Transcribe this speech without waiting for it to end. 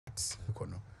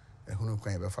kono ehunu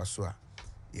kwan yebefa so a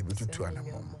yebetutu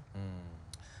anamom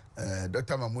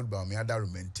Dr. Mahmoud Baumi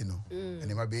adarumenti no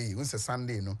ene ma be yi unse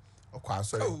Sunday no okwa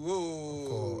asori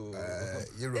ko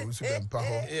yero usu bempa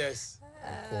ho yes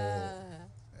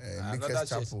Nickers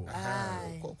Chapel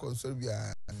ko so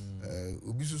bia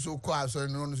obi so ko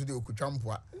asori no so de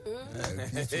okutwampoa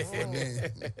peaceful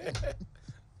ne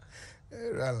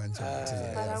Ralan chama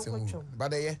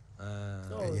badaye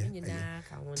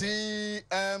ti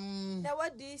that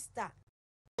what this star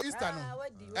Easter no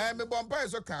me bompa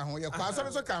so kan ho ye kwa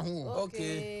asori so kan ho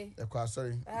okay ye kwa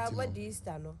asori what this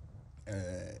star no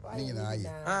ni nyina aye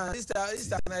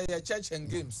Easter na ye church and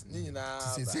games ni nyina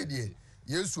se die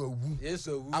Yesu awu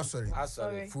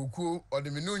asori fuku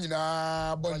odeminu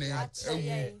nyina bone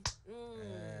awu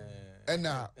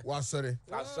ena wasori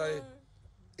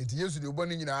enti Yesu de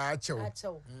bone nyina achew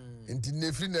enti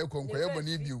nefri na ekonkwa ye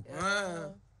bone biu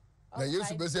na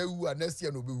Yesu be say wu next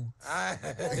year no be wu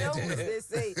they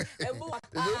say ebu ko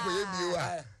ye biu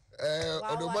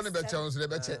odobone be chew so de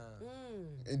be che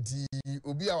enti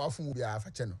obi a wafun obi a fa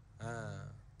che no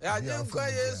ya jinkwa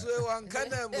Yesu e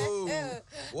wankana mo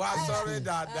wa sorry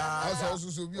dada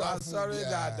aso bi wa sorry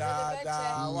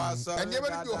dada wa sorry ene be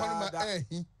bi ho no ma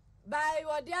by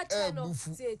what dia channel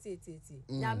ti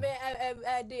na me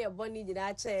dey boni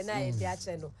nyina che na e dia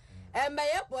channel me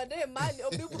ye bode man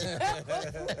obi bu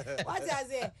what I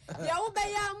say ya wo be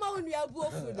ya ma onu abu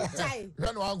ofu no chai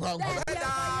na no angwa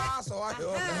da so wa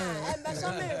me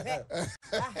so me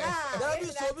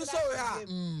da bi so ya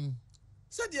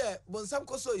so de bonsam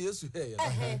ko so Yesu he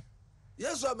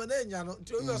Yesu amana enya no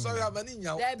nti o so ya amana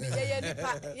enya da bi ye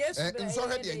nipa Yesu nso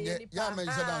he de enye ya ma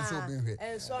nse dan so obi hwe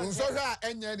nso hwe a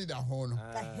enya ni da ho no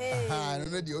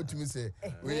no de otumi se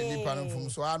we nipa no fum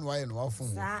so anu aye no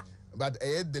afum but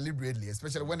deliberately,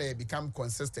 especially when they become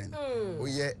consistent. Oh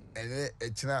yeah,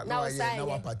 china no aye na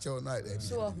wapache na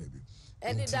baby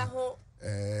edi da ho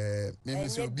maybe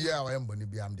so bia wa mboni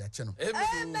bia am de ache no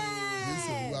amen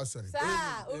Yesu sorry sa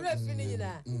o re fini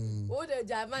nyina o de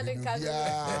jamani ka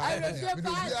I refuse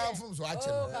bia fum so ache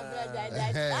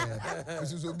no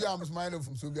so bia am smile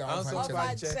fum so bia am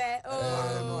ache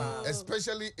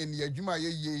especially in yadwuma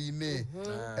ye ne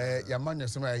yamanya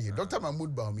so aye Dr.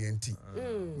 Mahmoud Baumi enti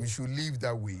we should live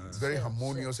that way. It's very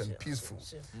harmonious and peaceful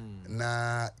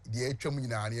na the atwam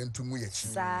nyina ne ntumu yachi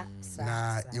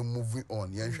na you moving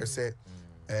on ye nhwe se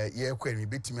ye kwani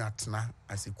betimi atena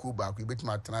as a cool back,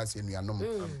 betimi atena as enuanom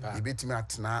betimi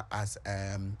atena as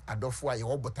adofo aye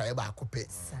obota ye ba akope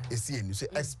esi enu so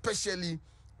especially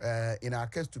in our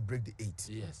case to break the 8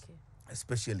 yes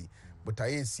especially but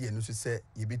I esi enu so say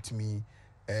ye betimi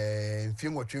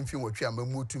mfienwotwe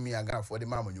amamutu aga for the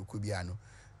mama nyoku bia no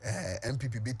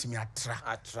MPP betimi atra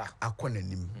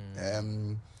akonanim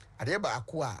ade ba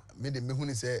akwa me de mehu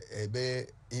ni say be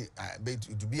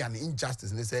to be an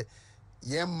injustice ne say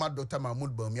yemma Dr.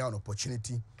 Mahmoud Baumi an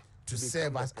opportunity to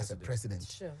serve as a president.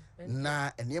 Sure.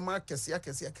 Na enema kese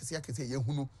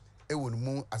yehunu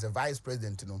ewonu as a vice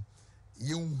president no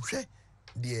yehwe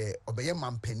de obeye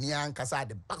mampania nkasa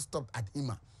the backstop at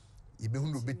hima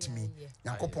yebehunu betimi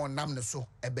yakopon nam ne so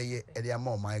ebeye ede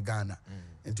ama my Ghana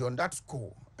and on that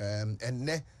score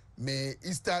and may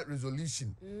Easter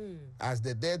resolution as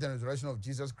the death and resurrection of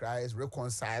Jesus Christ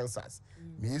reconciles us.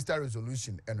 May Easter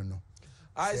resolution no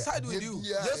I side with you.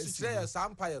 Yes, to share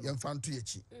some empire. Yemfantu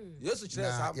yechi. Yes, to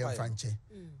share some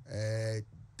empire.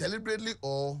 Deliberately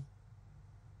or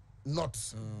not.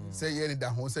 Say yeni da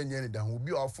ho, say yeni da ho.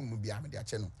 Bi ofum bi am dia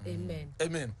che no. Amen.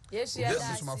 Amen. Yes,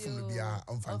 yes, ma fum bi a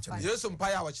amfanche. Yes,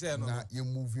 empire wa che no. Na you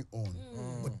moving on.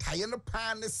 But taye no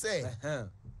pa ne say.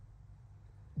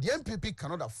 The MPP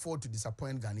cannot afford to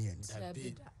disappoint Ghanaians.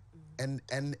 And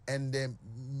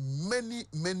many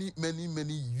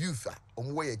youth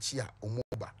omwe echi a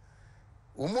omoba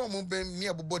omo ben me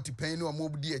aboboti pen no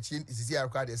omobudi echi isisi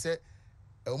akwa de say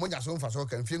omonya so mfa so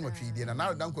kan fie nwotwe die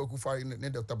na dan kwaku fa ne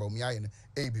Dr. Baumi aye no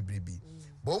bebrebe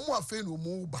but omo afen no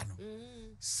omo ba no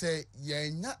say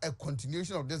yenya a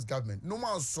continuation of this government no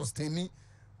man sustaining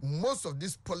most of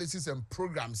these policies and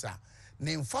programs are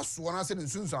na infaso na say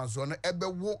nsunsuanso no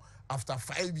ebewo after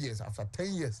 5 years after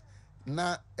 10 years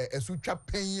na esutwa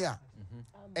pen a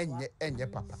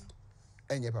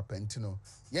enye papa ntino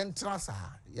yentra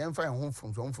sa yenfa ho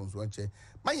mfomso nche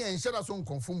ma yen hyeda so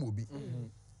nkonfom obi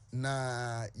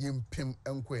na yempem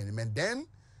enko eni men then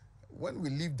when we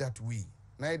live that way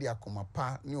na dia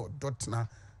komapa ne odotna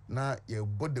na ye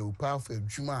bode upa fa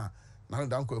adwuma na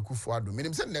dan ko akufo ado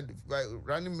menim say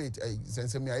running mate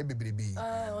sensem ya bebrebe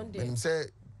menim say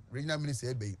regional minister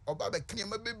ebe oba be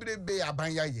kniema bebrebe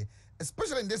abanya ye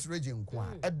especially in this region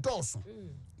kwa edoso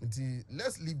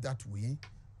let's leave that way,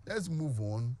 let's move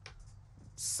on.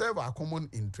 serve our common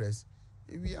interest.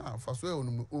 We are for so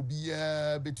on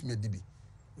Obia betumi dibi.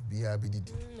 Obia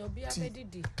bedidi. Obia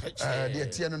bedidi. The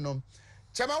tiano no.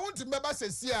 Chama want to member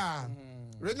says ya.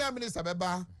 Regional Minister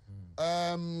Beba.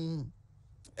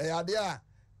 Adea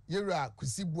Yura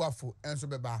Kusibuafo enso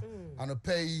beba. And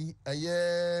pay a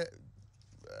year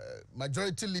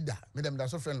majority leader. Madam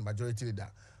that's friend majority leader.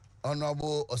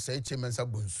 Honorable Osei Mensa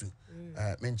Bunsu.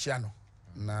 Menchiano.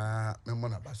 Na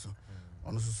memona baso.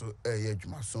 Ono so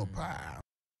adwuma so pa.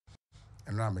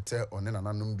 Eno amete one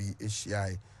nananom bi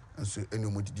ehia nso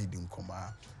enu modidi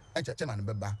nkoma. Eche na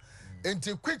beba.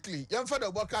 Enti quickly, yamfa the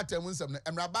work at nsem no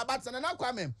emra baba tene na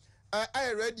kwame.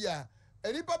 I ready a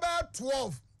enipa ba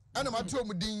 12 ana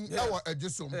matom din e wo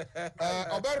adjusom.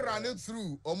 Oba running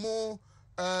through omo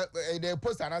the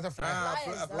post another flyers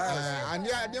and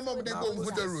yeah dem mo dey go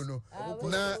mfudaru no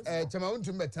na chama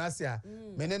untum betase a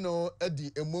mene no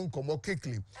adi emu nkomo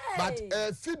quickly but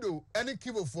Fido any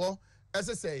kibo for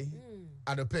say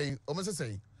adopay omo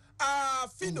say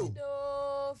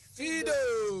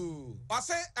Fido I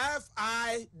say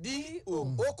FIDO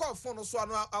o call phone so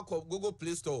no akọ Google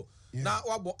Play Store na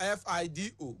wabo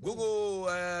FIDO Google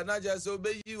na just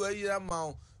obey you a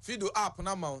ma Fido app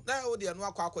na ma na o de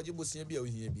no akọ bosia bia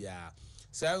ohia bia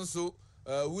senso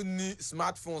wunni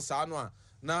smartphone sa no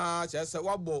na chese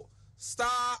wabo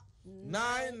star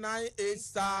 998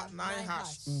 star 9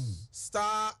 hash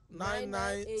star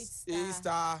 998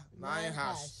 star 9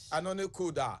 hash anone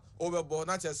code obebo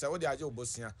na chese wo de age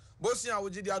obosia wo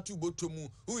gidi atu botomu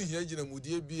uhia gina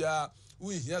mudie bia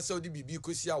uhia se odi bibi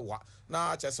kosi awa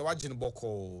na chese wa gine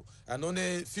boko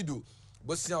anone Fido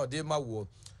bosia ode mawo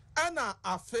ana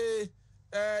afe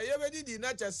yebedi di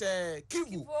na chese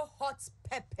Kivu hot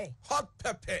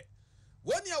pepper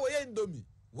woni a we indomie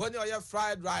woni a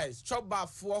fried rice chop bar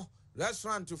for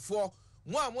restaurant for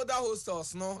mo mother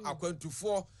hostels no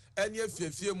akwantufo eni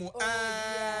afiefie mu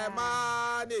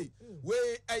mane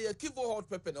we Kivu hot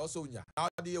pepper na also nya na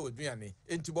de ye waduane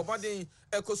enti bobaden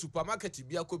eko supermarket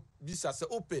bia ko bisa se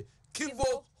ope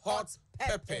Kivu hot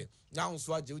pepper na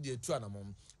nso age wo de etu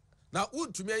anamom na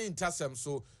wontumi ayi ntasem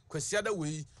so kwasiada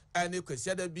we ene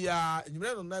kwasiada bia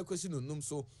nyimre no na kwasi no num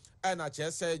so na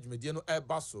chese dwumedie no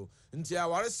eba so nti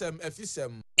awaresem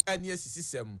afisem ene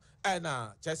asisisem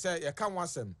na chese ye kan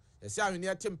wasem yesi ahwene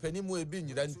atempani mu ebi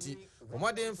nyira nti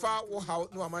omode mfa wo haw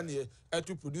no amane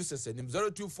etu producers enim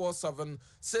 0247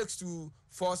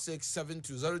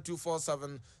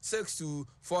 624672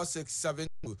 0247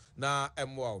 na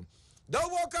emwa da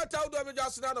wo ka taw do me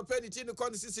jaso na no peni ti ni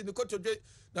kon sisi ni kotodwe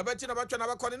na beti na batwa na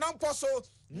bakoni na poso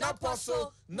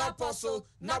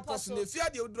na fia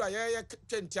de odura ye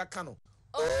twenti aka no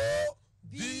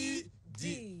OBD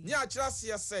ni a kira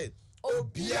se said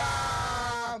obia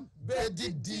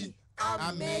bedidi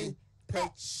ame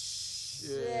pech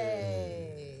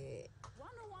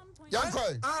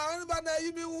Yankoi anba na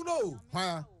yimi uno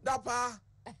dapa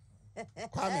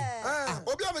kwame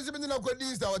obi amezi bi na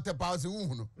kwadi is that what pause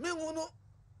hu no me hu no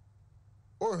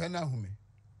o hwe na hu me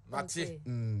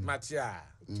Matia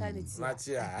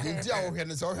Nti a wo hwe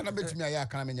ne se wo hwe na betumi aye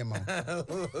aka na menye ma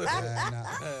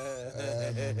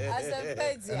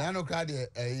Asempedia na no ka de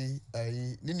ayi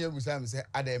ni ne abusa am se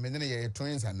ada me ne ye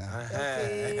twins ana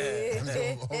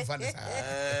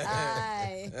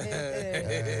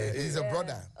he's a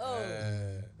brother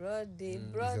brother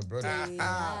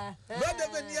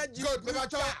good me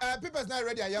bacho people's not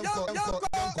ready young and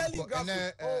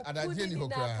adaje ni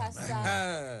hokra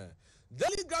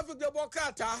Daily Graphic de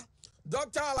Bokata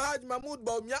Dr. Alhaji Mahmoud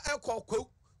Baumia eko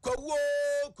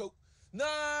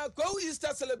na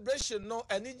Easter celebration no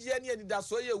eni je ni da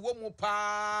so ye wo mu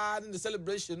pa ni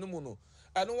celebration no mu no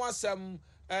eno wasem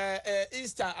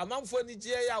Easter amanfo ni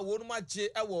je ya wo no ma je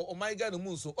ewo omaiga no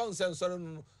mu so on sensor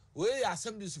no we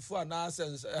assemblies fu na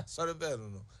sorry be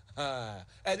no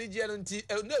eni je no nti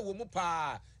no wo mu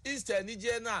pa Easter ni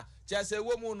je na je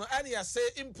wo mu no eni ya say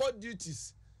import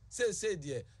duties say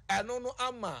dear eno no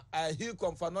ama he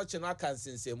confirmation no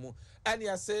akansensemu and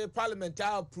ya say parliament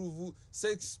approve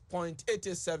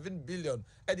 6.87 billion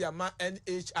e dia ma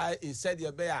NHIA said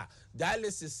ya be a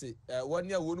dialysis one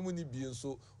year wonu ni bi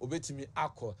nso obetimi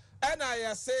akọ and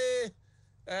I say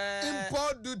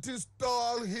import duty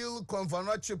stall hill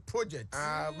confirmation project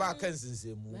ba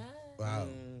kansensemu wow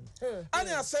and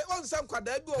I say on some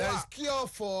kwada bi o there's cure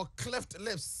for cleft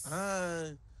lips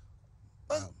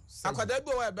akwada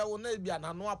bi o ebe wo na bi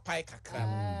anano apai kakra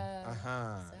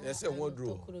yes e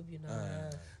wodro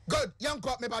good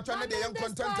yanko me ba twa me de yanko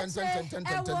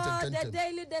 10 the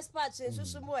Daily Dispatch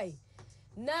susumoi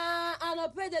na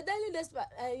anope the Daily Dispatch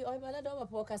o ma na do ma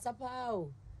podcast pa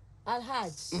o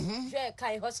Alhaj.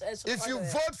 If you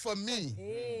vote for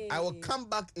me, I will come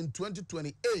back in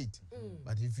 2028.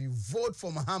 But if you vote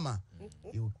for Mahama,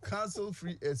 you will cancel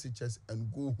free SHS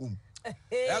and go home.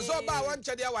 That's all about one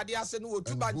chadi awadi ase no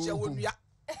otu ba nche wonua.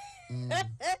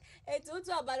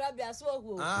 Etu abalabia so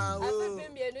ho. Afefe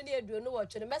mienu ne eduo no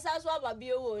wotwe. Mesa so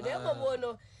ababie wo. Na emomo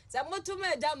no. Se motu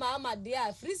me da Mahama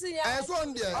dia. Free senior. So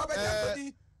on there.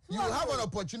 You have an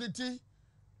opportunity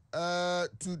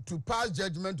to pass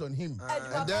judgment on him,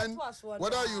 and then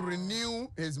whether you renew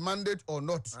his mandate or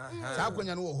not. For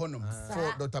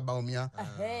Dr. Baumia.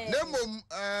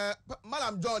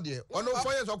 Madam Jordi, on no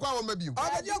 4 years or quite maybe. You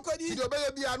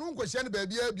baby, I don't question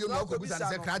baby, you know,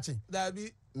 catching.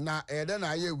 Na then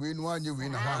I win one, you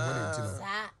win a half.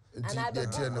 And I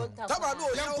don't know.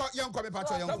 Young coming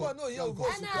patch.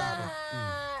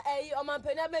 Oman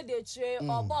Pename de Tre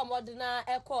or Bomb Modena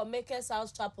Echo Maker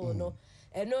South Chapel no.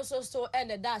 And also so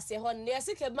ended that say hon near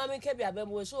sick mammy kebi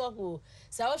abemo so who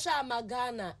Saosha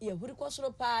Magana, ye would cost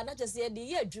pa, not just the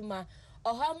year Juma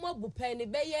or how more bupenny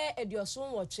baye at your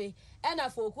soon watching and I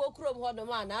for Chrome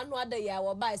Hodaman and no other year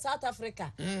or by South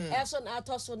Africa. Erson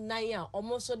Atoso Naya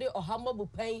almost so de or humble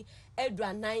bupen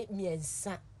Edra 9 means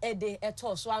Eddie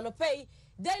etos so I no pay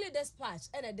daily dispatch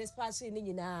and a dispatch in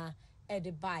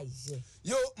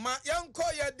yo ma yanko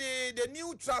ye the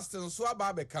new trust and so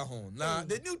ababeka ho na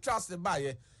the new trust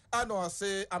buy and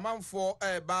say amanfo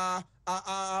ba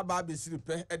aba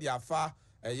besiripe e dia fa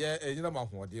ye enyina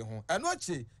mahode ho eno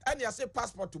chi ene ya say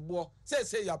passport bo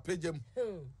say ya pagem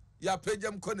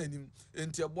konanim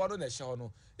enti ebo no na hye ho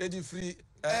no e di free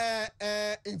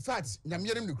in fact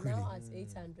nyamyerem no kuri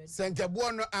 800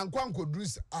 senkebo no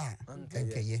ankonkodrus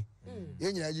kenkeye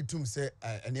ye nyina yitum say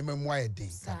enema mu ayede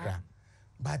sakra.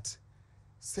 But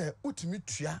say utimi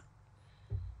tua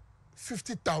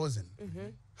 50,000,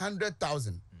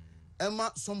 100,000.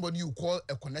 Emma, somebody you call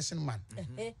a connection man.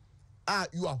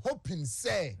 You are hoping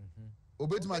say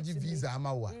obetuma visa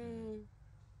amawa.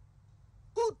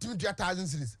 Utimi tua 1,000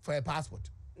 cedis for a passport.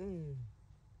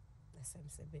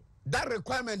 That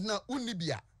requirement now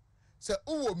unibia. Say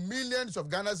millions of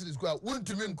Ghana cedis go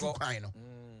utimi nko.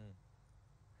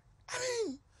 I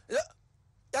mean,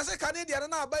 yase Canadian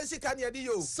na ba si Canadian di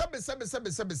yo. Sebe.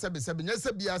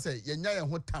 Nyese bia say yenya ye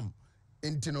ho tam.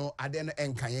 Intino ade no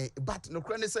enkan. But no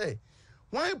kra ne say,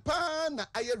 why pa na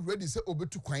aye ready say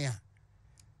obetu kwan a.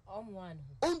 One.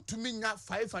 Ontumi nya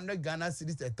 500 Ghana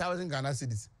cedis, 1,000 Ghana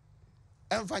cedis.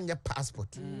 Enfa nye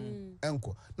passport.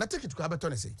 Enko. Na take it to abeto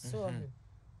ne say. So.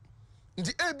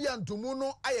 Nti ebia ntomu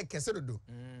no aye kese dodo.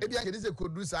 Ebia kedi se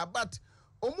kodru sa but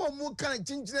omo kan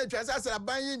chinchine twasa sa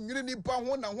ban yi nwiri ni pa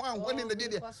ho na ho anho ne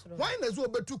de why na so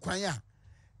obetu kwan a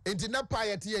enti na pa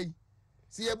yete yi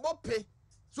si e bope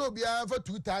so bia for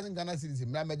 2,000 Ghana cedis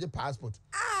na meje passport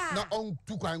na on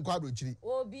tu kwan kwa do chiri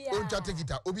obia on chat ticket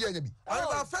obia nya bi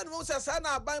our friend who says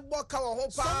na ban boka wo ho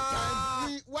pa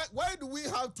sometimes why do we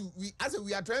have to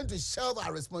we are trying to shelve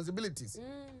our responsibilities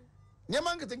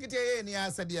nyama nketenkete ye ni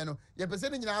asade no ye pese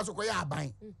ni nyina so koya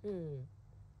aban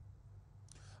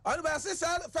and by say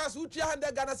first we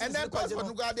 300 Ghana cedis and then passport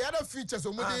no the other features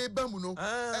o mo dey bamu no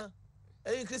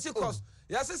increase cost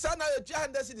ya say na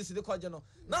 300 cedis de kwaje no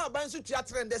na ban so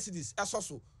 300 cedis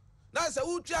esoso na say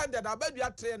we 300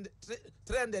 abadua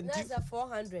 300 that's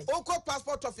 400 oko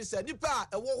passport officer nipa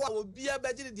e wo ho obi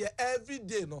abagire de every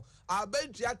day no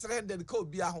abadua 300 ka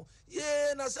obi aho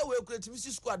ye na say we create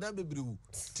misi school adan bebrewu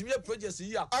timi project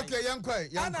yi akwa okay yanko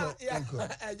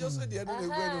just so the no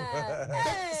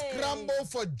scramble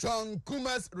for John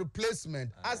Kuma's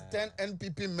replacement as 10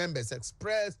 NPP members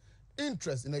expressed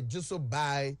interest in a Juso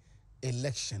by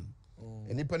election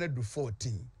and nipa na do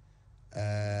 14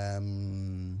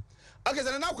 okay,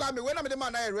 so now come when I'm the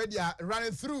man I ready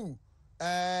running through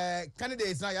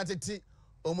candidates now yateti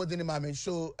omo dini mame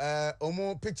show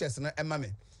omo pictures na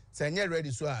emame say nye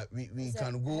ready so we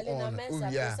can go on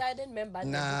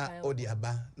na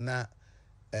odiaba na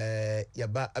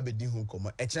yaba abedi hu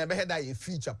komo e kire be head a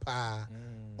feature pa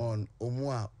on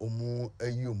omo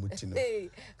ayi omutino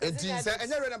enti say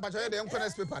enye ready mpacho de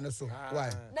enkones paper no so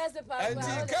why next paper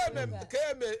enti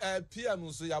keme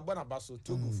PM so yabo na baso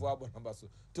togo fu abo na baso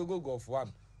togo golf 1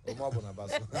 omo abo na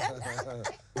baso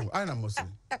I na muslim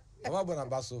omo abo na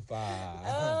baso pa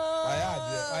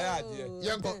aya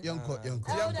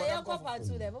yanko part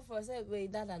 2 there before say we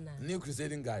dada na new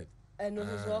crusading guide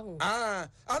no so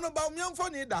ano ba miamfo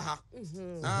ni da ha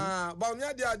ba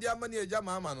mia dia mani eja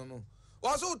mama no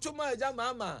also tuma eja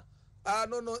mama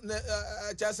no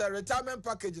just a retirement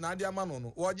package na dia ma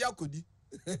no wo ja kodi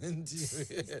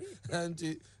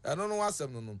nti I don't know what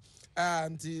some no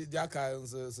nti dia ka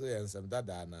so ensem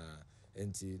dada na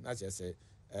nti na che say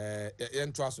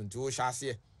yɛnto aso nti wohyɛ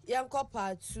aseɛ yɛnkɔ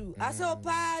part 2 asɛ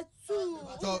part 2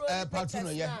 so part 2 no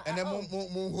yeah and then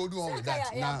mo hold on with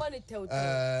that now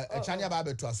chanya ba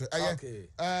beto aso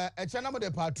chanya mo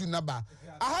the part 2 number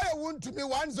aha Wontumi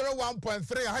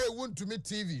 101.3 aha Wontumi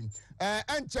TV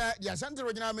enche the Ashanti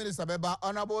Regional Minister beba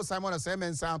Honorable Simon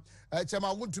Asemensa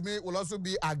Chairman Wontumi will also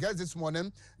be our guest this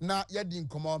morning na yedi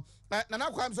nkomo na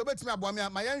na kwam so betimi aboa me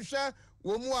ma yenhwe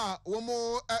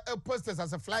womu posters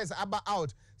as a flies aba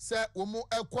out say womu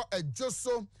ekọ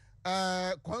ejoso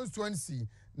constituency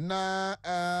na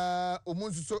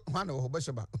omunsu so hwana ho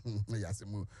bashaba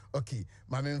yasemu okay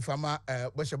mame mfama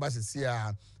bashaba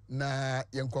sesia na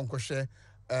yenkonkohwe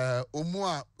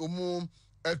omu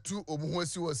atu omu ho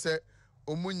asi wo se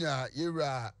omunya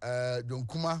yewra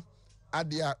donkuma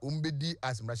ade a ombedi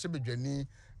asmrahye bedwani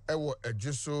ewo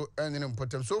ejuso enene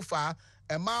mpotem so far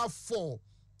ema 4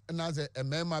 na ze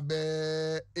emema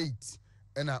be 8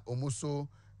 ena omuso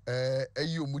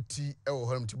ayi omuti ewo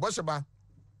horimti boshaba.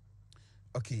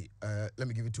 Okay, let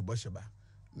me give it to Boshaba.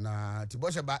 Na to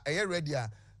Boshaba, are you ready?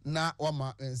 Na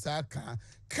wama insaka.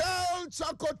 Curl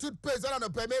Choco toothpaste. I don't know,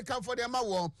 pay make for the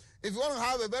amount. If you want to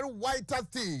have a very whiter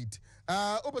teeth,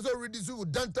 open so reduce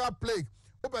dental plaque.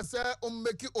 Open say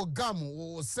make it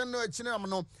ogamu. Send no chine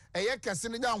no. Eye kase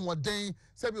ni ja hoden.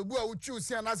 Say be bua uchi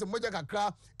usi anase moja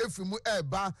kakra efimu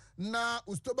eba na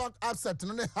stomach upset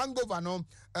no hangover no.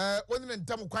 When you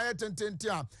ntam kwanya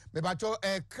tententia. Me bacho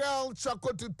curl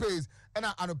choco toothpaste. And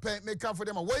I pay make up for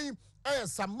them away.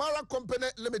 Samara Company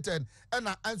Limited. And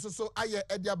I so aye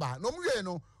ediaba. No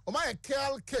no. O my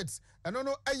Kel Kits. And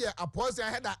no aye a pause I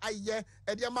had aye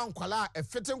ediaman kwala a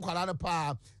fitting kwala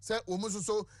pa. Say umuso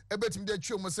so a bit in the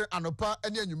chumose anopa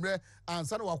and yenumre and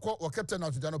son or captain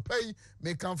out to Jano pay.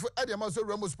 May come for ediamaso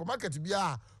Ramo supermarket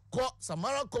bia. Call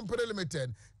Samara Company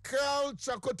Limited. Kel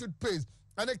Choco toothpaste.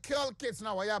 And the Kel Kits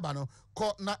now wayabano.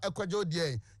 Call na ekwajo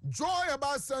die. Joy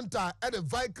About Center at the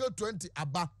Vehicle 20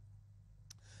 Aba.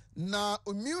 Na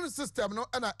immune system no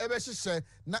na ebe hyehyɛ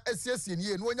na asiesie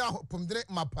nie no nya pomdene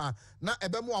mapa na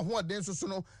ebe mo ahoɔden so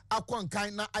no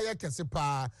akɔnkan na ayɛ kɛse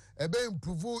pa ebe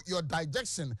improve your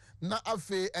digestion na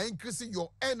afe increase your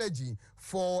energy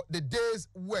for the day's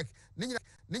work ninya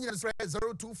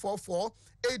 0244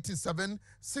 87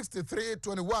 63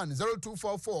 21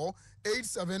 0244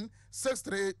 87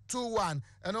 63 21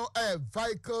 and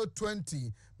Vehicle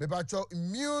 20 mebacho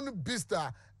immune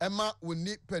booster Emma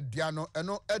Winnie Pediano and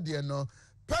Ediano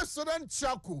President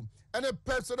Chaku and a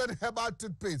President herbal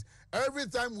toothpaste. Every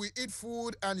time we eat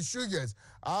food and sugars,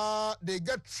 they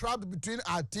get trapped between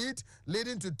our teeth,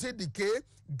 leading to teeth decay,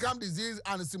 gum disease,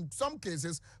 and in some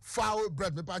cases, foul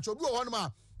breath. Me pacho do one ma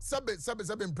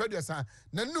sabe producer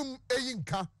nanum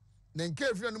eyinka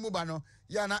nenke efiri no mu ba no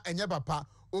ya na enye papa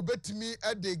obetimi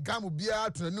ede gam bia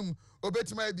to nanum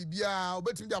obetimi bibia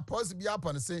obetimi dia pause bia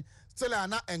upon say still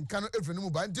ana enka no efiri no mu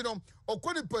ba ntino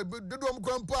okoni pa dodom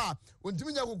krampo a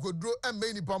ontimi nya kokodro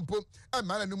emme ni pampo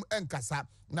emme nanum enkasa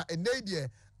na enedie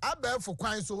abefo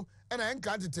kwan so na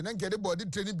enka tete na nkede body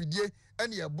training bidie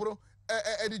ene yeboro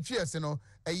editwiese no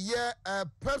eye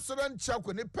president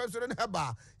chakwo ne president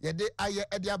heba yede aye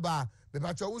ediaba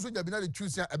bebacho wuso nyabina de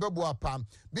twusia ebebo apam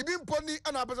bibi mponi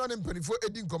ana apesa ne mpanifo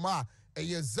edi nkoma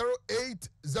eye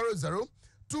 0800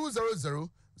 200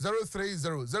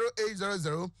 030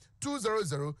 0800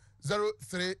 200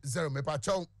 030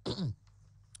 mepacho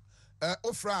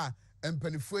ofra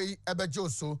mpanifo yi ebejo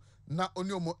so na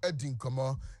oni omo edi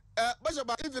nkoma Bishop,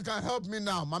 if you can help me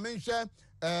now, my mention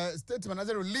statement as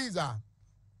a releaser.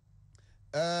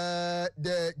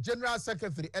 The General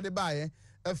Secretary Edibaye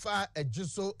FI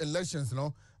Ejuso elections,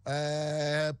 no,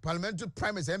 parliamentary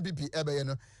primaries MPP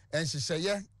Ebayeno, and she say,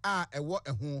 yeah, what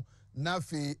a who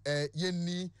nafi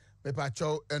yeni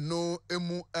mepacho no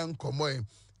emu enkomoy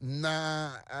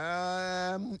na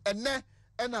ene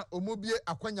ena omubie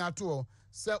akwanya to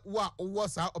se wa owo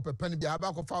sa opepani bia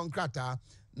ba ko fa nkrata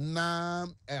na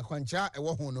kwancha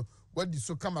ewo ho no wadi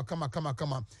so kama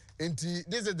enti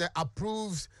this is the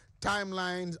approved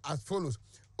timelines as follows.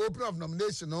 Opening of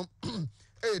nomination no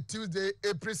Tuesday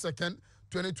April 2nd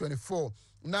 2024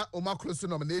 na oma close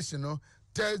nomination no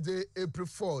Thursday April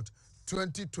 4th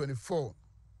 2024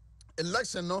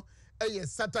 election no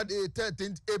Saturday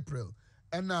 13th April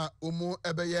and na umu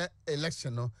ebeye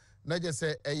election no na just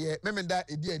say memenda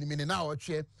edi anime na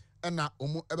otwe na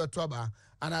umu ebetoba.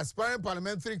 An aspiring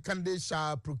parliamentary candidate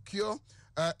shall procure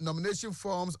nomination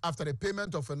forms after the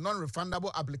payment of a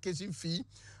non-refundable application fee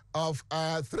of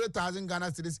 3,000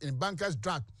 Ghana cedis in bankers'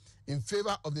 draft in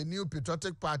favor of the new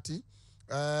patriotic party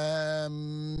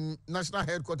national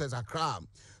headquarters Accra.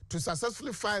 To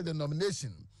successfully file the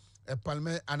nomination,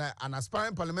 an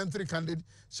aspiring parliamentary candidate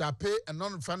shall pay a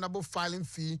non-refundable filing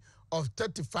fee of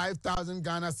 35,000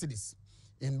 Ghana cedis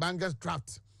in Banga's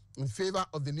draft in favor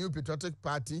of the new Patriotic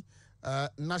Party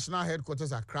national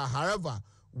headquarters Accra. However,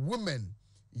 women,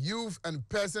 youth, and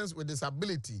persons with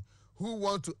disability who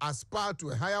want to aspire to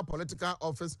a higher political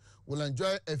office will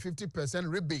enjoy a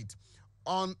 50% rebate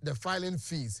on the filing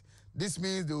fees. This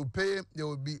means they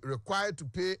will be required to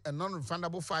pay a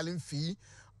non-refundable filing fee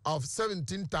of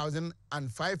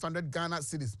 17,500 Ghana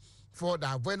cedis. For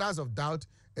the avoidance of doubt,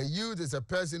 a youth is a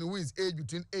person who is aged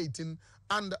between 18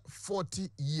 and 40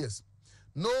 years.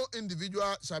 No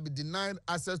individual shall be denied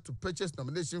access to purchase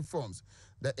nomination forms.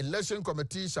 The election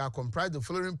committee shall comprise the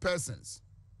following persons: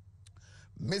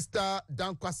 Mr.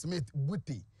 Dankwa Smith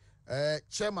Buti,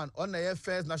 Chairman, Onaye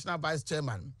First National Vice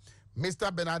Chairman;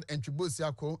 Mr. Bernard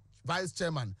Enchibusiako, Vice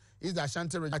Chairman, is the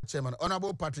Ashanti Regional Chairman;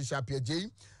 Honorable Patricia Piaget,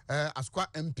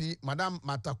 Asqua MP; Madam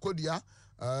Mata Kodia,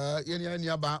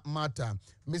 Yeniaba Mata;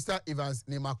 Mr. Evans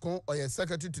Nimakon, or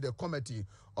Secretary to the Committee;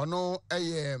 Ono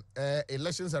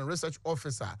Elections and Research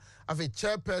Officer, of a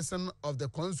Chairperson of the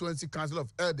Constituency Council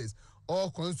of Elders,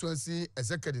 all constituency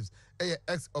executives,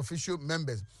 ex-official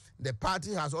members. The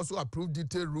party has also approved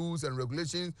detailed rules and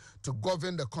regulations to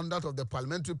govern the conduct of the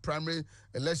parliamentary primary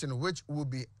election, which will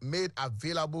be made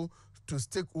available to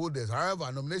stakeholders.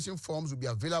 However, nomination forms will be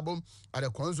available at the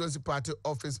constituency party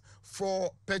office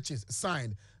for purchase.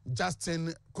 Signed,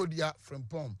 Justin Kodia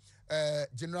Frimpong,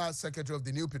 General Secretary of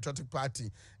the New Patriotic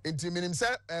Party. Inti minim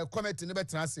say committee ne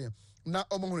betrase na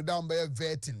omo down by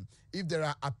vetting if there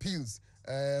are appeals.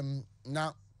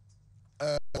 Na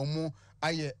omo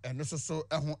aye no so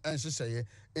ehun enhyehyeye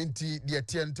enti de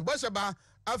tie nti bosheba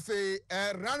afi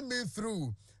run me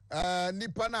through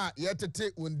nipa na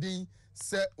yetete undin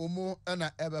se omo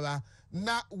na ebeba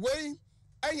na wey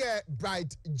aye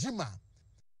Bright Jima,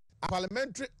 a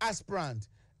parliamentary aspirant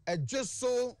at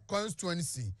Joso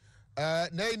constituency. Na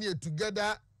any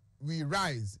together we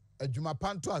rise a Juma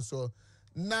Panto so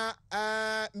na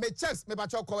me checks me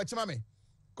bacho ko chimame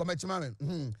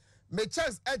me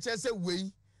checks HSA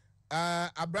we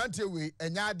abrante we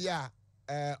enya de a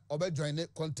obe join the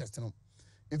contest no.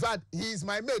 In fact, he is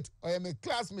my mate or my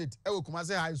classmate e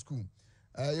Kumase High School.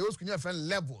 You was kunya friend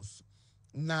levels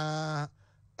na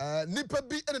nipa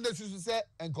bi ene na susu se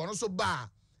enkono so ba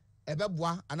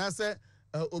ebeboa anase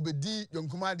obedi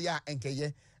yonkuma de a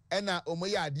enkeye ena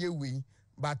omoye ade we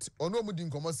but ono mudi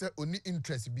nkomo se oni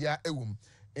interest bia ewum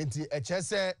enti eche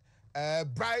se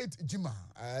Bright Jima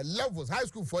levels high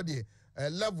school for the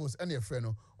levels ene friend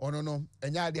no ono no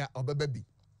enya ade a obeba bi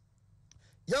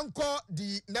yanko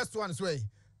the next one way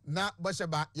na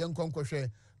bosheba yanko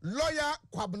nkohwe lawyer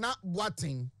Kwabna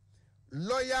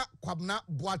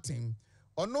Boating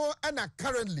ono ena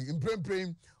currently in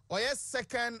prem or yes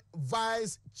second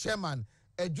vice chairman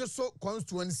Ejoso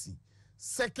constituency,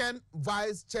 second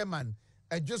vice chairman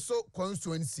Ejoso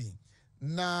constituency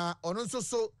na ono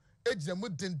so ejemu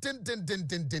din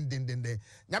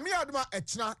nyame aduma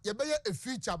echina yebeye a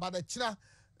feature but echina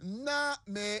na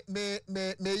me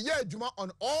ye adwuma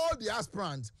on all the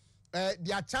aspirants,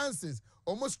 their chances,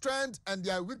 almost strength and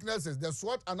their weaknesses, the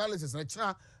SWOT analysis na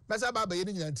echina mesa ba ye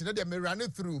ni ntina de me run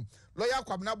through lawyer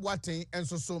Kwabna Boating and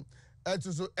so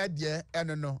edie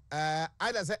eno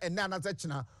either say ena na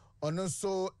echina ono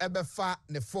so ebefa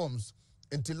ne forms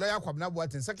into lawyer Kwabna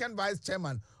Boating, second vice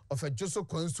chairman of a Joso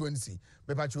constituency.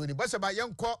 Bepachuni Bashaba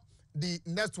Yanko, the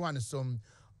next one is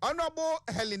Honorable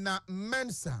Helena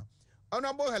Mensah.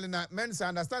 Honorable Helena Mensah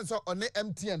understands so on the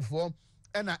MTN form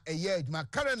and a year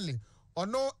currently or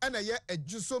no and a year a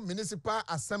Joso Municipal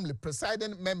Assembly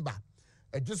presiding member.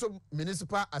 A Joso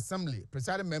Municipal Assembly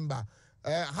presiding member.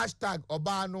 Hashtag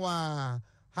Obanwa.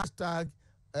 Hashtag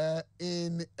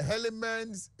in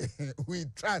elements we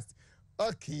trust.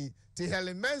 Okay, to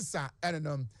Helena Mensah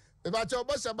and Ebacho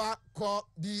Boshaba call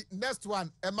the next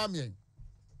one Emamien.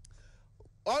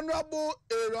 Honorable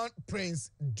Aaron Prince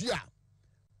Dia.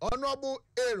 Honorable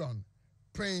Aaron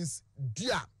Prince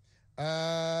Dia.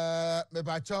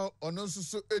 Mebacho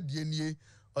onosusu edienie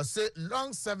or say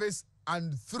long service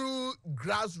and through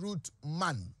grassroots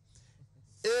man.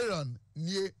 Aaron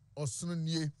nie osunu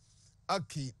nie.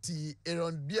 Okay, ti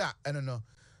Aaron Dia I don't know.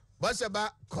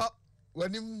 Boshaba call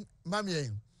when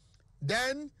mamien.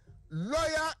 Then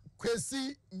Lawyer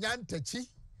Kwesi Nyantechi,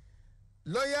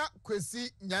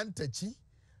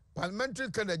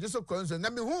 parliamentary candidate Joso Constituency. Na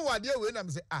me who are there when I'm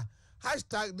say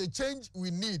hashtag the change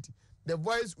we need, the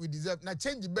voice we deserve. Na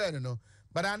change better no,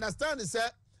 but I understand they say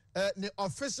the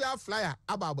official flyer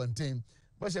ababonten.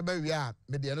 But she be we are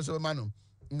media no so manu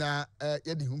na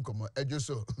yedi hunkomo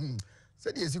Joso.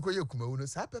 Said yes you ko yekuma uno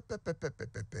sa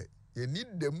pepe. You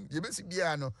need them. You best be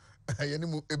ano. You need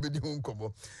mu ebedi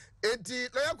hunkobo. Eti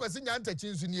lawyer kwasi nyanta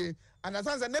chinsunie. And as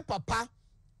answer ne papa.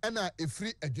 Ena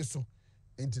efri ejeso.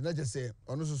 Enti na just say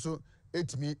ono so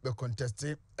etimi be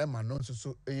conteste ema no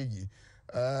so eyi.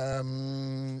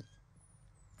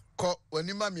 Ko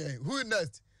wanima me who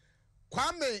next?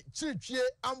 Kwame Chirichie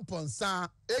Amponsa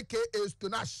aka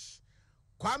Stonash.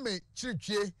 Kwame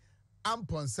Chirichie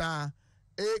Amponsa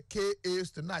aka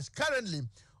Stonash. Currently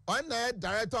on the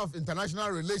Director of International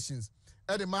Relations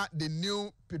at the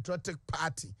new Patriotic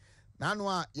Party.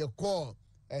 Nanwa ye call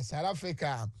South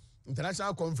Africa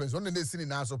International Conference on the city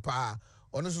na so pa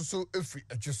on so every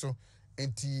echiso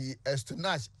enti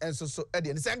Stonash enso so e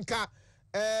de nsenka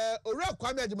ora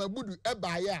Kwame Ajimabudu e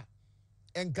ba ya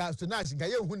enka Stonash ga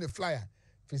ye hu ne flyer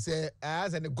fi say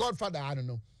as and the godfather I don't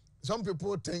know. Some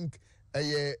people think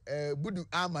Budu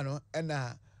Amano and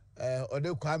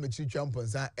Ode Kwame Chirichie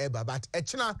Amponsa eba but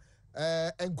echina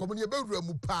enkomuni ebewura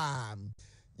mu pa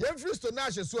ye free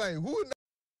Stonash so who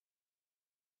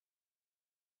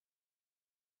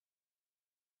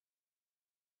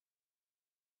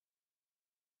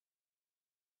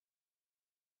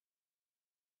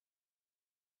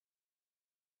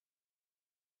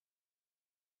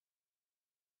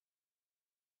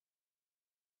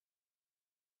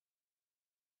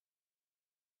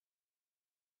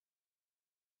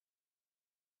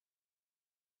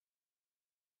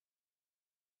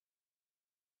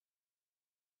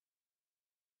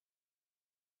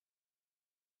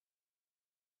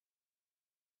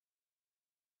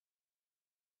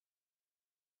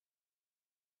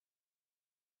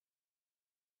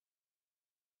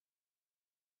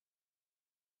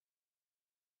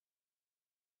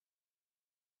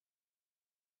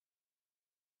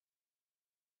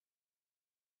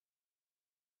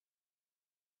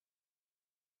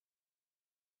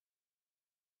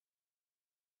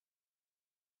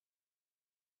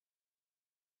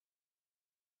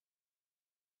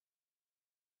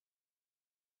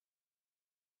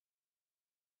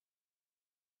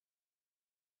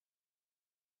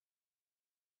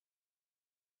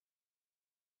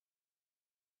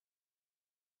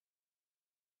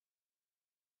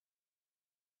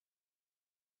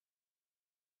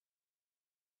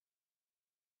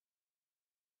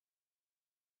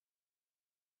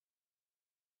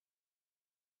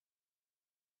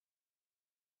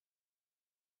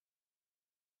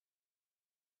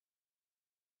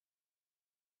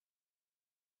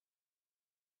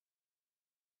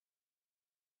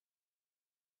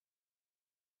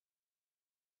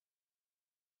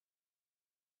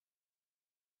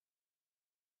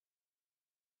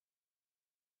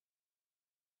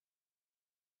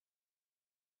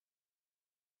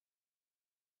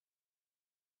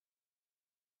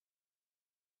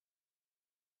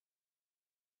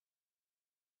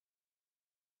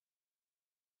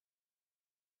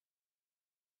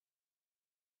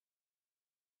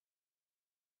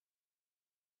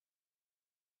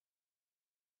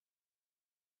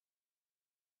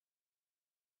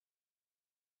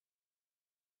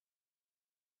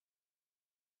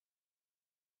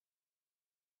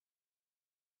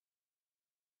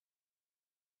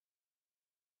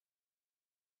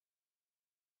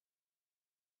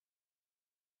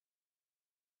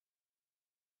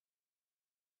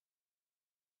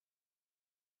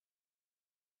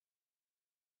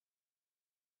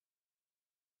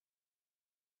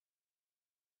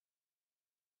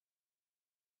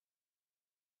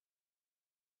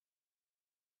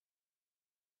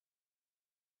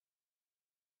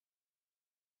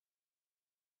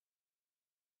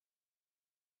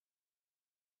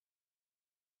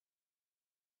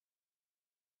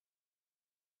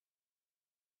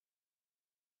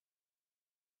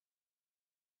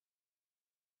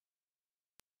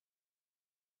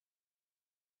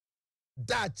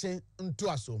dache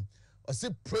nto aso or say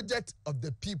project of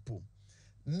the people.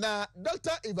 Now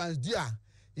Dr. Evans Dia,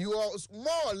 he was more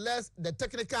or less the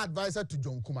technical advisor to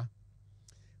John Kuma.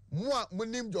 Mua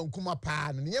munim John Kuma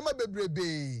pa nyema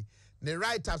bebrebe ne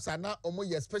write-ups ana omo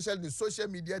ye especially the social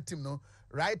media team no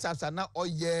write-ups ana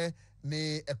oye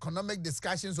ne economic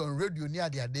discussions on radio near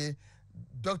the day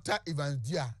Dr. Evans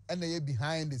Dia and ye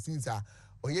behind the scenes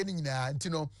oye ni nyina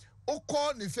ntino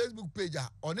oko ni Facebook page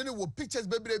on any wo pictures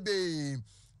bebrebe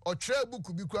or trail book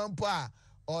bi kwampa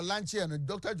or lunch and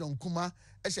Dr. John Kuma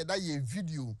e sheda ye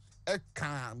video e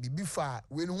kan bibi fa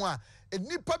we no a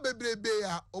nipa bebrebe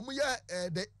a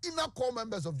omuya the inner core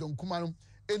members of John Kuma no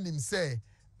enim say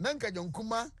nanka John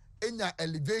Kuma enya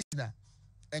elevation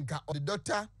enka the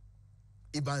Dr.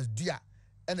 Evans Dia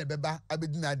ene beba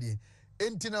abedina de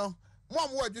entino mo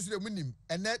am wo adwusu de munim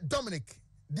ene Dominic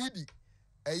Didi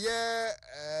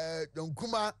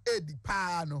Yonkuma edi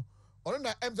pa no ono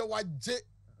na emza waje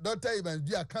Dr. Evans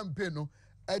dia campaign no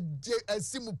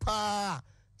asimu pa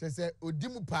say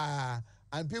odimu pa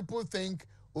and people think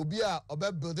obia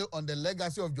obe build on the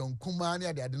legacy of Yonkuma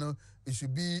near the no it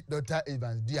should be Dr.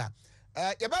 Evans dia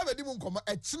yeba be di mu nkomo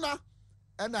echina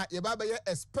na yeba be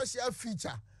a special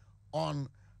feature on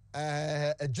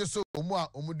just omu a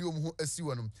omudi omu ho asi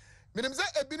wonum menim say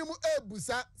ebinimu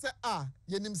ebusa say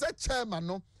yenim say chairman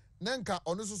no nenka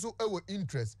ono so ewo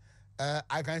interest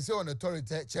I can say on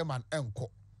authority chairman enko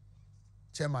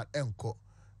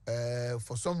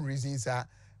for some reasons I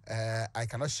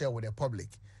cannot share with the public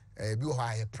be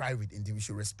why private and we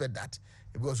should respect that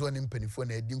because one penifo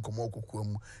na edi nkomo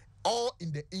kokoam all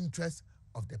in the interest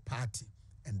of the party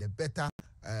and the better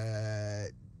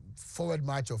forward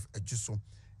march of Ejuso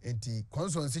enti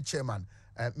constituency chairman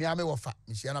me ame wofa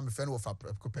me hia na me fe no wofa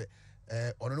kope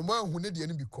ono no mo hu ne de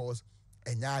because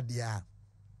enya de a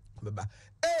beba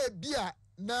bia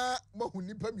na mo hu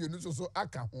nipa mienu so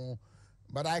aka ho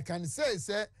but I can say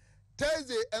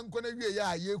Thursday enko na wie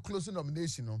ya ye close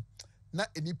nomination no na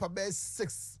enipa be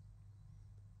 6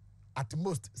 at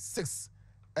most 6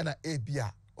 na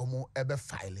bia omo ebe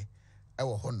file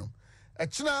ewo honom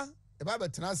echina eba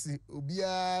betenase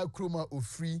obia kroma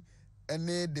ofri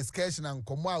any discussion and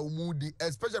komo a umudi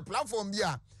especially platform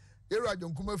bia era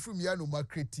Yonkuma from ya no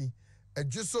makreti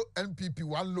Ejuso NPP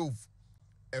one love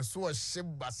eso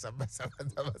shibasa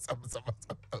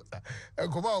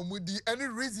komo umudi any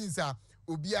reasons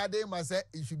obia dey ma say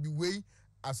it should be way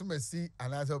asomasi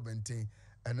another bentin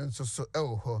and so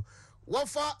ho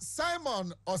Wafa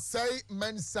Simon Osei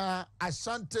Mensa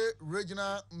Ashanti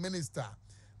Regional Minister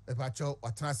Epacho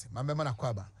Watrasi mamema na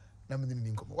kwaba na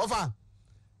mnini nkomo Wafa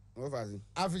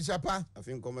Afishapa I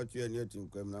think come to near to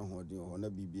come now on a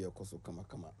BB a coso kama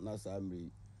na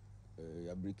samri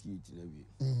ya breaki it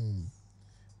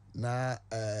na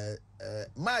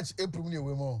March April ni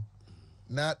we mo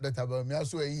na Dr. Bamia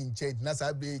so in change na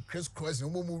sabe Chris Cross no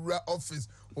mo ra office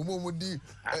mo di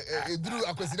eduru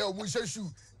akwesida mo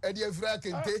hwehwu e de afira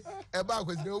kente e ba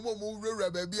akwesida mo wura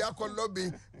ba bi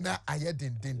akọlọbe na aye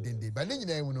den ba ne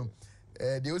nyina mu no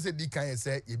de o se di kan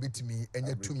say ye betimi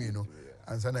enya tumi no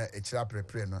ansa na e kira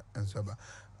prepare no enso ba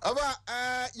aba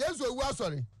yesu ewu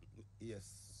asori yes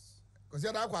ko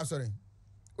se da akwa asori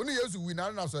oni yesu wi na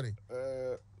asori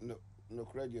no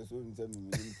credit so in terms of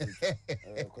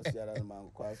because you are man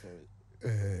quite sorry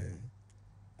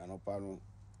and opano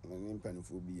when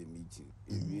penful be a meeting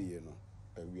you know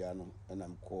we are no and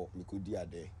I'm called me could dia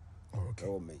there okay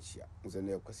oh mention was a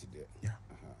neocasi there yeah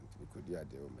we could dia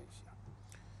there mention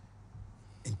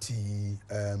enti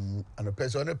and a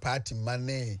person party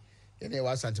money any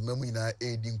was antimamu ina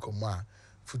aiding coma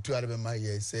futu arbe ma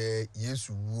ye say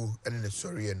yesu wu and the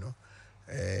sorry no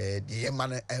the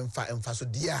man emfa so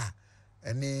dia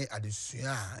any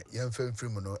adesua yemfa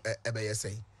mfiri no ebe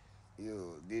yesai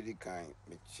yo didi kan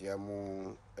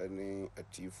mechiamu any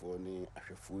atifo ni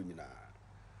ahwefo nyina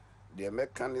de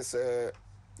mekane se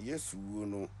yesu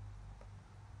no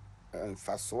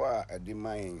emfaso a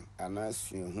ediman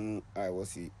anasua hu a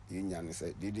wosi yenya ne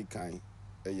se didi kan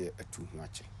eye atu hu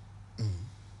ache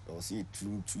wosi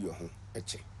tuntu yo ho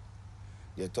eche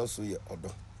ye toso ye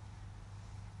odo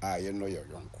a ye no ye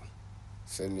yonko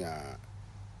senia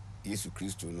Yesu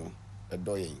Kristo no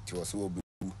edo yen ti wo se obu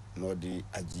no de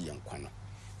agi yen kwa no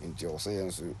nti wo se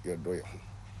yen so ye do ye ho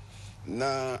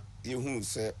na ye hu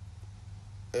se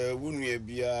wunu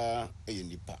bia eye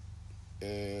nipa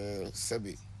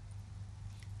sebe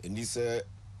eni se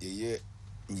ye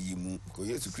nyimu ko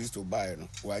Yesu Kristo bae no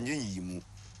wanye nyimu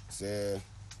se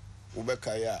wo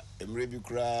beka ya emre bi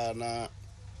kura na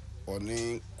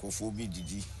oni kofo bi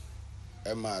didi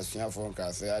ema asuafo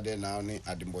nka se ade na oni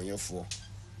adembonyefo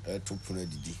to puna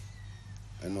didi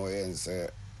eno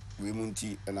yense we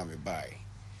munti na me bai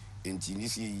enti ni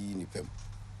si yi ni pem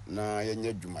na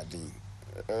yenye dwumaden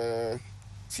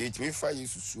si etimi fa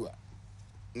yesusu a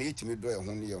na etimi do ye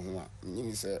ho ne ye ho a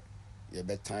nyini se ye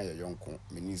betan ye yonko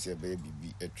meni se be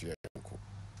bibi etwe yonko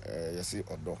yesi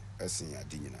odo asin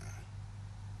ade nyina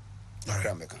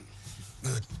American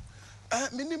good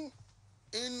minim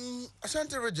in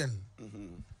Ashanti region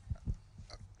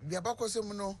the abakose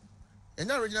mu no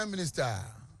enya regional minister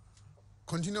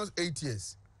continuous 8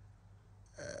 years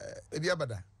ebi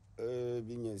abada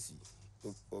binyansi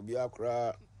obi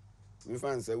akra we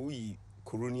fan say we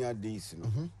colonial days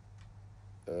no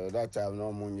that time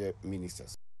no monye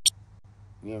ministers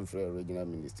we am for regional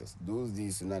ministers those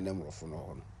days na nem rofo no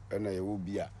ho no na ye wo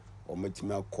bi a o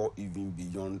matimi akọ even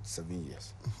beyond 7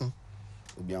 years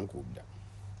obi anko obda.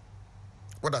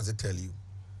 What does it tell you?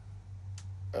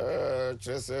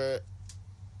 Just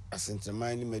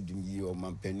asenteman ni madini o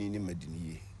mampani ni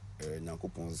madini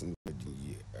nyankopon sen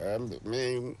madini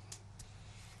me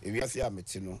ewiase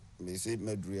amete no me say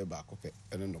maduru e ba kope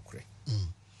ene nokre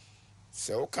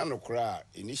se o ka nokra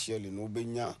initially no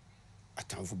benya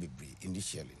atamfo bebre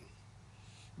initially no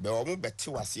be o mo beti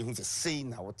wase hu se sei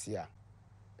na wote a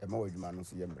e ma wadwuma no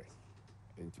so yemre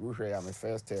enti wo hwe ya me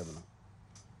first term no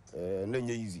na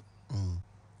nya easy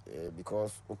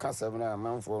because we can't say na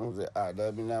man for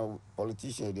there be now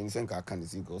politician dey say ka kan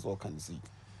see because all can see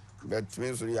but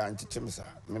me so ya antitimisa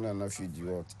me na feed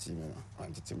you all team no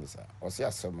antitimisa o se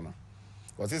asem no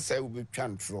o se say we be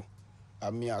twan tro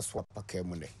ami aswa paka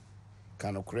mu ne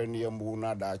kan okra ne yambu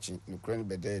na daachi ne kra ne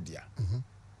bedadia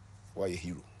why a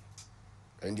hero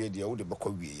and the idea wo de bako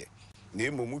wiye na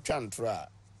emu twan tro a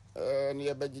ne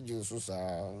ye begigi so sa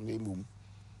na emu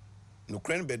no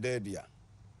kra ne bedadia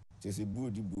tese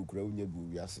buudi bu kura unya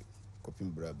bu wiase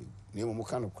kopim brabe ne mo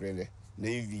ka no krele na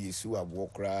evi esu abo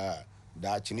kura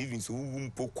da chi ne evi so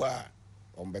mpokwa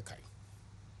ombekai.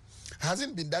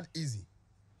 Hasn't been that easy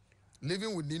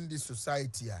living within this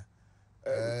society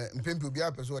mpempe obi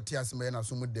a person oti asema na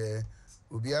so mu de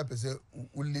obi a person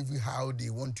who live how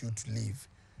they want you to live.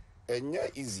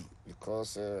 Enya easy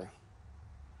because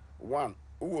one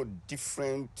who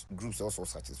different groups also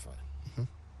satisfied.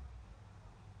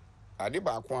 Ade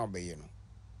ba ko abaye no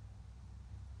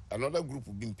another group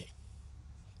bimpe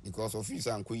because office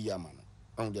an ko yama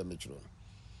no on the metro no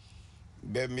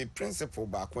but me principle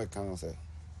ba ko kan say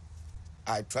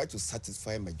I try to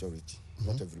satisfy majority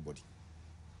not everybody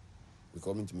we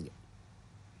come into me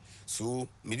so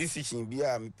me decision bi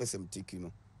a me person take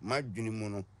no my dwuni mu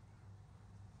no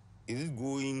is it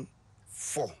going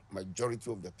for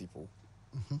majority of the people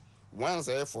once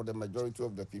for the majority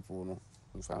of the people no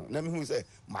let me who say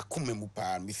makume mu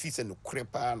pa me fi say no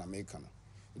krepa na make no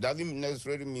it doesn't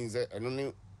necessarily mean that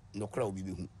no no kra obi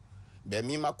be hu be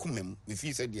me makume mu me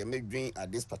fi say dey me dwen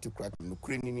at this particular no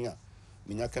kre ni a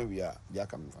me nya kan wi a dia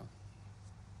kan fa.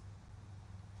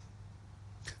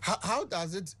 How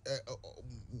does it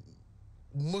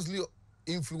mostly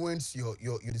influence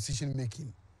your decision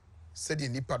making? Said the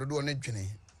nipa do no dwene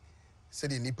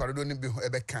said the nipa do no be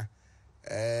ebeka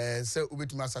so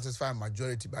ubetuma satisfy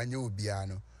majority but anya obia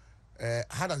no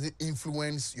how does it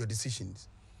influence your decisions?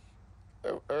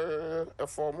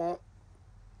 For more,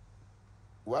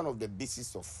 one of the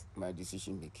basis of my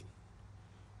decision making,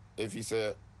 if it's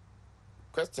a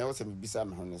question was me bisa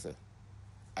me hon say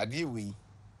ade we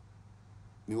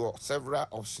were several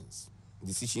options,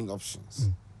 decision options.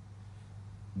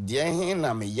 Deɛ hen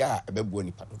na me ya ebebo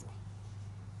nipa dodo.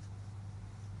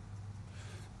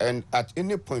 And at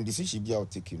any point decision be out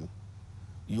taking,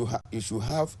 you should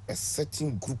have a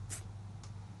certain group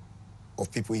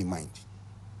of people in mind.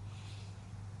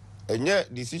 And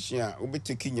yet decision will be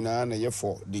taking na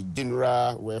for the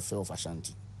general welfare of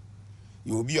Ashanti.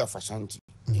 You will be of Ashanti,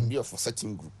 you will be of a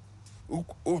certain group.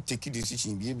 Who take a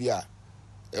decision be a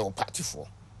party for.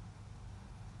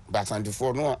 But Ashanti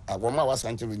for no, a woman was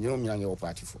Ashanti with you and your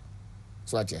party for.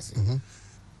 So what you say?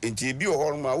 And to be a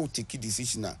hormone who take a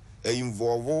decision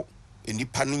involve in the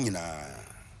panning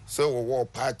so war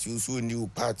party so new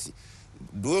party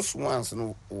those ones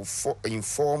no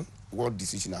inform what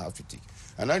decision I have to take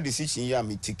and that decision ya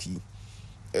me take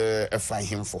a find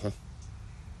him for him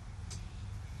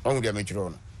on the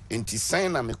metro enti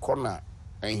sign na me corner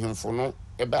and him for no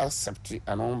ebe accept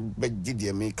and on be di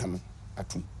American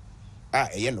atum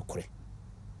eye no kore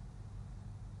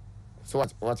so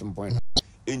what point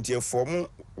enti form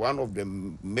one of the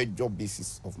major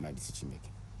basis of my decision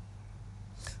making.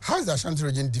 How is the Ashanti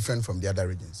region different from the other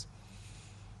regions?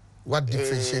 What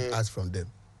differentiates us from them?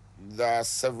 There are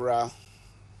several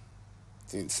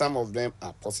things. Some of them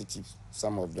are positive,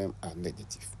 some of them are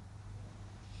negative.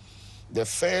 The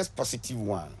first positive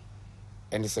one,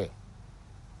 and it's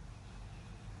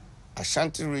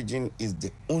Ashanti region is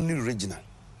the only regional.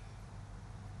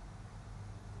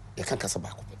 You can't cast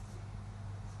back.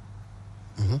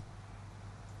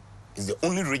 It's the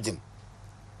only region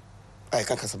I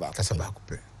can't cast back.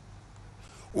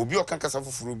 Obi o kan kasa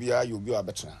fufuru bia you obi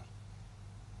abetena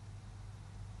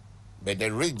but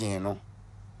the region no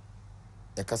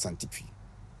e kasa ntipi.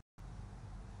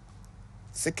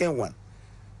 Second one,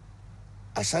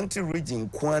 Ashanti region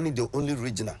kwani the only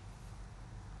regional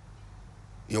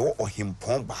you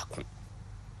ohimpon baako.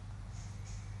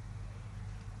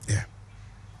 Yeah,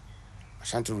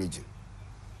 Ashanti region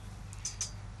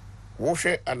wo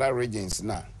hwe other regions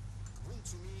na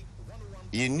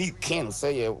you need ken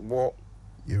say wo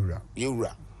Yura,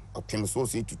 opim so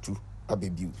say tutu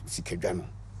abebi sikadwa no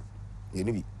ye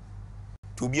ne bi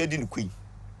to bi adi ne queen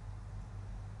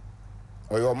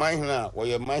or your mind now, or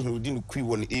your mind who didn't quit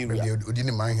one area. Who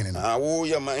didn't mind him. Oh,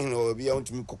 your mind or be able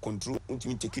to control,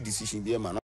 to take a decision, dear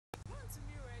man.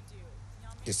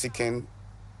 The second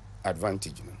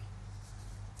advantage.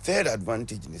 Third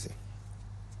advantage is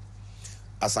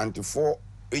Asante for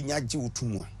Enyaji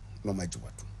Utumwa, no matter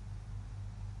what.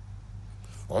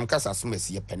 Omkasa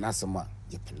Sumesi, ye penasama,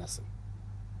 ye penasam.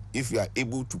 If you are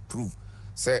able to prove,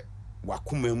 say,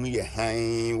 Wakume me a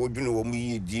high, what you know,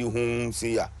 me, dear home,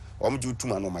 say,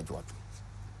 Omjutuma, no matter what.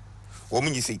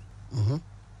 Woman, you say,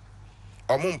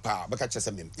 Omumpa,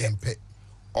 Bakachasamim, Yempe.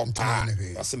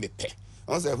 Ompa, or some pay.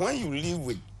 When you live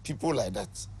with people like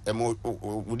that,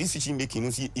 with decision making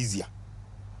is easier.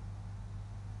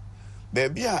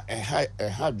 Baby, a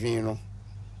hard dream,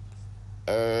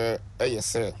 yes,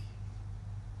 sir.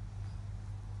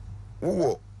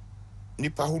 Who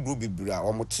nipa who do be bra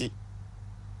or moti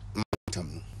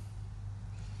mantam.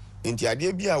 In the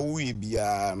idea be a we be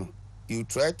you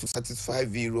try to satisfy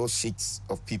various sheets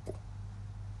of people.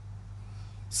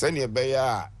 Send your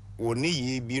bear or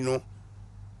ni be no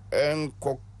and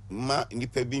cock ma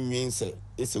nipa be means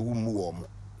it's a woman warm.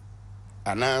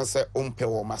 An answer on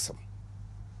or massam.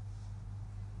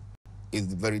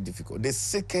 Is very difficult. The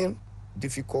second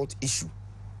difficult issue.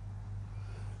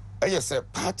 I just say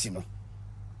party no.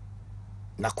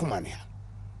 Nakumania.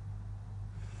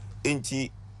 Enti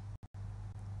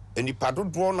any pado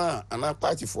draw na and a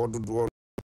party for the draw.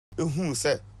 Who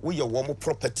say we are warm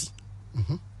property.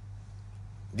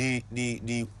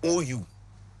 The OU.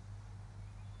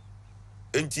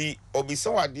 Enti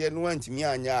obiso ade no antimi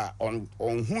anya on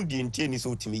who the intend is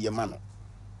to me yamano.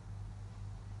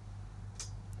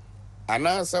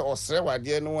 Anasa or sewa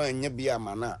de no anya bia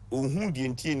mana ohun die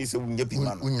ntie ni se wunya bi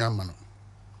mana Unya mano.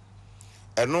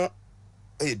 Eno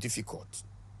difficult.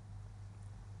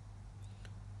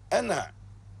 Ena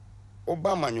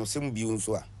Obama nyosem bi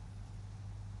nso a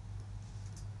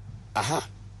aha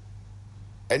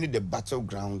any the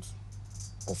battleground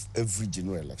of every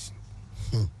general election.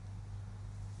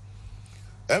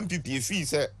 MPP fee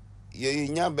say ye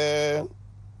nya be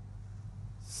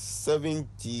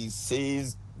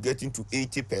 76 getting to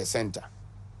 80%.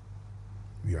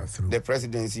 We are through. The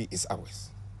presidency is ours.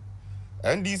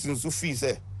 And this in Sufi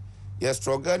say, yes,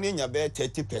 struggling in about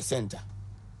 30%.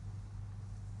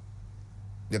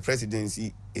 The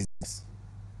presidency is ours.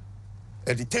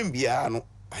 At the time, we are no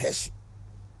hash.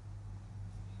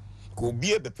 Go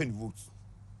be a pen votes.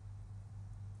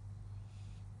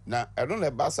 Now, I don't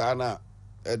know Basana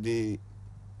at the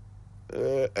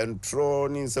and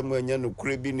thrown in somewhere near no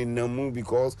crabbing in Namu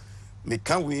because me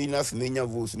can't we enough many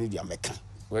votes in the American,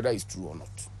 whether it's true or not.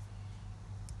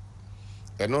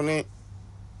 And only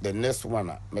the next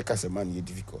one make us a man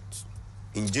difficult.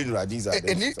 In general, these are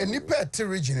any pet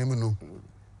region.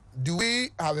 Do we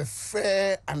have a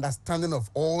fair understanding of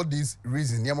all these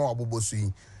reasons? Yama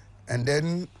Abubosi, and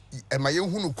then my young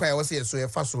who quite was here so a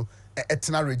faso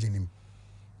etna region.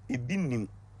 It been him,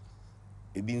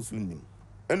 it been soon.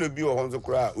 And a be on the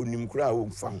crowd, unim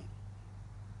crowd found.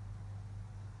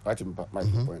 What my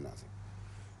point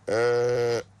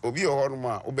is. Obi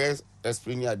Horma, Obes,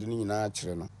 explaining I didn't know.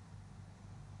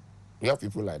 You have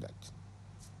people like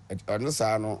that. I know,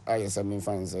 Sano, I am some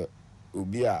fans,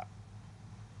 Ubia,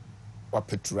 or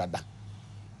Petrada.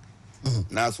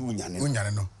 Now,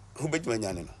 Unyano. Who bet my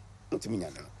yanino? Not me,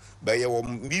 yanino. But you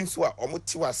mean so, or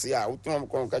Motiwas, yeah,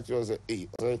 Utum catch yours,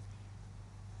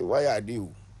 why I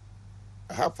do?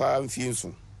 I have a few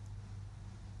soon.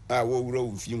 I will grow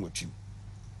with you with you.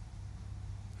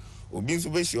 Obi nso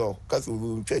be sure cause we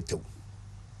will tete.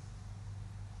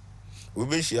 We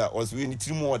be sure also we need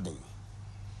 3 more than.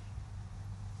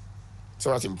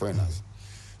 So what's important is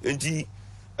enti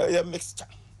a mixture.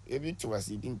 E bi to was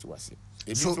it into us.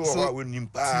 E bi to we nim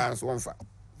pass one fa.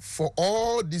 For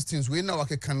all these things we now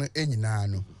can enyina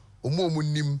no. Omo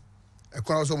nim e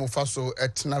kwa so mo fa so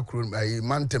etna kro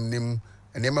mantem nim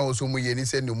enema wo so mo ye ni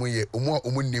se no mo ye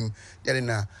omo nim there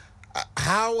na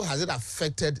how has it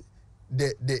affected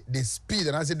the speed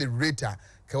and I say the rate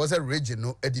was a region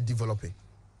no at the developing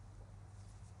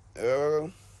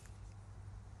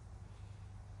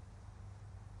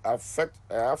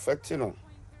affecting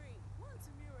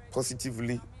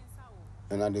positively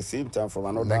and at the same time from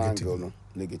another angle no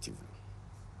negatively.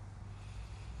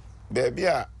 Baby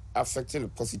are affecting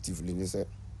positively they say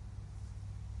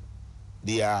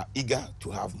they are eager to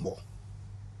have more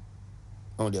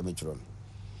on their metron.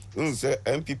 You say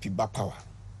MPP back power.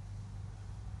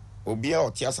 Obia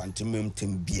otia santimem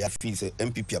bia feel say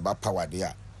MPP about power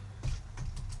there.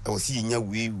 I was seeing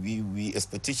we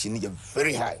expectation is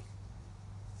very high.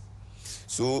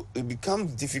 So it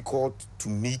becomes difficult to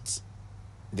meet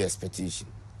the expectation.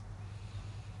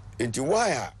 Into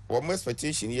why what my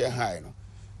expectation here high no.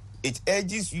 It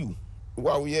urges you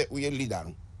while we are leader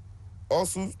no,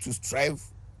 also to strive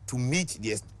to meet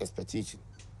the expectation.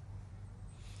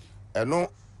 And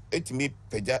no it me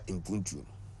peja in puntu.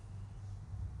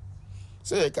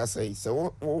 So like I say,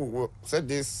 so said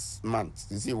this month,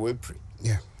 you see we pray.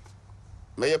 Yeah.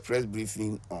 May press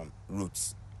briefing on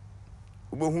roots.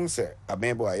 Who say a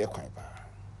member I quite bad.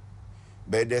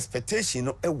 But the expectation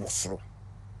no it was wrong.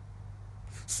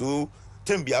 So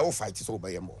ten be our fight is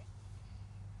over more.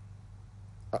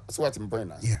 So what important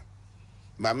now? Yeah.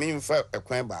 My main for a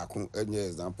quite back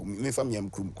example. Me from yam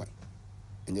krum quite.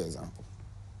 Example.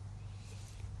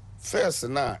 First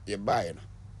na you buy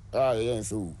yeah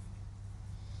so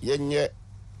yenye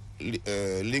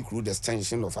link road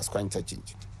extension of Asquan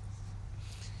interchange.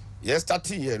 Yes,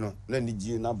 starting here no let the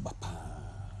G na bapa.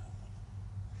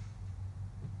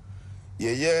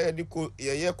 Yeah, the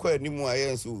kwa ni mu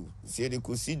ayen so see the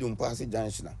ko see Dum Pass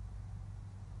junction.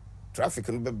 Traffic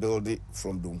no be build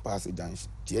from Dum Pass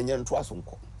junction. Tienye ntwa so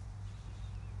nko.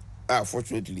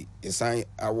 Fortunately, they sign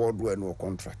award no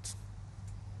contract.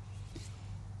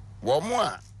 One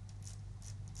more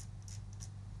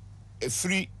a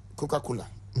free Coca-Cola.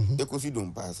 They could see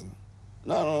Dum Pass.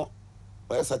 No,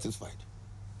 we're satisfied.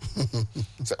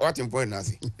 So what important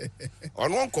nothing.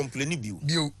 On one complaining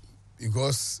view.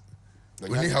 Because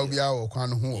only how be our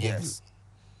who. Yes.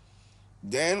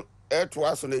 Then it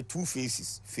was on the two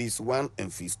phases, phase 1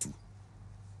 and phase 2.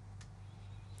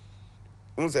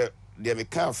 The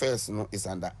American first no is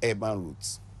under urban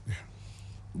routes.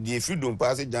 The Freedom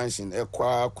Pass junction,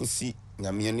 Kusi,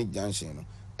 Namiani junction, no,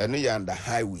 and they are under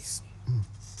highways.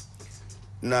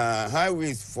 Na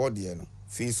highways for the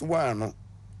phase 1 no,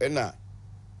 and na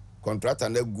contract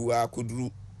and Gua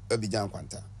Kudru Abijan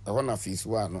Quanta. I want phase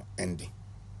 1 no ending.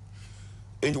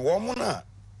 And Womana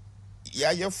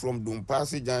Yaya from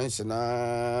Dumpasi Junction,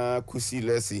 Kusi,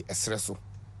 let's say, Espresso.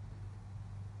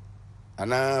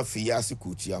 Ana Fiasi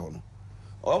Kutia Hono.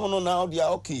 Oh, now they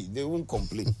are okay, they won't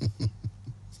complain.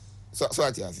 So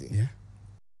what you say? Yeah.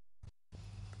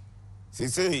 She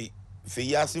say,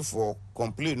 Fiasi for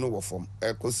complain no form,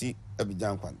 Kusi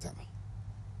Abijan Quantam.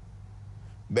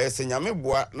 Bessenyame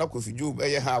boa na kofiju be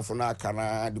ye half na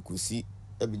kana de Kusi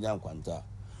Abijan Quanta.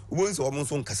 Won't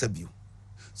almost on Casabio.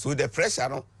 So the pressure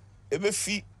no ebe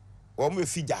fi o me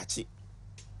fi jachi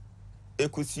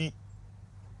ekusi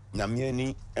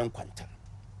nyamiani enkwanta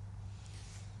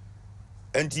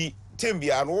enti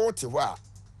tembia no wote ho a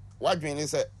wadwene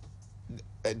se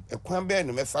kwan be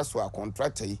no mefa so a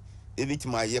contractor yi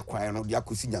ebitima ye kwan no de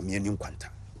akosi nyamiani enkwanta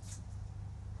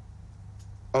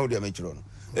how do I make no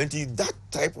enti that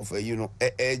type of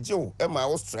Joe am I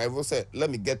was strive say let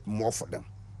me get more for them.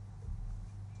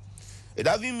 It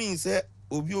doesn't mean say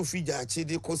obi ofija achi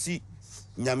de kosi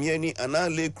nyamiani ana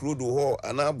lake road ho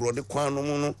ana brode kwan no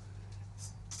no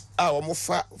a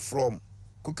omofa from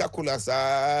Coca-Cola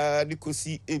sa de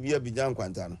kosi ebia bijan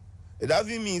kwanta no. It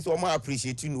doesn't mean so ma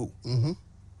appreciate no.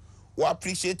 We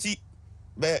appreciate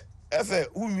be efe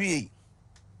uwie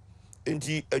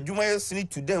enti adwuma yesini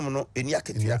to them no eni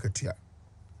akatua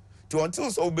to until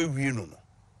so be wi no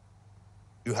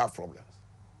you have problems.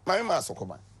 My ma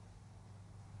sokoban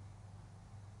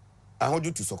I want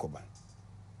you to Sokoban.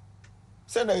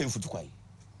 Send her in foot quay.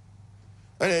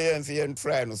 And I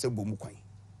try no say boom quay.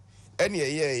 Any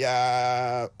year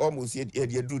ya almost yet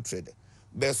do trade.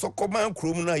 But Sokoban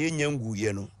Krumna Yangu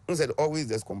Yeno. Said always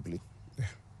there's complaint. Yeah,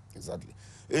 exactly.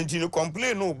 And you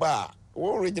complain no bar.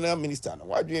 Original minister.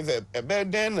 Why do you have a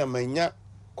bed then a mania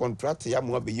contract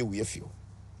Yamu be you with you?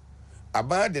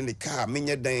 About in the car,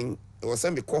 minya dang or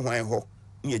send me call my ho,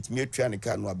 yet me trying the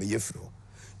car no be you.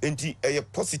 And a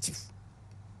positive.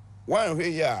 One way,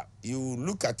 yeah, you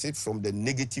look at it from the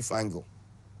negative angle.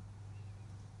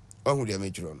 Oh, they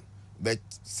make it but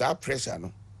some pressure,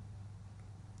 no.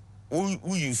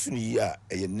 Who you see a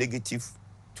negative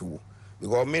tool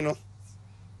because me no,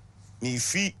 me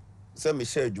fee say me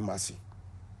share Jumasi.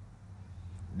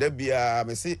 There be a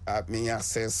me say me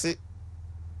assess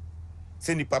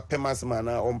say ni pa pemas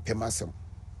mana on pemasem.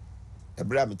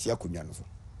 Ebra me tia kunya no so.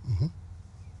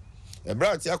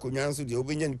 Ebra tia kunya nso de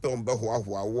obenya nipa on ba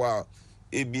hoahoa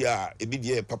ebia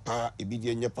ebidie papa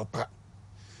ebidie nye papa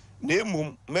na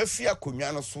emum mafia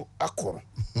kunya no so akoro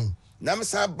na me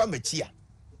sa ba machia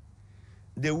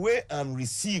the way I'm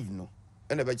received no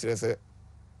and be kire say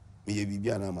me ye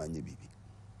bibia na ma anye bibi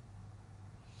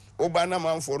oba na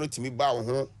manfo no timi ba wo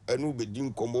ho enu be di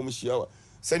nkombo mhia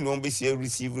say no be see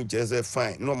receive no just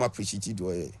fine no ma appreciate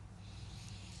do ye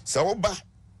sa oba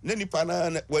na nipa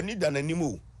na wani da na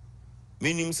nimu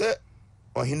meaning say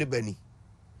ohene bani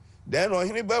then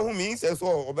ohene ba hu means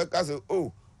so obeka say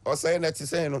oh or say that is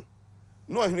saying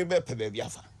no he be pe baby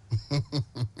afa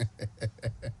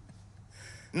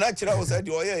natural was said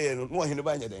oh yeah no he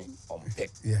ba nyeden ompe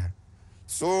Yeah.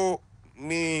 so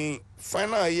me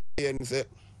final year and say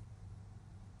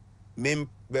me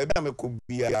baby am ko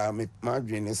bia me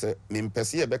madwene say me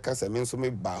mpese ye beka say me nso me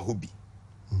ba hobi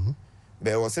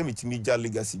be wo say metimi ja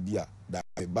legacy bia da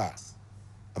ba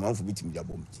amanfo bitimi ja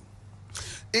bom.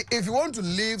 If you want to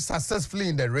live successfully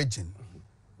in the region,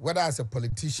 whether as a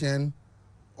politician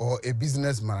or a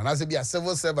businessman, and as a be a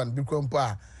civil servant, become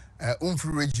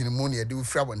free region money, do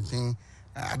free one thing,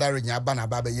 other region, abana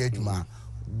baba yejuma.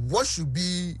 What should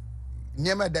be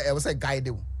near that I was a guide?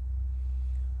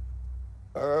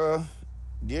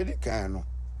 The kind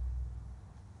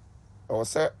or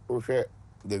say okay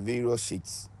the various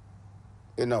sheets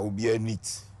and I will be a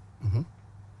neat.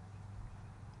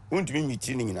 Won't be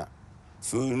meeting na.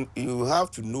 So you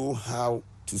have to know how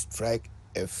to strike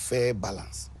a fair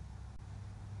balance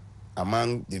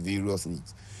among the various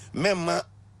needs. Remember,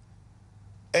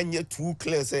 and yet too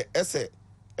clear say, essay,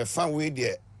 a fan way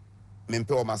there,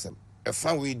 mempe or masem, a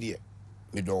fan way there,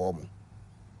 me do omo.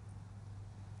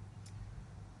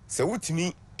 So what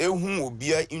me, will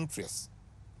be a interest.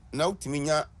 Now to me,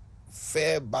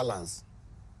 fair balance,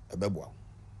 a bebo.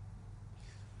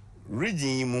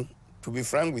 Region, to be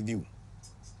frank with you.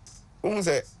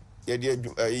 Say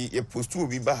ye post to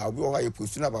be baha we or ye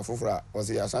post na ba fofra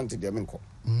was ye asante de menko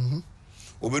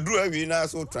obeduru awi na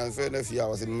so transfer na fia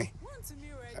was me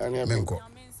ani menko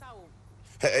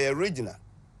original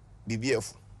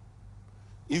bbf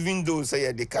even though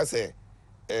say the case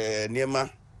nema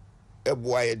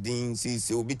eboa ye din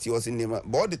si obi ti was nema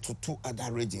but the two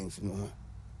other regions no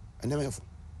and them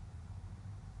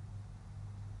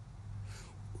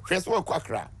first work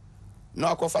kwakra no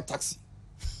akofa taxi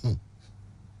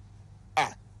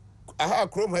aha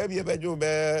chrome have you bejo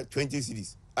be 20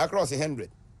 cities across 100.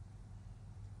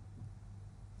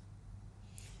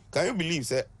 Can you believe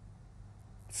say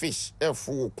fish e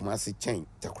full kumasi chain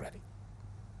takrade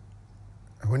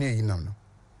When you know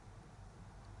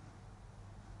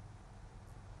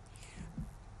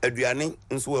aduane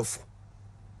nso afu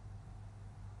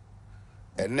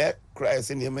ene cry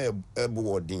say near me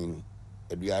ebuodin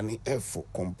aduane afu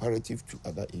comparative to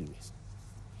other areas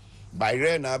by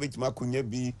rare na bit makunya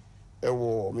bi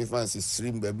ewo me fancy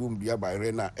stream baby bia by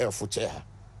rare na efo chair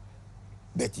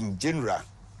but in general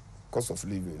cost of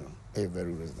living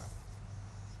very reasonable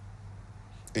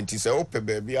enti say ope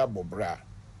baby abobra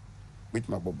bit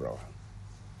mabobra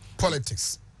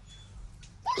politics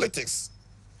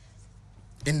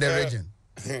in the region.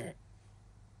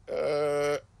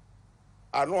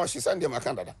 I know she send them a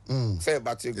Canada. Say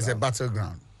battleground. It's a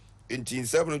battleground. In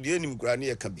 7 the enemy granny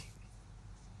a cabi.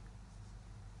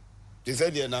 They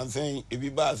said the announcing if you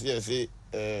pass here say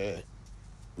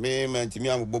me man to me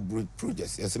am bob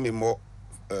projects. Yes, me more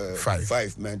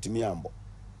 5 man to me am.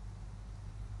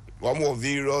 One more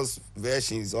various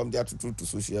versions on there to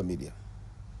social media.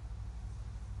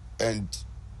 And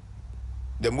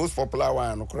the most popular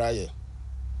one cry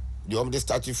the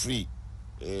statue free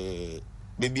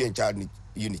baby and child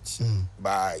unit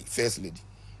by first lady.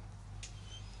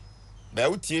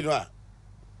 But what you know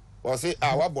was say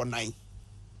our born 9.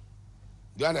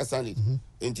 Do you understand it?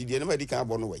 Until the enemy can't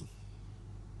born away.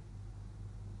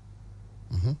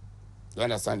 Do you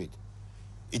understand it?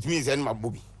 It means any my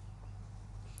booby.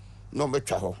 No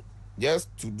matter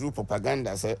just to do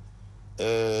propaganda say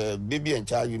baby and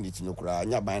child unit no cry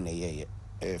nya ban na ye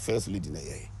first lady na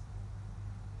ye.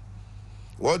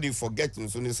 What do you forget in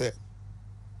Sunni say?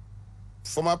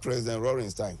 Former President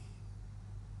Rorenstein,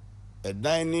 a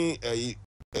dining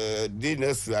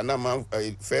dinner to another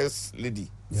first lady,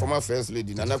 former first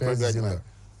lady, Nana President.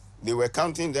 They were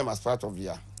counting them as part of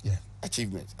their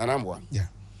achievement, and I'm one. Yeah.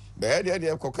 But they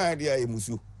have cocaine idea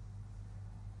musu.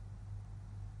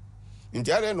 In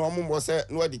the other normal was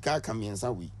said, no, the car come in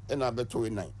some way, and I bet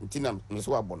 29. Until I'm Miss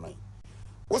 9.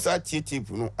 What's that tip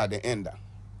at the end?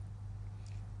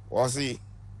 Was he?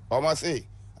 Almost say,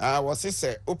 I was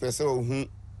say, open so who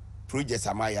projects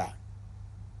Amaya,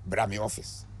 Brami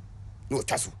office. No,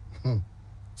 Tasu.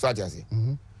 So I just say,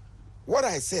 what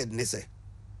I said, Nisse,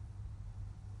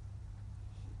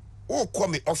 oh, call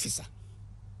me officer.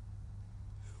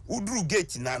 Who drew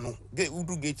gate nano, who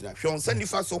drew gate now? Sean send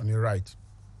if I so. On your right.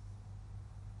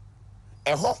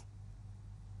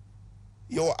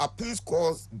 Your appeals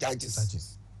cause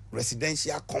judges.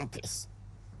 Residential complex.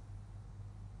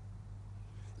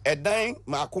 A dime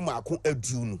Maku a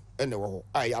June and the war.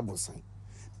 I abonsan.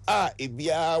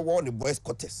 Ebia won the boys'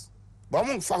 quarters. But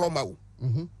among Fahoma.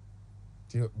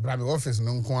 Brami office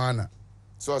no kwana.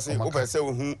 So I say, open say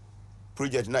who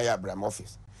project na ya Bram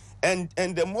office. And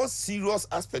the most serious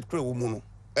aspect kre wo mu no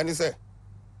and he say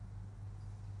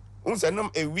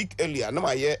a week earlier na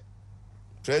my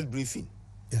press briefing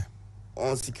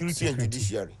on security and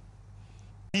judiciary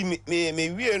me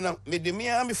we na me de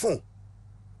me phone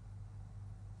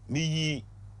me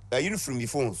uniform me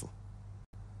phone so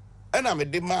and I me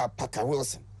de ma Parker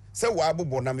Wilson say wa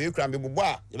abobo na me kra me bobo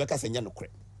a ye beka senya no kre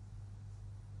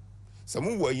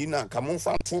some wo yi na ka mo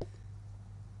fa to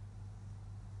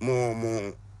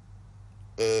mo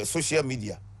social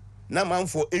media na man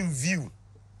for view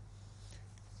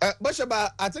but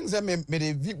I think that me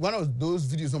one of those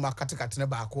videos no ma katekate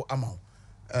ba ko ama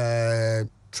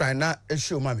try na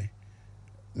show mame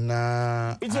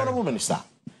na it's honorable minister.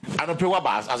 I don't pay what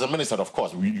as a minister, of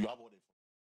course, you have all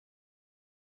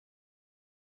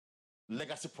the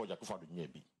legacy project for the year.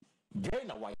 Then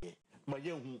a why my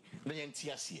young na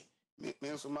yentiasie.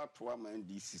 Me so ma to man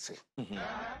DC say.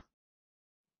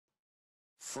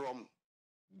 From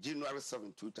January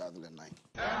 7, 2009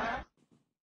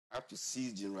 up to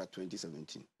 6 January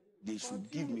 2017, they should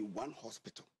give me one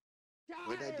hospital,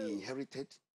 whether they inherited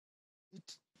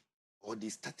it or they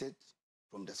started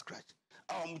from the scratch.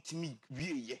 Me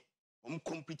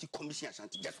complete commission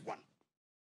ashanti just one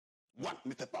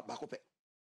me papa back up.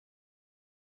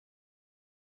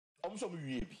 So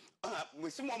we be. We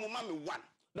see one one.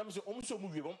 Let me say so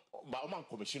we ba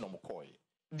commission on call.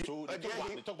 So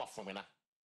they talk about formula.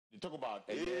 They talk about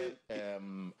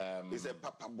it's a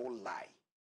palpable lie.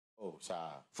 Oh,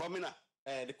 sir. Formula.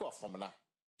 They call formula.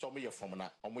 So we are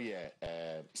formula. We are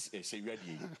say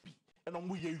ready. And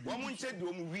we are one said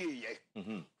we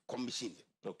commission.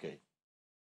 Okay.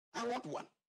 I want one.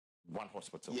 One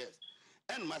hospital. Yes.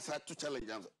 And my side to challenge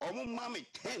them. Mommy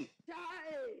 10.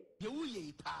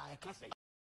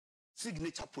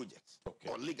 Signature projects. Okay.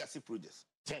 Or legacy projects.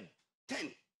 10.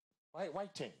 Why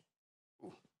 10?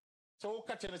 Oh. So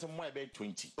catch us more about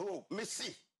 20. Oh, me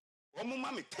see.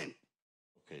 Mommy 10.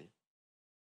 Okay.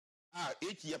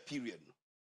 8-year period.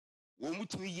 1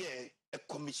 year a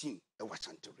commission a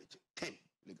Washington region. 10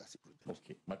 legacy projects.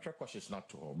 Okay. My track question is not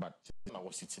to her, but I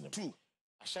was sitting in 2.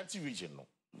 Ashanti region no.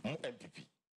 MPP.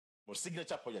 But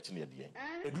signature project in the end.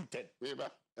 They do 10.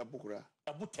 Abu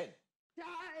 10.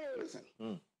 Listen.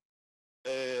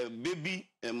 Baby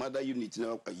and mother unit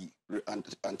now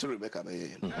until Rebecca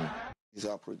is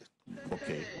our project.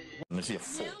 Okay. Let's see a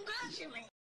 4.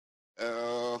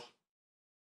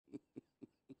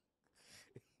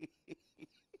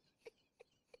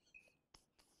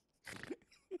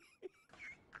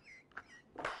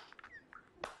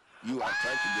 You are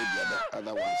trying to get the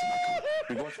other ones back.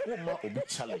 Because Oma will be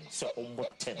challenged, so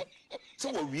 10.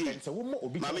 So what we and so Oma will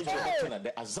be challenged 10. And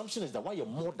the assumption is that why you're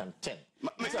more than 10.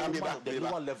 The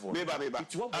lower level.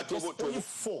 It's one just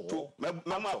 4.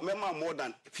 Mama more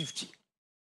than 50.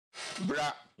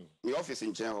 Bra, my office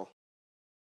in Channel.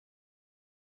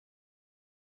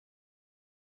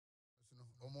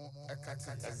 From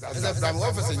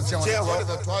office in Channel. What is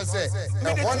the twice say?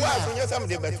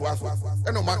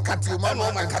 No, my cat, you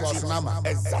my cat, mama.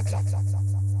 Exactly.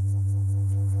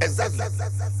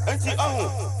 And see,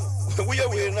 we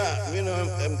are now, you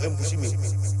know, pushing me.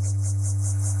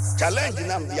 Challenge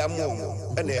them, they are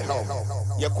more and they help.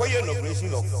 You're quite an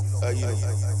operation of,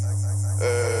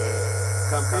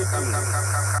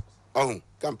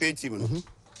 campaign team.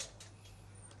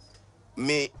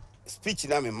 Me speech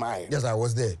in my mind. Yes, I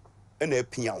was there. And a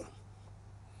piano.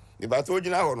 If I told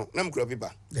you now, no, I'm crop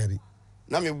paper.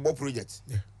 Now me both projects.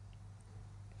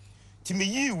 To me,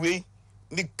 you way.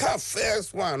 The car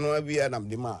first one no be am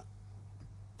the man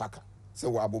Parker say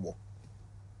wabobo.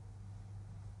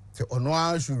 So no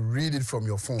one should read it from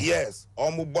your phone. Yes,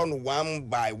 almost born one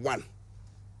by one.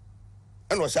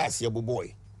 And was ask your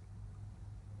boy.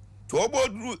 To obo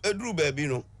drew baby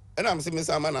no. And I'm saying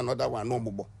Mr. Man another one no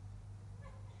bobo.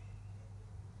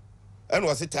 And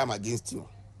was it time against you?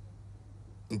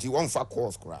 Until one for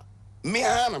course cry. Me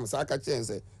am saka chen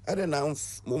say I don't know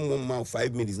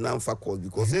 5 minutes now for course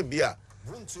because they be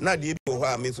na de bi ho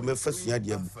a me so me fasua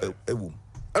de ewum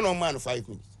and on man 5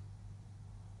 minutes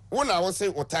when I was say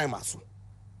what time aso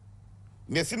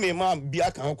me see me ma bi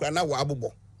aka ho kra na wa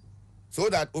abobo so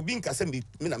that obi nka say me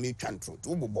na me twantro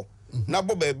to bobo na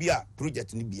bo ba bi a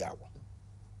project ni bia wo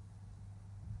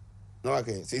no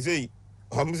okay say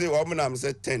hom say wo na me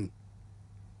say 10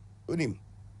 onim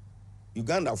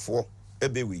Uganda 4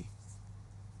 ebewe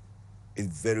is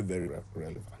very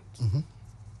relevant.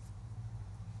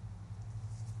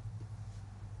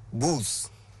 Bulls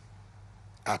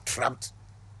are trapped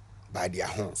by their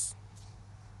horns.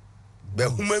 The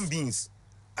human beings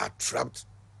are trapped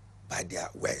by their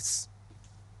words.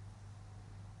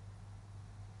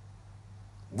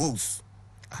 Bulls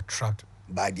are trapped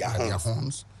by their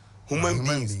horns. Human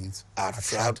beings are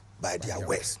trapped by their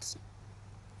words.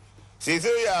 See,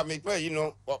 yeah, make you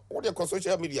know what they call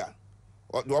social media.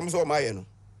 What do I say? My,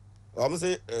 I'm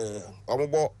say,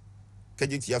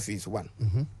 KGTF phase 1.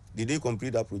 Did they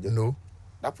complete that project? No.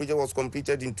 That project was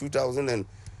completed in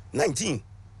 2019.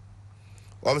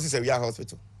 I'm say Sevilla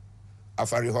Hospital,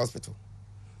 Afari Hospital,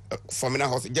 Formina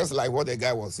Hospital, just like what the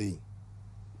guy was saying.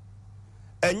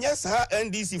 And yes, her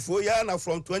NDC for Yana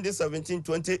from 2017,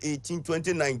 2018,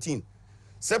 2019.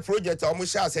 Say project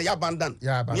almost shall say abandoned.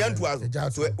 Yeah, abandoned.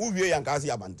 So Uwe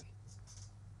Yankasi abandoned.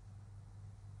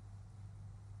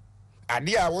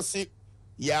 Adia was say,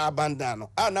 ya abandoned.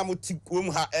 Anamuti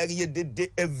ha area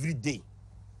day every day.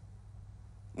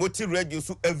 Moti radio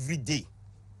so every day.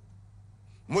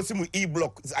 Moti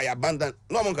e-block I abandoned.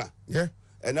 No monka. Yeah.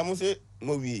 And I must say,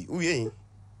 Uwe.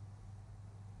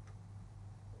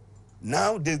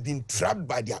 Now they've been trapped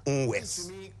by their own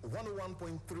words.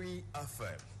 101.3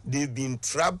 FM. They've been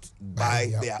trapped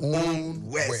by their own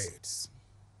words.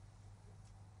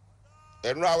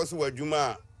 And now I was with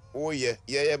Juma. Oh, yeah,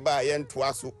 by yen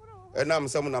twaso. And I'm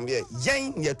someone I'm here.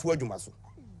 Yen ye to Jumaso.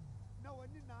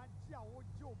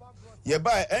 Ye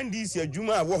by NDC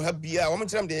Juma will have be a woman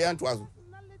time the yen twaso.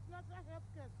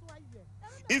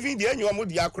 Even the annual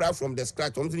modia cry from the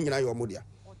scratch, something in your modia.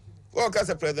 Well, as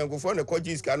a president, go for the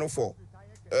coaches cannot for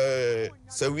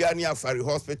Saviania Afari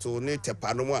Hospital, near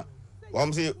Tepanoma.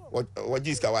 Say what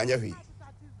is Kawanya.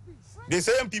 The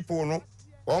same people, no,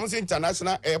 almost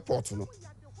international airport, no.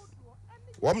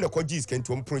 The coaches can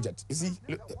to project. You see,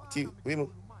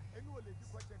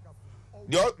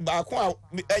 the back one,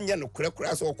 no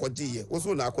crackers or coaches,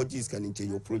 also now coaches can into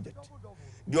your project.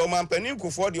 The man penny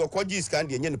for the coaches can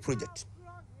be any project.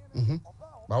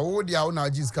 But what the own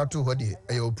is got to what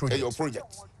your project. Your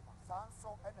project.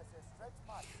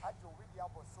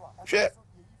 Share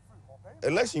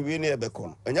election we near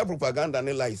Becon, and your propaganda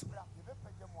and lies.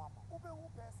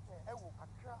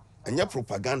 And your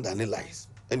propaganda and lies,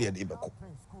 and your debacco.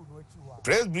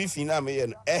 Press briefing, I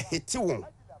may a hit one.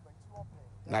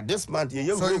 Now, this month, so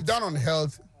you've done on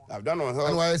health. I've done on health.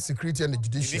 And why security and the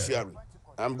judiciary.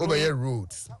 I'm over here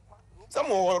roads. Some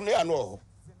more near no.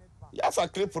 You have a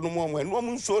clip for the moment. No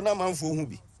one show no man for who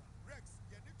be.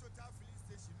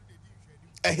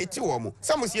 A hit you,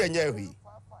 some was here near.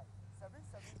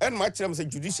 And my terms a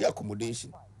judicial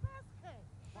accommodation.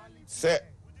 Say,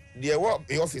 the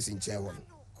office in Chairman.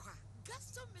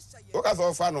 Look at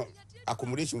all final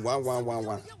accommodation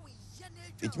 1111.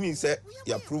 It means that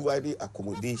you are providing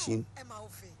accommodation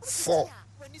for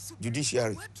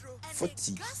judiciary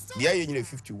 40. The INA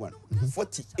 51,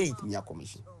 48 near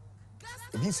commission.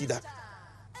 You didn't see that.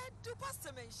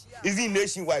 Even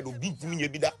nationwide, the big thing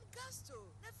be that.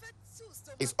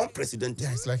 It's unprecedented.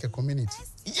 Yeah, it's like a community.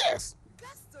 Yes.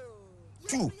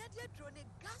 2.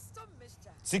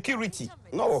 Security.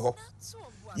 No.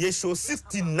 You show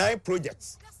 69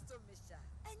 projects.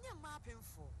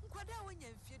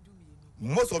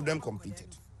 Most of them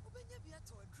completed.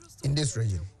 In this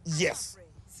region? Yes.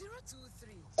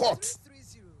 Court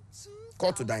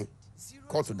to dine.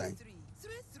 Court to dine.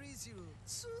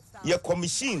 Your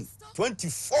commission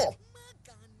 24.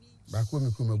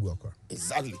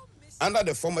 Exactly. Under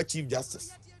the former Chief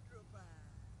Justice.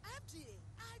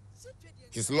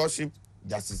 His Lordship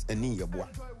Justice Eni Yabua.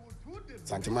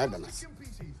 Santimadanas.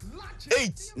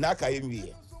 8. Naka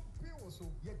Emi.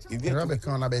 If you have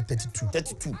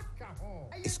 32.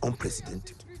 It's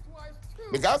unprecedented.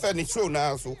 Because I show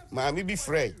now, so Miami be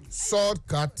free. Sword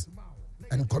cut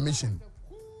and commission.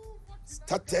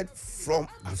 Started from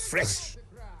fresh.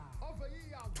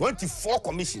 24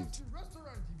 commissioned.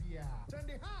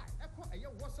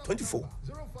 24.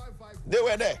 They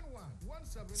were there.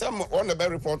 Some on the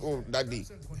bad report that day.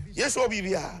 Yes, so be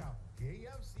here.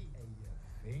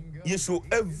 Yes, so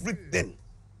everything.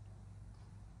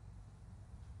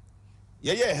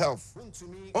 Yeah, health.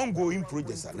 Ongoing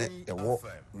projects and the war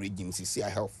regime, CCI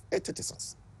health.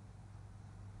 36.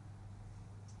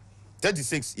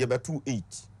 36, you about 28.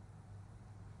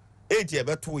 8, you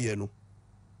about 2 years.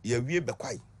 You will be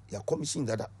quiet. You are commissioning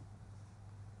that.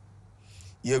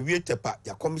 You will tepa.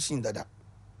 You are commissioning that.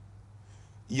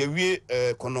 You will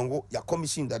konongo. You are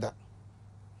commissioning that.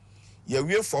 You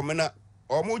will formina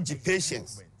almost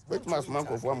patience. Which must man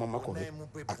of one mama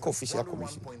official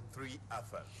commission.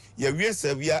 You will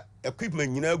severe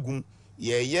equipment in a gum.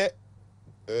 Yeah,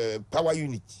 power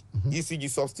unit, ECG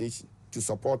substation to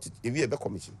support it. If you have a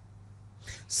commission.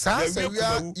 Severe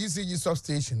ECG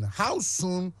substation. How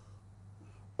soon?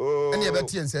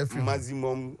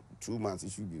 Maximum 2 months.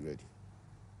 It should be ready.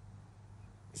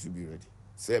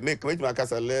 Say make my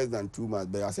case less than 2 months,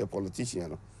 but as a politician,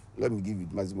 no, let me give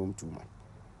it maximum 2 months.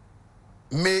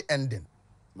 May ending.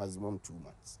 Maximum 2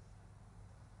 months.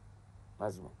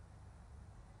 Maximum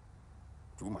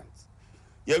 2 months.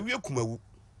 Yeah, we are kumawu.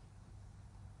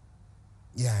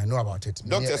 Yeah, I know about it.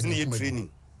 Doctors need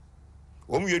training.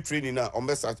 When we are training now, on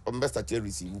best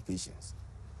receive patients.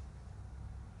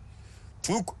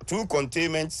 Two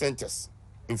containment centers,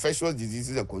 infectious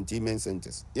diseases and containment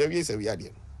centers. Yeah, we say we are there.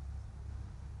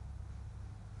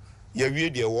 Yeah, we are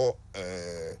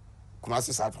there.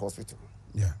 Kumasi South Hospital.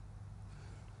 Yeah.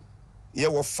 Yeah,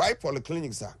 we 5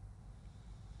 polyclinics.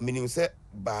 Meaning say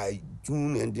by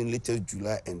June ending, latest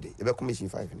July ending. You commission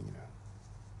 5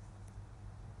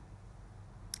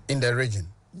 in the region.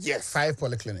 Yes. 5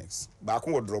 polyclinics.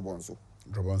 Baku or Drobonso.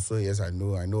 Drobonso, yes, I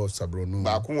know of Sabronu.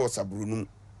 Baku or Sabrunu.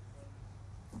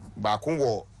 Baku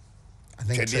or I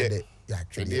think Trede. Yeah,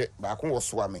 Trede. Baku or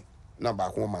Swami. Now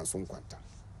Baku Mansum Quanta.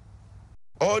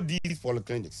 All these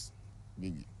polyclinics,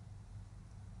 baby.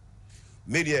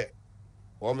 Media.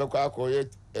 Omeka koye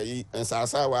and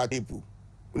Sasa wa tipu.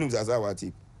 Unim Sasa wa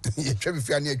tip. You try to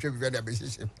find a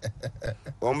position.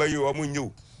 Ome you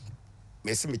omunyu.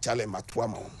 Messi me chale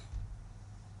matwa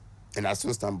and I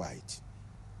still stand by it.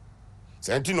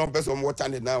 Senti no person water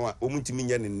now omutimi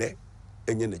nya ne ne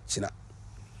enye na china.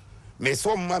 Me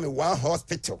so mama one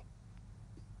hospital.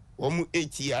 Omu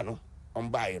 8 year no on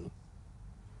buy no.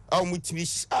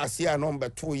 Omutimi asia number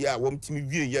 2 year omutimi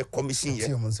wie ye commission ye.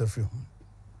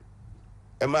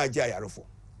 Ema aja yarofo.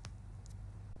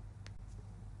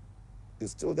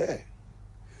 It's still there.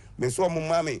 Me so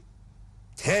mama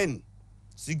 10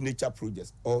 signature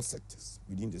projects, all sectors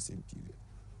within the same period.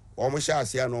 Almost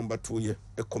shall number 2 year,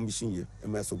 a commission year, a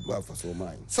mess of blood for so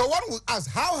mine. So one would ask,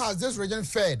 how has this region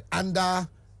fared under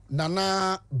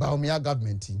Nana Baumia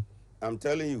government? I'm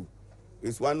telling you,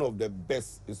 it's one of the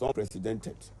best. It's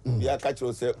unprecedented. We are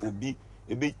catching say Obi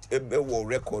a bit a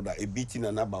record a beating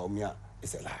Nana Baumia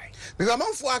is a lie. Because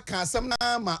among for some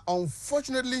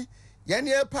unfortunately,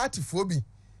 any party phobia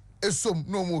is some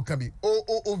no more can be.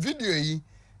 O video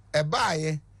a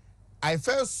buy. I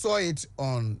first saw it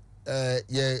on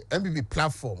MPP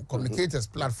platform, communicators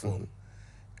platform,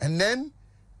 and then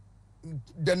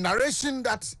the narration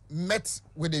that met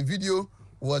with the video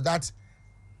was that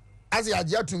as the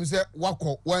idea to me say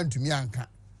wako went to me anka.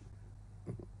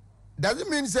 Does it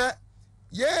mean say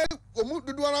yeah omu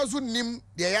do one also nim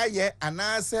the and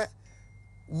I say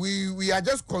we are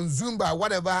just consumed by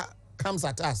whatever comes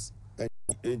at us.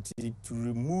 And to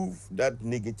remove that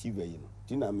negative,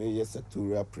 Tina may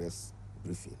sectorial press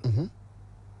briefing.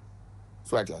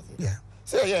 So I tell you, Yeah.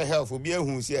 Say yeah, help for be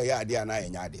who say yeah, they are not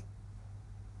any.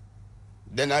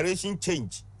 The narration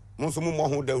change.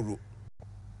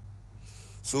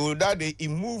 So that they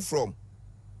move from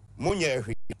Monya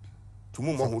to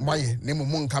Mumo. Why name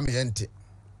mon come ente.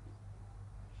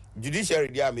 Judiciary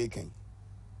they are making.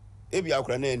 Ebi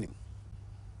akra na enim.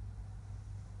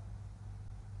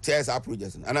 Tears our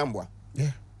projects and Anambwa.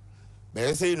 Yeah. But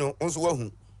I say you know, also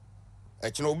who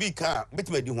a chino be car, bit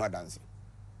me do one dancing.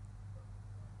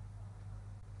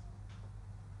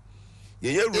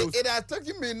 Yeah, it has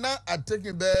taken me now. I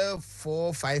taken there 4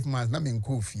 or 5 months. Not in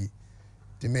Kofi.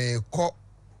 They may call.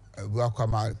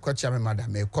 Welcome, coach. My mother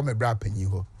may come a bra penny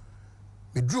ho.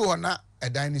 Me drew on a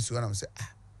dining soon. I'm say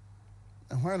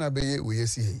and when I be we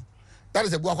see. That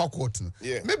is a book quote.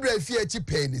 Yeah. Maybe I fear cheap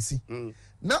penny see.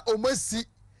 Now almost see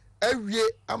every year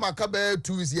I'm a couple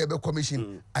 2 years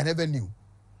commission. I never knew.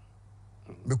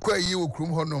 Me kwa you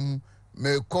krum honum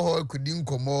me call couldn't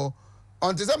come more.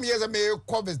 Until some years I may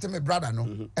call visit my brother no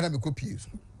and I may copy.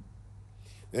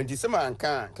 And the summer and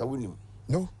can't win.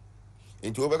 No.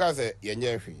 Into Obaka say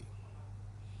Yanyafi.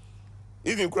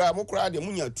 Even cry more cry the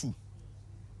Munya too.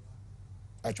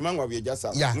 Achumanga we just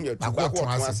Yeah.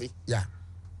 Yeah.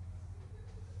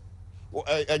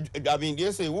 I mean,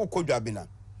 they say who could have been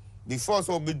before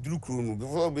so be drew crew,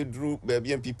 before be drew baby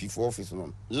MPP for office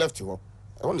on left you.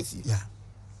 I want to see. Yeah.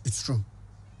 It's true.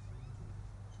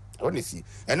 I want to see.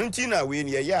 And until now we in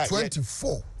yeah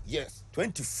 24. Yes,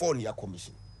 24 year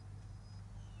commission.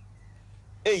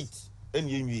 8 and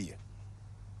year.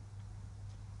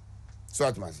 So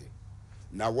at my say.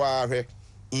 Now why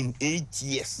in 8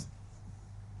 years.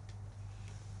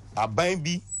 A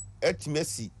bambi at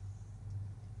Messi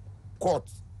court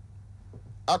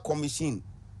a commission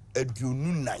a due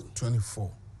 9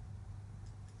 24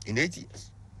 in 8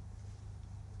 years.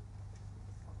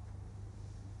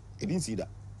 I didn't see that.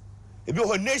 If you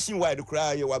are nationwide to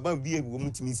cry, you are going to be able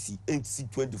to see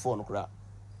 24 no cry.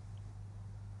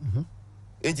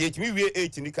 And yet, we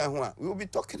 8 in the Kahua. We will be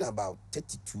talking about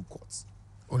 32 courts.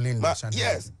 Only in But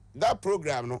yes, that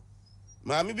program, no,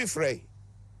 maame bi frɛ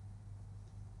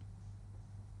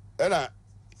ɛna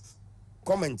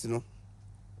comment no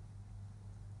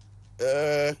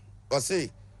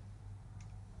ɔse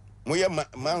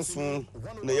moyɛ manso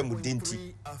na yɛ mo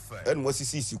denti ɛna mo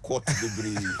sisi court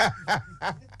bebree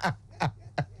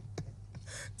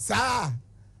saa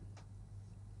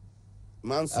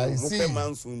manso mo pɛ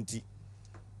manso nti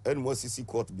ɛna mo sisi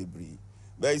court bebree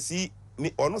but see me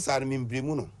ɔno saa no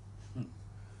membremu no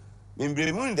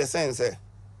membremu in the sense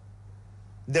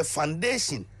the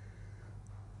foundation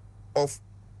of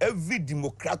every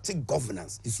democratic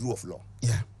governance is rule of law.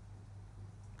 Yeah.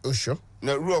 Oh sure.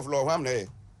 The rule of law ham na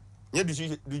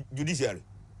judiciary.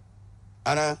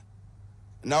 Ana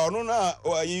na ono na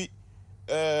ayi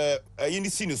ni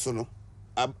sinu so no.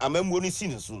 Amamwo ni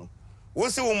sinu so no. Wo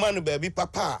se wo man ba bi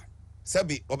papa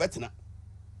sabi obetena.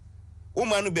 Wo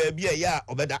man ba bi ya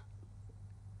obeda.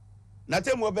 Na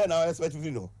temu obe na expect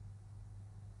you know.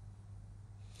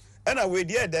 Ana we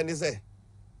dey then say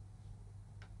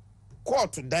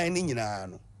court dining nyinaa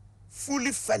no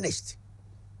fully furnished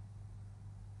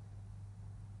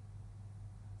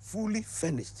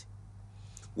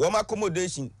warm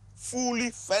accommodation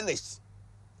fully furnished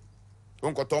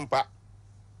onkoto mpa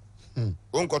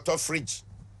onkoto fridge.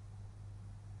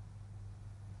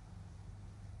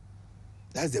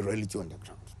 That's the reality on the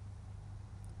ground.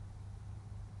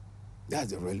 That's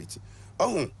the reality.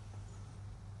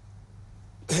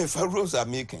 If rules are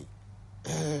making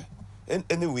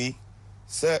anyway,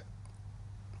 sir,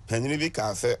 Henry B.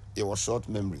 Cafe, it was short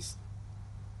memories.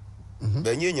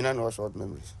 But you know short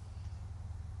memories.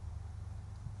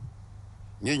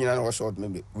 You know short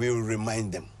memory. We will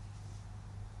remind them.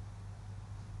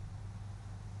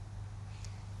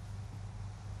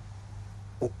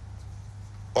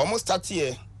 Almost 30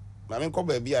 years, I mean, come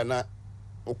baby, and I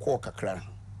walk a cran.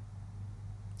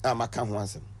 I'm a come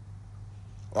once.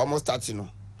 Almost 30 no.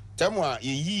 Tell me,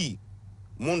 ye.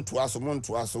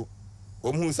 Montuaso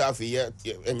omu safi ye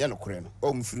enye no kore no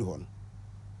omu firi ho no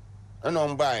ana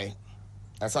on bai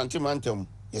asante mantam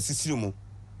ye sisiri mu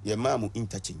ye mamu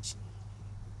interchange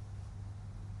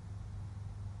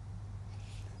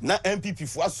na MPP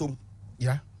fo asom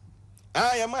yeah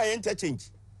ye ma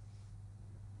interchange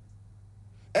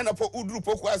ena po uduru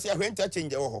poku ase ahwe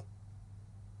interchange wo ho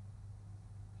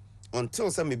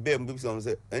until some me be mbi some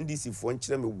say NDC fo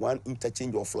nkyere me one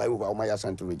interchange or flyover o ma ya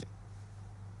Ashanti region.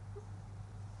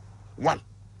 One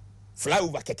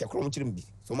flyover keke krom chirim bi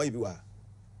so ma yibi wa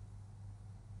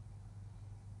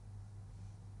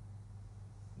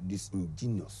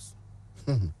disingenuous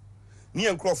ni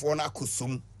enkrofo na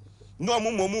akosum no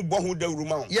amumomu bo hu dawru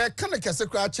ma ye kana kese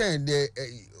kra chen de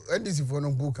NDC for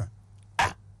no buka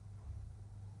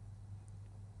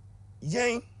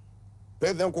yen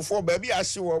president Kufo baby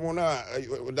ahye wo mo na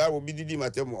da wo bi didi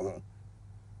matem ho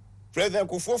president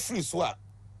Kufo free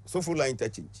so full line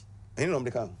interchange any nom de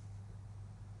kan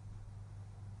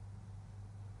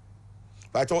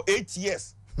but 8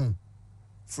 years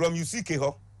from UCK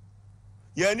ho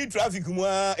you need traffic mo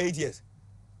 8 years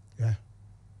yeah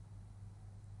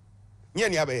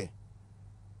ni abe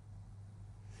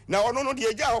na ono no de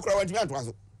eja okra wanti anto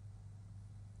so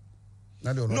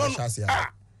na de ono chase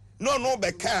ya no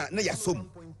be kan na yasom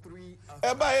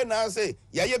e ba e na say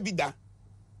yaye bida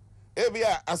e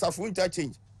bia asafu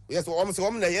interchange yes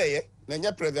o na ye na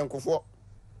nya president Kufo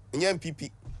nya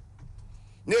MPP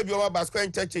na e bi o ba square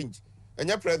interchange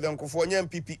enya president Kufo nya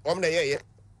MPP na ye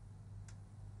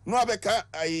no abeka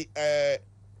ai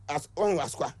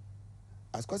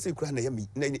askwa se kura na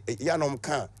ya nom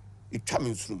kan itwa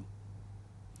mensum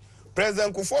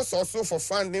president Kufo so for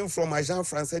funding from Agence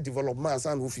Française Développement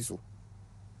and office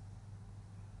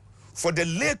for the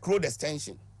Lake Road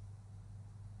extension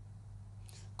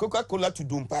Coca-Cola to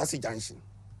Dompasi Junction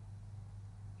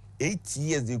 8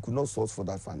 years they could not source for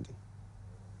that funding.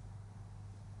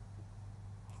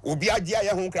 Obi adia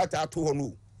ya ho krata to ho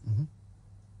no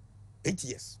 8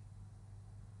 years.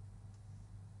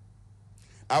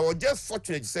 I was just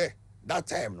fortunate say that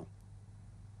time no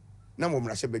na mo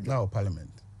mra shebe now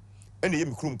parliament and ye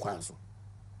mikrum kwan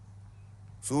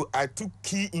so I took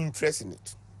key interest in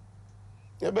it.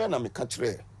 Ya be na me ka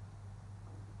kire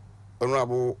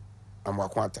honorable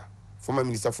Amwakwanta, former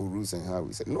minister for rules and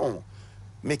highways, said no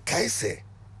me kai say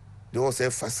there was a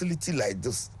facility like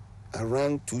this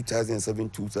around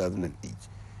 2007-2008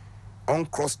 on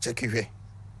cross check here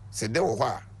said there were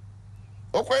why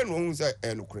okay no who say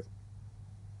no kre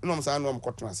no am say no am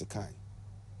cotton se kan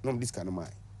no this kind of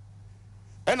mind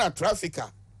and a trafficker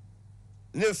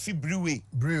na fibriwe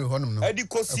brew honum no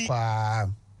edikosi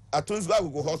atonzba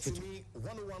go hospital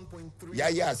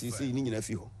ya as you say ni nyina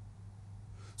fi ho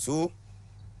so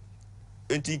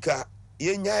entika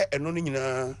yenya eno no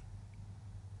nyina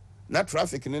na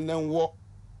traffic ne nan wo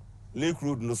Lake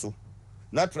Road no so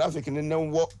na traffic ne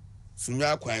nan wo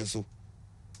Sunya kwan so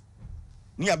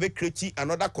ni abe create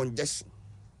another congestion.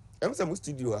 I'm saying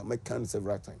studio I can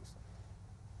several times.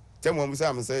 Tell me I'm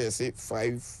say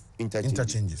 5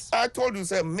 interchanges. I told you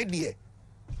say media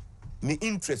me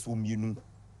interest you know.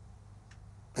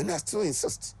 And I still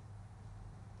insist.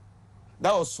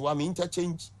 That was Swami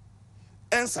interchange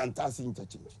and Santasi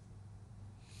interchange.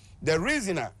 The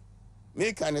reason I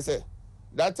me can say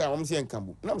that time I'm saying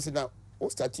Kambu. Now I'm saying now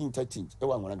what's starting interchange? I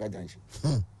want to junction.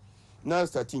 Now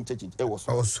starting interchange. It was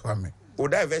Swami. Or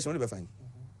diversion will be fine.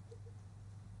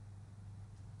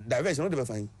 Diversion will be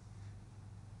fine.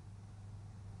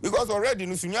 Because already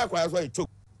no Sunya Kwa is why it took.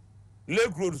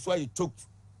 Lake Road is why it took.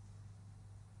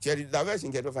 Jerry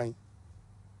diversion get fine.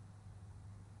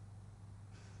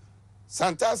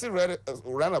 Santasi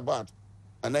ran about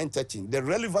and then touching the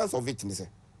relevance of it.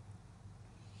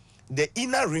 The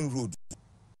inner ring road.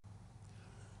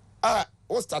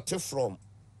 What started from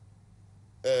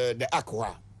the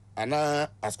Aqua and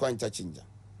Asqua interchange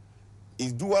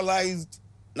is dualized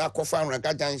na Kofa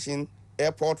Ranka Junction,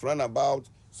 airport runabout,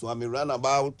 Swami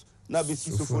runabout, na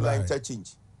bisi Sufula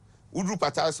interchange. Udru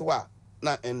Pataswa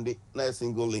na end na a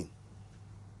single lane.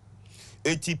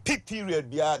 A peak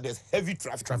period there's heavy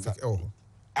traffic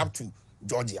up to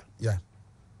Georgia. Yeah.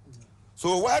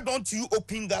 So why don't you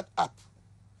open that up?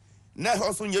 Now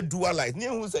also you dualize.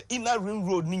 Now who's the inner ring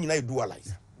road ni na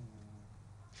dualize.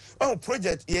 Oh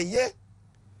project yeah.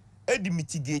 The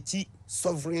mitigate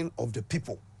suffering of the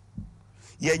people.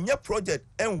 Yeah, project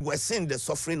and worsen the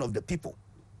suffering of the people.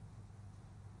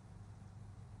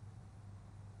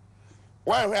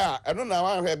 Why I don't know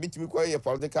why bit me a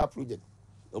political project.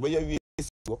 When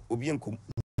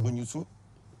you sue.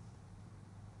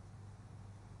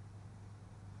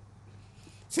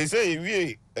 Say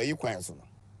we you quite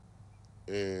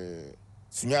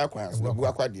Sunya Kwans, the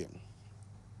Buaquadian.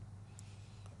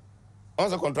 On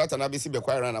the contractor, and I be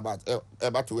quite run about to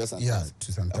West and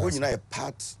to Santasi. When you know a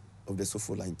part of the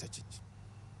Sofola interchange.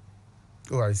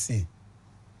 Oh, I see.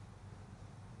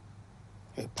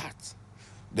 A part.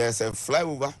 There's a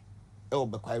flyover,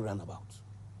 be quite run about.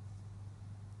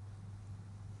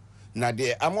 Now,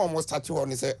 I'm almost starting on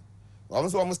this.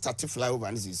 Almost starting flyover,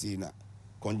 and you see now.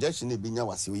 Congestion is being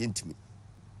was so intimate.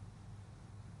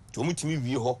 To me,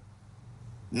 view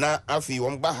na afi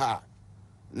wambaha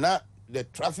na the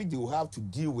traffic you have to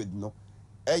deal with no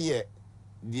the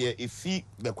ifi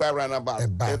the quite runabout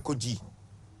ekoji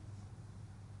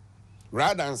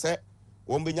rather than say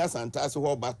wombenya Santasi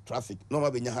ho back traffic no ma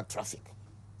benya ha traffic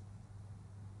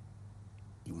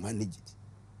you manage it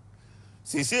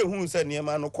say who say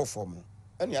niema no ko form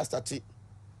and you start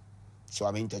so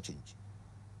I'm interchange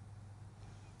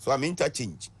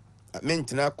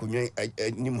Mentina kunye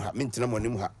nimha mentina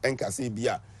monimha enka say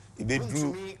bia e be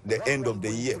through the end of the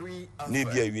year na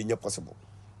bia we nya possible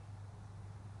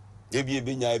e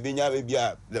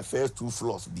bia the first 2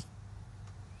 floors be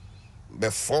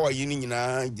before you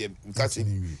nyina because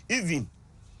even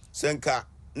senka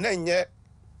na nye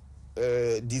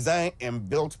design and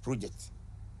build project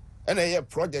and a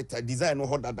project a design no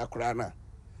hoda dakra na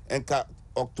enka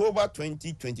October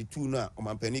 2022 na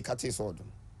omampani kate so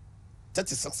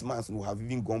 36 months will have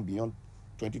even gone beyond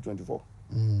 2024.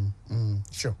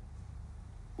 Sure.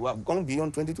 We have gone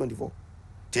beyond 2024.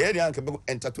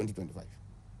 Enter 2025.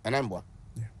 And I'm what?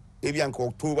 Yeah. Maybe until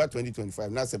October 2025,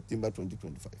 not September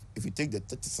 2025. If you take the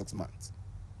 36 months.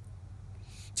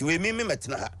 So we may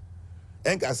metna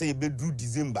and can say be do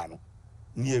December no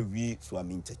near we so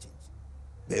I'm interchange.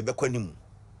 Baby kwanimu.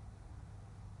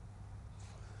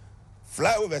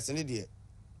 Flyover senidi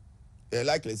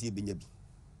likely see binyabi.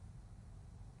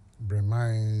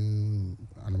 Bremain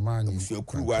and man so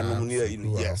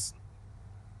yes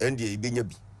and the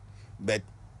binyabi but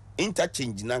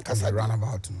interchange na kasa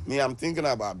runabout me I'm thinking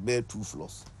about bare 2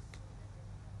 floors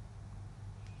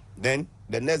then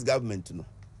the next government no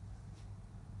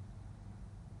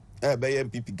bare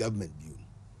MPP government bi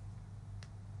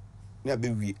na be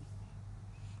we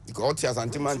because tia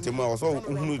santimantema also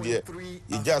uhunu de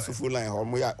e just full line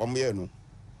omo ye no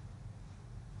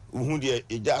uhunu de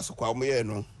e just kwa omo ye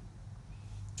no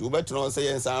to better on say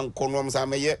yes and konom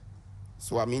sameye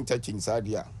so I'm interchange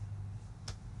sadia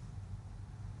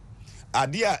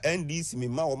adia NDC me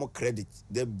ma omo credit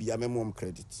there be a memo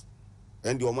credit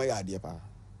and the omo ya adia pa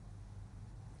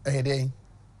dey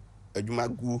adwuma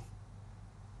gu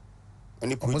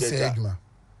any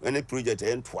project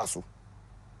and twaso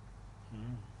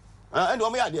and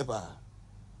omo ya adia pa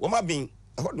omo bin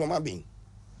omo bin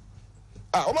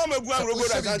omo magu an rogo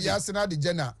da ya sena de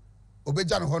jena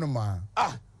obeja no hono ma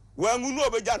wangu no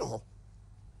obeja no ho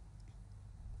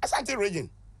Asante region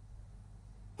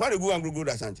when they go and go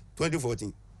Asante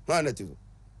 2014 when that is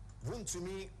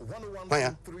Wontumi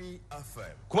 101.3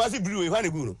 FM. Kumasi Brewery when they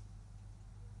go no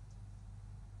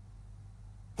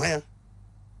when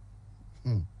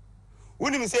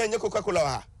when you say Coca-Cola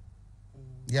ha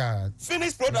yeah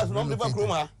finished products no never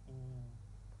chroma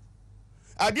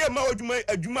ade ma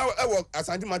adwuma e wo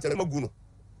Asante matere magu no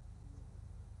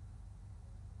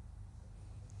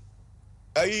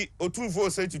ayi otunfo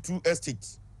 32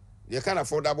 estate they can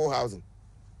affordable housing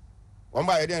one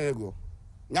by then go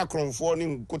nya kronfo ni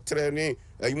nkotre ni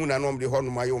ayimu na nom de ho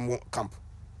no mayo mo camp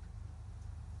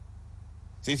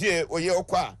sisi oye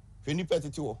okwa feni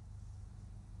petiti wo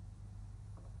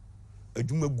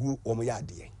adwuma gu o mo ya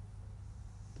de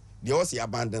they also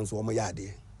abandons o mo ya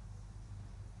de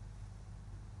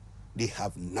they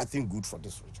have nothing good for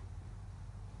this region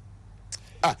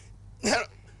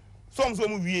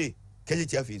some wie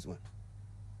KGTF phase 1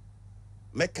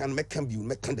 mekan bi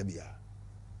mekan da bia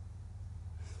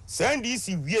send this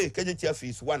wie KGTF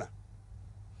phase 1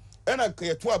 and I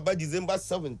to about December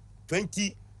 7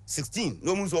 2016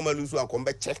 no mun so malusu an come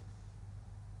check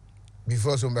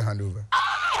before some hand over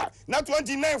na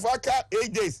 29 for aka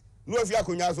 8 days no if you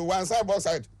akonya so one side both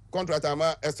side contract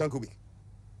ama Eastern Kubi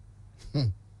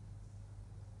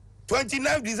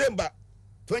 29 December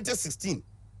 2016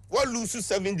 what lose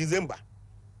 7 December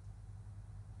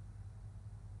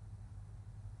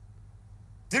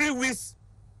 3 weeks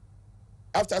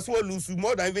after so lose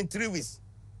more than even 3 weeks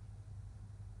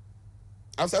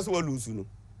after so lose no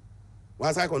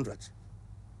one side contract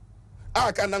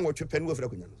can na go chepen go fra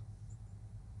kunya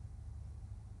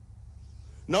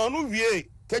no no wie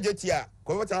kejetia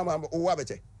ko wata ma o wa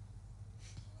beche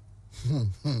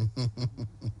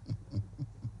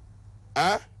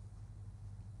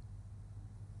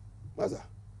Maza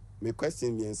me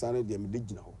question me ensane de me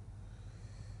digina ho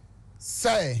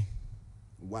say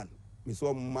one me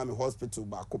so mama hospital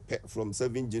back from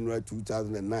 7 January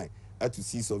 2009 up to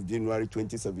 6 of January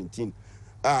 2017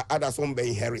 other some be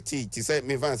inherited ti say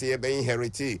me fan say be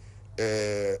inherited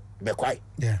be kwai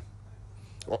yeah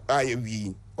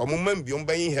we omumam bi on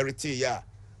be inherited ya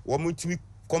wo mutumi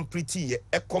complete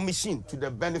a commission to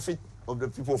the benefit of the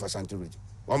people of Ashanti region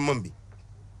omumam bi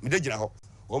me digina ho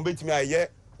on betimi aye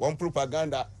one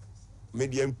propaganda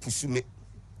medium push me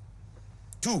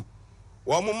 2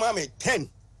 one mama 10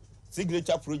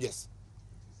 signature projects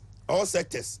all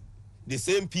sectors the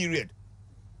same period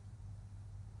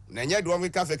nanya do we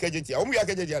ka fe kejeti o mu ya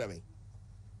kejeti ara me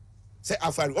say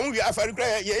afari o mu ya afari kra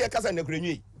ye kasa na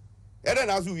krenyi e da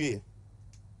na azu wie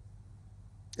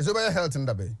it's about health in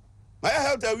that bay my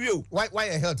health awie why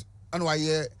a health and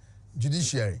why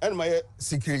judiciary and my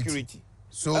security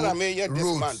so and I may hear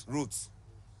this man roots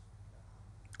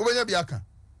obenya biaka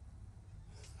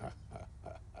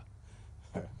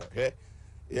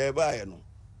yeah ba no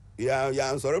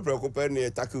ya sorry preoccupy ne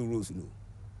tackle rules no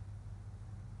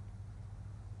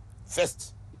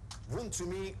first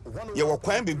Wontumi 101.3 ye wo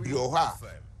kwan bebre ho a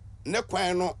FM. ne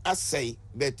kwan no asai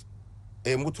but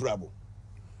muturable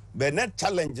but net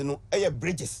challenge no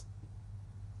bridges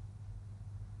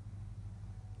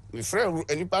we free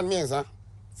anypan mensa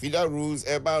feeder rules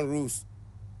urban rules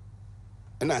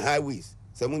and highways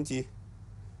semunti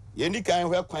ye ni kan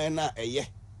hwe kwan na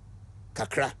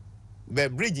kakra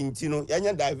but bridge ntino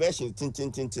yanya diversion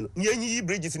tintintintin nyi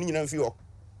bridges ni nyina mfi ho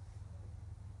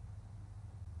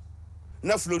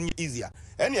na flow ni easier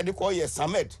and ye de call ye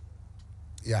samed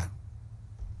yeah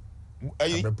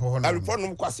I report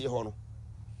no kwase ho no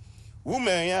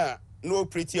woman ya no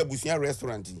pretty abusuan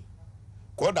restaurant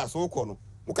ko da so ko no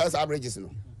mo kai sa bridges no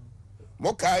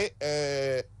mo kai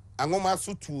angoma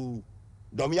so to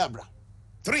domiabra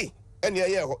 3 and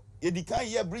ye ho ye di kan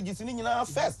ye bridges ni nyina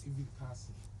first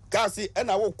kasi and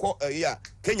I will call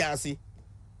Kenya asi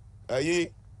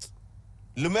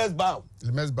Lemes Bow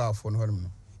for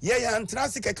no yeah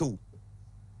antrasi keku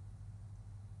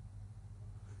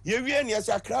ye wie ne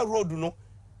Accra road no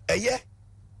be ye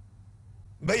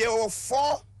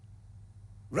 4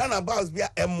 runabouts bia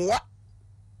emwa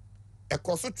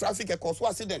ekoso traffic ekoso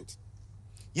accident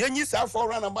ye nyi sa 4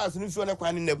 runabouts no fi ne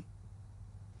kwan ne nam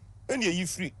ene ye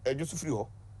free just free ho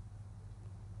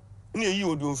ene ye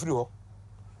odon free ho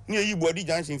ene ye body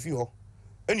junction free ho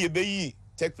ene ye be yi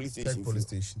tech police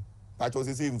station part was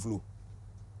the same flow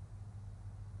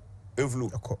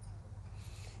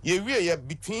ye wie ye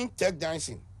between tech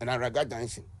junction and Araga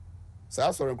junction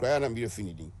so sorry cry na be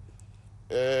finidi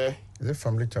is it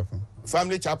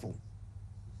family chapel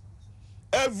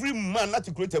every man not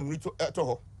to create a minute to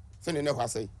ho say ne ho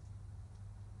say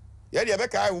ye de be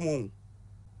kai wo mu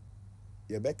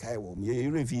you be kai wo you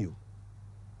review.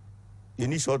 You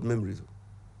need short memories.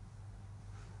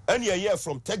 And you hear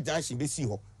from Tech Junction be see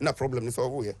ho. No problem is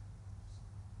over here.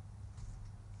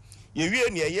 You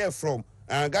hear from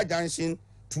Anga Junction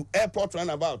to airport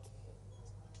runabout.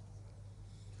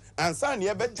 And son,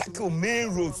 you better tackle main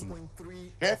roads.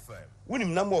 When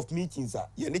him number of meetings are,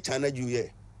 you need China you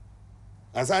here.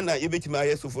 And son, you bet my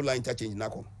yes for line interchange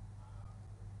now.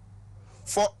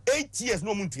 For 8 years,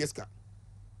 no moon to yeska.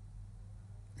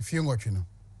 If you watch, you know.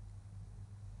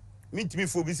 Meet me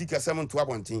for basic 7 to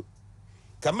 1 thing.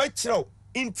 Can make sure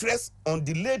interest on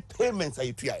delayed payments are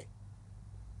you try.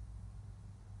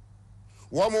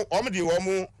 One more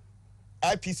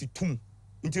IPC 2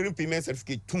 interim payment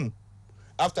certificate 2.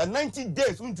 After 90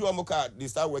 days, they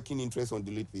start working interest on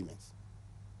delayed payments.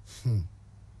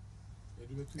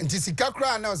 Nti sika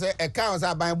kra na say accounts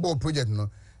are buying board project no.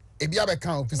 Ebi aba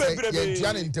account fi say ye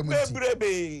tuan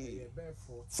intemuti.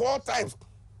 4 times.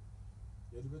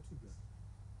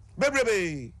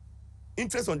 Bebrebe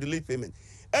interest on delayed payment.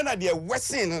 And at the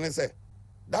worsening and I say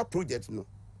that project no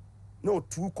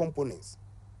 2 components.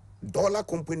 Dollar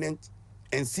component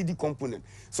and CD component.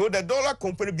 So the dollar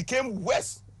component became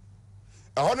worse.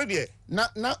 Na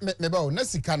me ba o na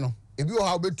sika no ebi o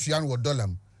ha obetua no dollar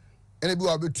m ene bi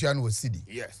o obetua no CD.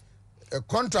 Yes. A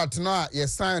contract now you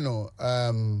sign no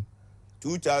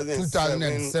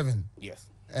 2007. Yes.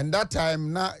 And that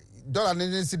time na dollar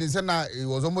and CD say na it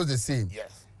was almost the same.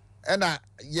 Yes. And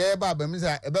yeah baba me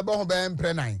say e be bo ho be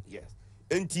mpre 9. Yes.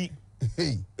 Enti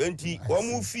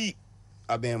omu fi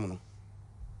abem no.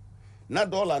 Na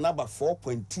dollar number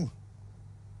 4.2.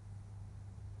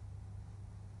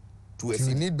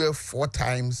 You need be 4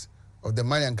 times of the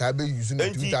money and can be using the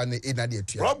 2008 na the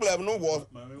problem no was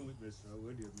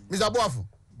Mr. Boafo.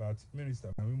 But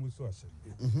minister, we must so say.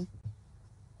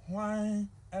 Why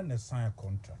and sign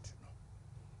contract no?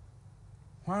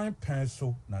 Why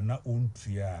pencil na own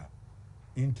tua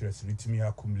interest ritimi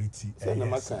accumulate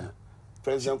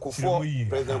President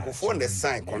Kufuor the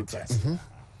sign contract.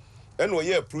 And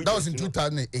we project that was in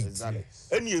 2008. Exactly.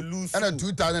 And you lose and in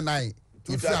 2009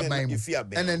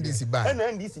 NNDC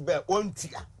buy 1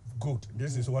 tier. Good.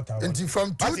 This is what I want. And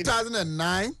from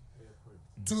 2009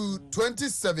 to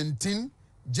 2017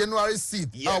 January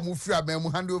 6th, our mufia be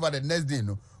hand over the next day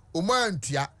no. Omo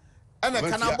antua and I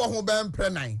can abo ho be mpre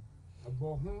 9.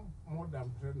 Abo ho more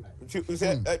than mpre 9. You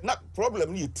say not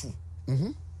problem you too.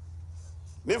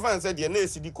 Me fan said the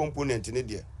NACD component in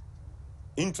there.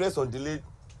 Interest on delayed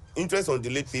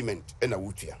payment and a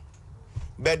wutia.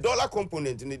 But dollar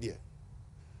component in there.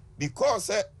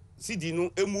 Because CD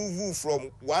no a move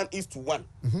from 1:1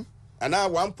 and now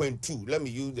 1.2. Let me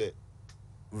use the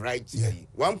right here.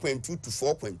 1.2 to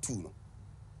 4.2 no.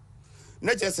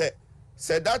 Not just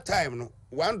say that time no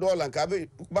 $1 and can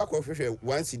back off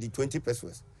 1 CD 20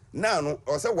 pesos. Now no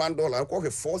or say $1 and call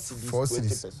 4 CD 20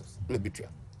 pesos. No betray.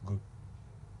 Good.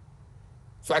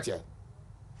 So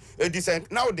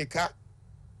now the car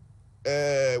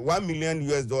 $1 million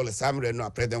US somewhere no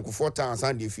president ko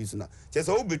 4,000 the fees na just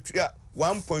so betray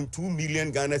 1.2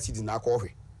 million Ghana cedis na call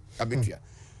abetria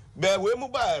but we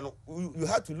mobile no you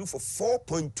have to look for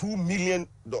 4.2 million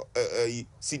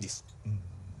cedis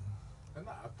And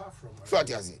apart from so what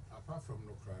you say apart from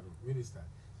no crowd minister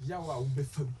yawa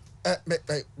ubefam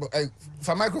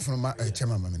for microphone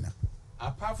chairman mamina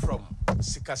apart from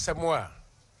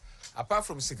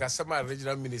Sikasema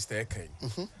regional minister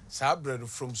Sabred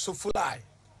from Sofulai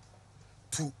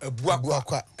to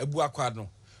Ebuakwa no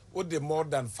what the more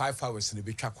than 5 hours in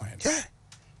the Bicha Kwan.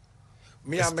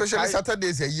 Yeah. Especially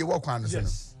Saturdays a year walk on.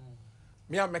 Yes.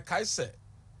 Me and Mekaise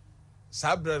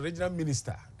Sabred regional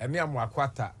minister and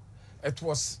Wakwata. It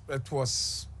was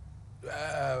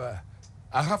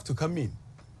I have to come in.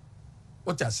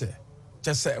 What I say?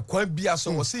 Just say quite be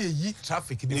so was say ye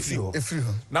traffic in the free.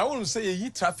 Now when say ye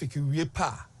traffic we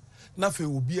pa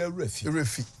nothing will be a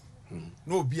refi.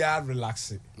 No be a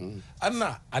relax. And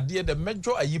now at the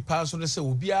major a ye pass on say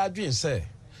will be a dream say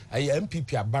a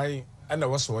MPP are buying and I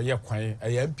was so ye quine a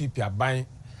MPP are buying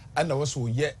and I was so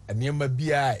yet a near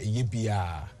bia a ye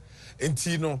bia.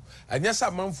 Entino and yes a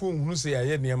man who say a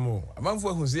ye near more a man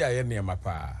who say a near my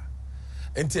pa.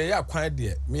 Enti ya quite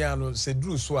dear me ano say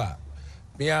Drew Swa.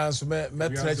 Me answer me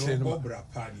treachery no bra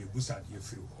pa de busa de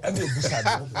firi ho e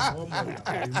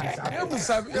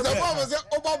busa the mom was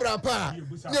obra pa de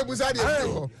busa de firi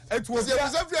ho it was the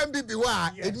busa free MPP wa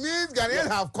it means Ghanaians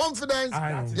have confidence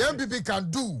the MPP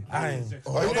can do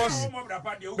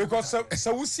because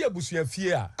so we see abusu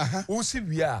afie a we see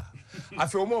wi a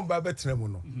afi omo mba betra mu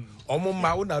no omo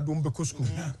ma wo na do mbeko school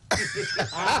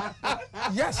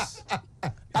yes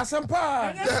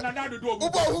Asempa.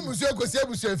 Ubo hu musu ekosi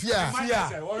ebusu afia.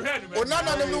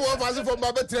 Onana no wo fase for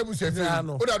ba betre ebusu afia.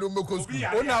 Oda do meko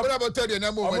school. Una beto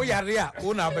na mo. Omo yare a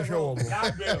una behwe wo mo.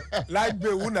 Light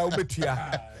bill una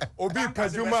obetua. Obi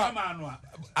kadwuma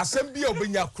asem bi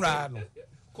obenya kura no.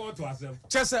 Court asem.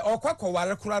 Chese okwakọ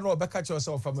ware kura no obeka che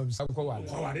se ofama bisa ko ware.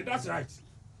 Ware, that's right.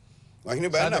 Wahini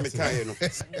ba na me kan ye no.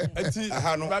 Enti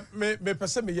me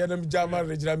pese me yenam German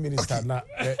regional minister na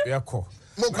yakọ.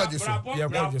 Mo kwaje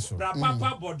so.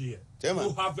 Papa body.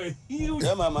 You have a huge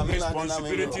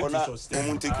responsibility to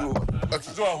sustain.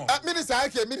 Minister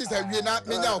ake minister wie na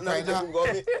menya okwan na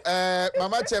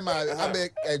mama chema abe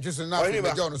jusu na for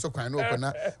me John so kwan no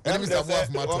okona minister boaf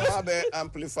matter. O ma be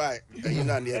amplify you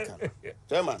na ne ka.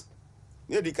 Chairman,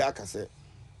 ne di ka aka say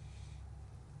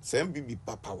MBB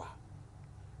power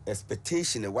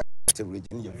expectation in what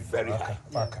region is very high.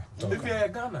 If you are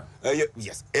Ghana.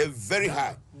 Yes, a very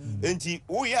high. Enti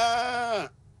we are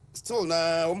still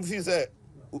na feel say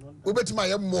ubetima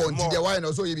ye more nti de why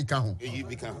na so ye bi ka ho. You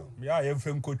become. Yeah, ye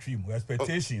fem kotwi mu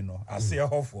expectation no ase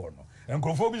hofo no.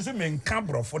 Enkrofo bi se men ka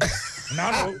brofo da.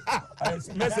 Na no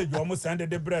message wo mo send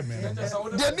the bread me.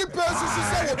 De ni person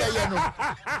se wo be ye no.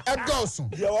 E goso.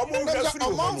 Ye wo mo refri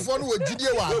wo. Omanfo no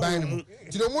wagidie wa aban no.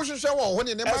 Ti de mo hwehwe wo ho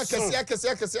ne ne ma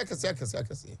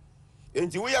kese.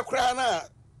 Enti we akra na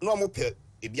no mo pe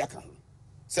ebi aka ho.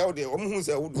 Se wo de wo hu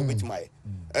se wo do betima ye.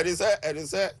 E dey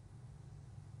say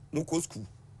no go school.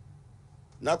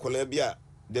 Na kola bia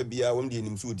da bia wo de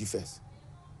nim so di first.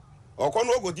 Okọ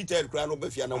no go detail kra no be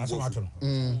fia na mbo.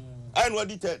 I know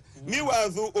detail. Me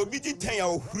was obi di 10 ya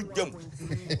ohuru jam.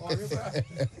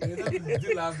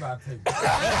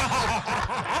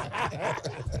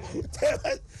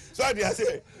 So I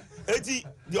say eti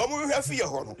the omo hwe fi ye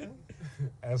ho no.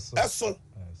 Eso.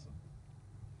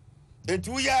 Enti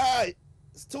we ya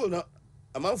still na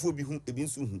amanfo bi hu ebi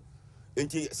nso hu.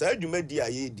 Enti sa adwuma di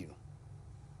aye di no.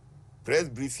 Press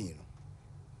briefing no.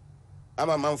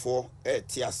 Ama manfo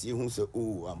ti ase hu se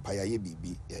ampaya ye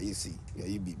bibi ya ye si ya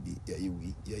ye bibi ya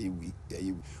ye wi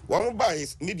won ba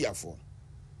is media for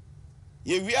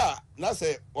ye wi a na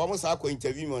se won sa akọ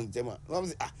interview mon tema won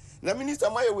say na minister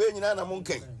ma ye we nyina na mon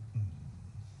kan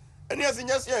eni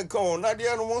asinya se en kan na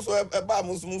de no mon so e ba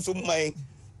mon so man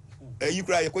yi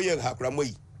kura ye ko ye ha kura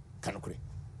moyi kan kure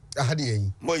ahade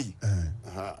yin moyi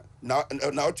na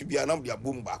otu bia na bia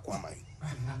bom ba kwa man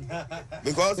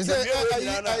because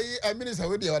I minister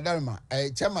with the Odarma,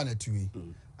 chairman at you.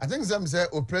 I think some say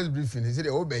o press briefing, he said,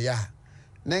 Obeya,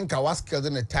 Nenka was killed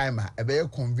in a timer, a very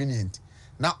convenient.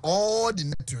 Now all the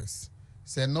networks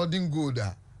say nothing good,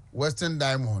 Western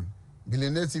Diamond,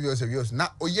 Billionaire TV of yours.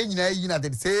 Now, Oyen at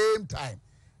the same time,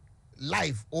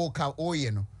 live,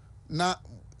 you know. Now,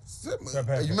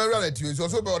 you may relate you, so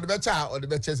about the better or the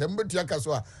better, and but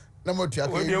Yakaswa. No then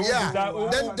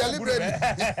deliberately.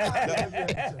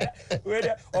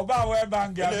 Oba we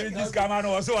bank ya this camera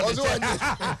no so on.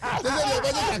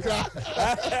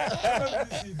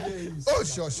 Oh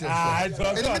sure.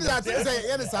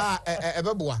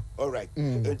 All right.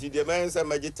 The man say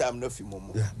magic time no fi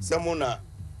momo. Samona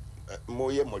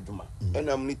moye moduma. And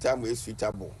am ni time we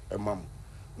suitable emam.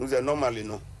 No say normally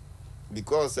no.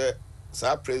 Because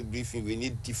sa press briefing we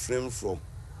need different from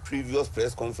previous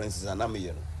press conferences and am you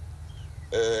know.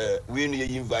 We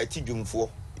invite Jumfo.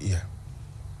 Yeah.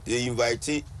 They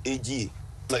invite AGI.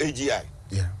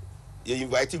 Yeah. They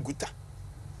invite Guta.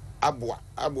 Abua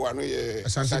no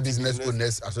Ashanti Business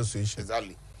Owners Association.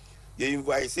 Exactly. They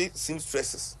invite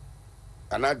seamstresses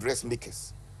and dress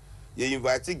makers. They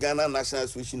invite Ghana National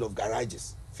Association of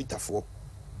Garages, FITA4.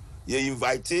 They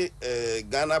invite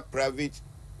Ghana Private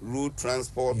Road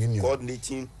Transport Union.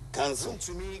 Coordinating Council.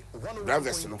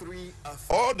 Drivers,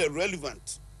 all the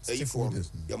relevant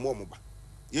stakeholders. Your mom.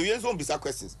 You use on bisa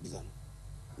questions. Bizan.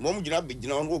 Mom jina be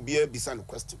jina on be bisa no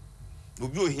question. No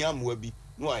be here mo bi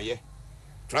no aye.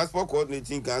 Transport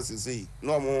Coordinating Council say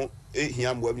no mo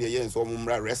here mo bi here so mo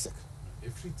mra resec.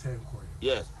 Every 10 coin.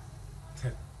 Yes.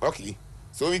 10. Okay.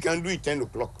 So we can do it 10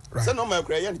 o'clock. Right. So no my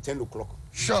cry 10 o'clock.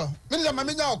 Sure. Menya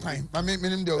nya okwan. Mami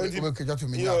nim de obekeja to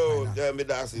menya okwan. Yo, me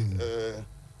da say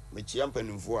me chiampan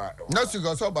mfo a. Na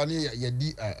sugar so ba ne ye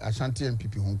di Ashanti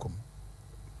MPP honkom.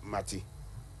 Mati.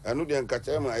 Anu de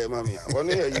nkacha ma ye mami.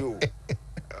 Ono ye you.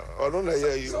 Ono na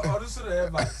ye you. So ono so na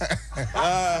advice.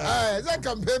 That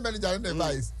campaign manager in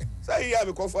advice. Say ya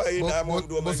me kofa yi na mo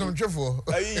do ma. Bosom twefo.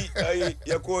 Ayi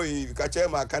ye ko yi kacha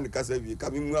ma kan kasa bi ka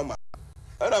mi mu ama.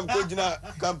 Ana ko gina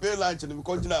campaign launch ni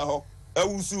ko gina ho.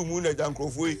 Awusu mu na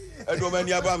jankrofo yi. Edo ma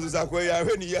ni abam sa ko ya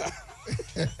hwe ni ya.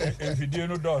 Video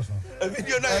no doors.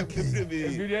 Video na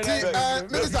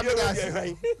Minister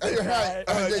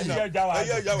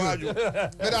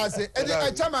but I say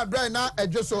I chairman Brian na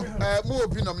edwoso mu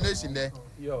open nomination there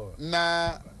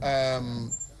na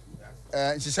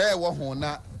she say wo ho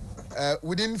na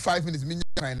within 5 minutes me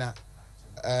na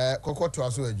kokoto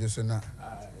aso edwoso na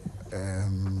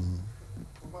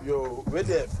yo we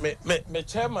me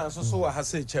chairman so wa ha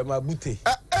say chairman Bute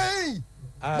hey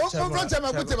mo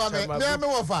chairman Bute ma me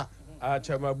wofa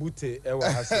Chairman Bute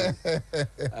ewa ha say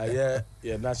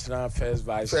yeah national first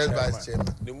vice chairman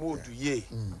the mood ye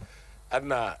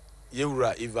ana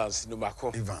yewura Evans no mako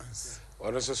Evans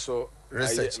ono so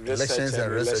elections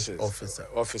and research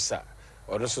officer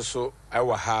ono so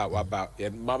ewa ha waba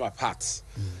mama part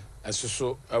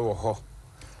so ewa ho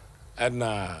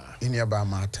ana iniaba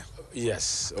mata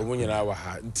yes omunyina wa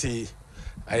ha nti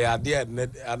ayade na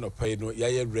anopai no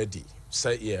yaye ready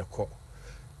say ye ko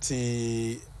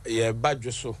ti ye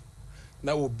badwo so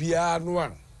na obia no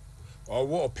an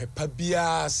owo opepa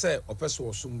bia say opeso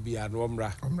osum bia no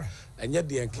omra enye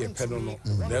de enke pe no no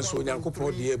nanso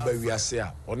onyankopon de e ba wiase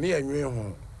a one enwe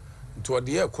ho nti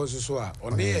ode e ko so a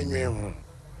one enwe ho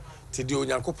ti de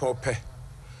onyankopon pe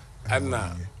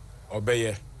ana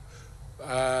obeye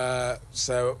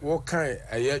so what kind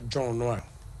John no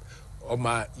o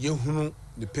ma yehunu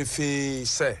the pefe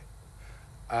say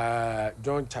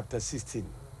John chapter 16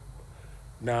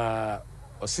 na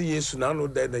o se Yesu na no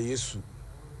da na Yesu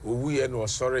owuye na o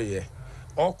sore ye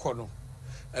okọ no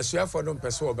asuafo no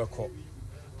mpese obekọ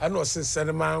ana o se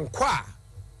senema nkwa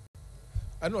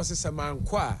ana o se sema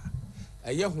nkwa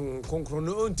eye hu konkron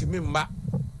no ontimi mma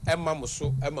emma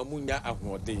muso emma munya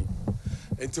ahoden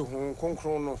enti hu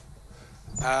konkron no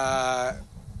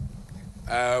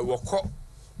woko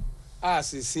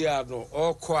asisi ano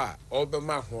oko a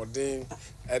obema hoden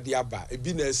de aba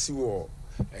ebi na asi wo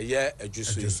eye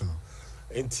adwuso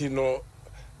enti no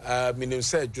minim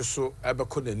se adwuso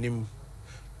abeko nanim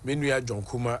menu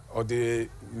adwonkuma ode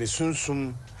ne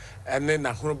sunsum ene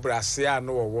na horo brase a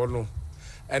no wo no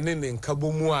ene ne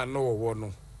nkabomu a no wo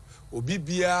no obi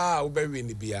bia obewe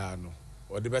ni bia no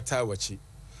ode beta wachi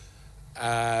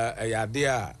ayade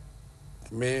a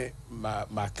me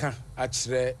maka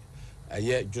akire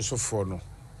aye Joseph no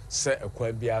se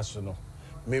ekwan bia so no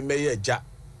me meye ja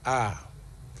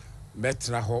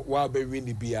metra ho wa ba wi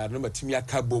ni bia no matimi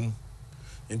aka bom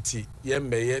nti ye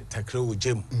meye takra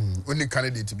wogem only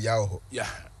candidate bia ho ya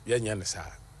ye nya ne sa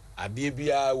ade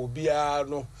bia obia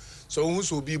no so hu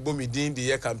so obi bomidin de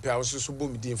ye campaign wo so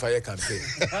bomidin fa ye campaign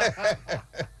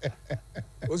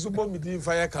osubo midin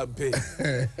fire campaign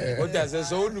o da say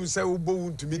so onu say ubo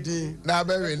Wontumi din na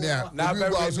ba we ni a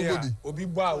obi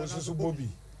bo a osusu bobi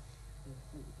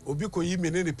obi ko yi me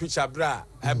ne picture bra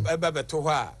eba beto ho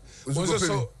a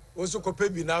osu ko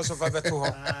pebi na so fa beto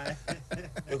ho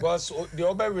because the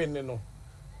oba win no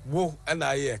wo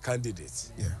na a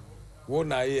candidate wo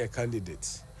na a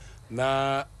candidate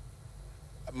na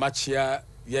machia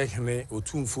ye hene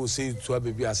otumfo sei tu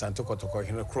abebi asante kotoko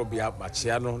hene krobia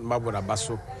machia no mabona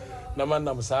baso na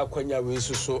manam sa akwanya we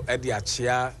suso e de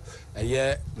achia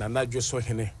eye nanadwo so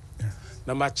hene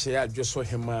na machia adwo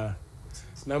hema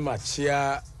na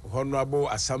machia honorable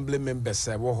assembly members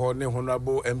wo ho ne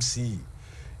honorable MC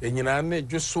enyina na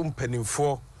adwo so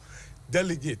mpanimfo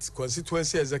delegate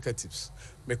constituency executives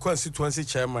me constituency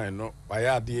chairman no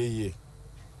bayade ye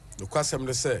no kwasem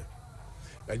de say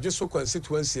just so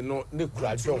constituency no ne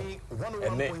kurajon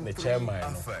ene ne chairman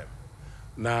no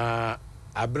na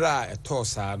abra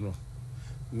etosa no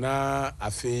na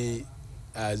afi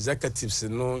executives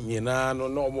no nyina no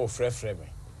na omo frefre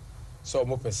me so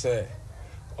omo pese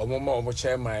omo ma omo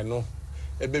chairman no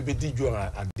ebebedi dwo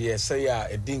ade ese ya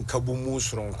edin kabumu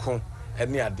soronko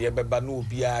ene ade beba no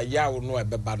obia yawo no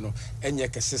ebeba no enye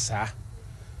kesesa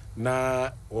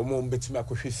na omo mbetimi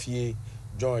akohwe fie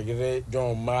John yere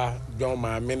John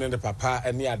ma mene de papa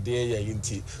ene ade ye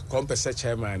yinti kompese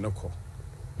chairman no ko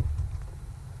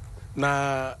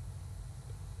na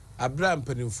Abraham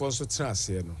penifo so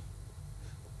trase no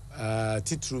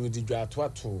titru di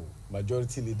dwato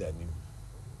majority leader ni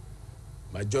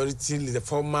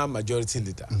former majority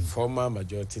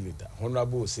leader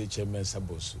honorable say chairman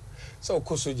Sabosu so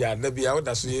ko soja na bia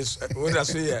woda so ye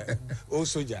o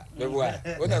soja bebo a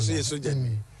woda so ye soja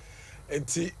ni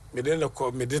enti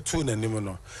me de tu na nim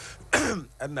no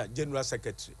ana general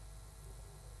secretary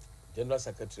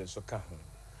so ka ho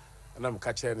ana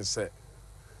mka che ne se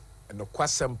no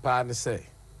kwasempa ne se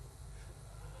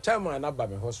chairman na ba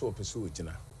me ho so opese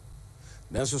ogina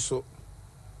nanso so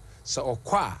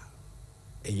okwa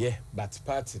eye but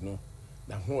party no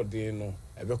na ho de no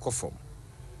ebe kofom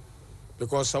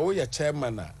because awo ya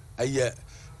chairman a ɛyɛ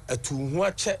atu ho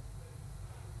akyɛ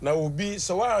na obi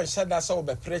sɛ woanhyɛ da sɛ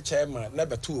wobɛpere chairman na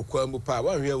bɛto okwa mu pa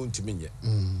woanhwɛ wontumi nyɛ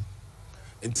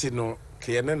nti no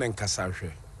kɛyɛ ne nkasa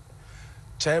hwɛ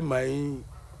chairman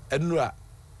ɛnura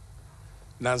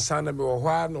nansa na me wɔ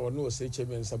hɔ a na ɔne ɔsɛ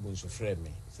chairman nsa bonso frɛ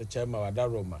me sɛ chairman wada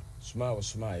roma soma a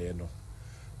wɔsoma ayɛ no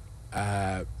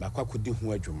makɔ akɔdi ho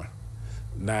adwuma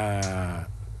na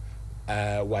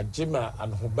wagye ma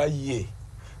anohoba yie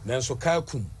nanso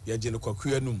kaakum yɛgye no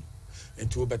kwakua num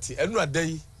nti wobɛte ɛnura da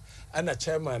yi ana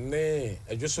chairman ne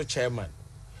adwoso chairman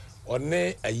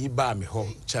ɔne ayi baa me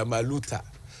hɔ chairman Luther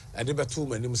ade bɛto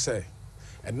manim sɛ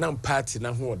ɛnam party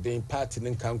na ho ɔden party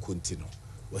ne nka nkonti no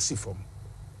wasi fam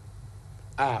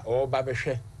a ɔba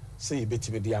bɛhwɛ sɛ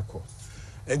yɛbɛtumi de akɔ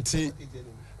nti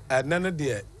ɛna no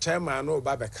deɛ chairman no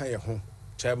ɔba bɛka yɛ ho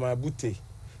chairman Bute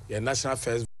yɛ national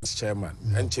affairs chairman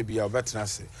ɛnkyɛ bia ɔbɛtena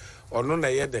ase ɔno na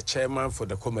yɛ the chairman for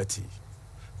the committee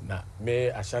na me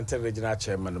Ashanti regional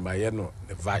chairman ma yɛ no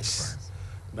the vice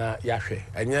na yɛahwɛ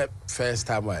ɛnyɛ first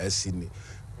time a asi ni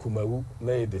Kumawu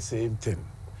na yɛ the same thing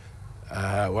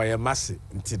wɔyɛ mase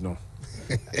nti no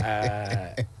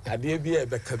adeɛ bi a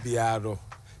ɛbɛka biara no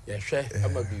yɛhwɛ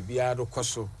ama biribiara no kɔ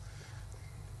so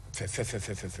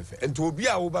fɛfɛfɛfɛfɛ nti obi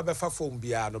a woba bɛfa fom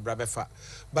biara no bra bɛfa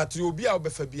but obi a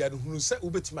wobɛfa biara no hunu sɛ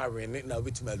wobɛtumi awene na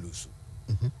wobɛtumi alusu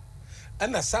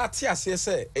ɛna saa te aseɛ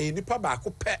sɛ ɛyɛ nipa baako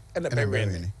pɛ ɛna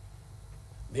bɛwene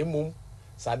na mmom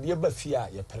sɛ adeɛ ba fie a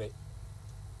yɛpere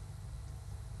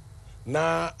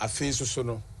na afei so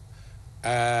no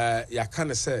yɛaka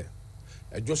ne sɛ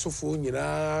adwosofoɔ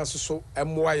nyinaa soso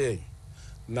ɛmmoa yɛn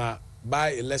na by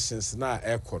elections na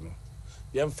ɛkɔ no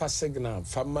yɛmfa signal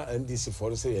fama NDC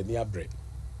for sɛ yɛni abrɛ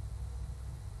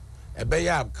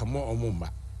ɛbɛyɛ a kama ɔmo mma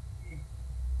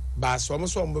baasa ɔmo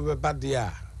so ɔmo bɛba deɛ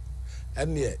a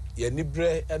ɛneɛ yɛni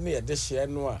brɛ ɛne yɛde hyɛ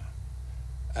no a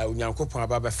onyankopɔn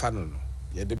aba bɛfa no no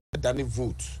yɛde bɛda ne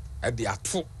vote ɛde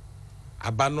ato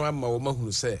aba no ama wɔn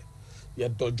ahunu sɛ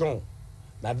yɛdɔ John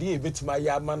na deɛ yɛbɛtumi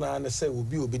ayɛ ama no ne sɛ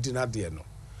obi di n'adeɛ no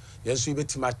yɛn nso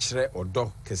yɛbɛtumi akyerɛ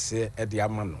ɔdɔ kɛseɛ ɛde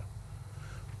ama no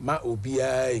ma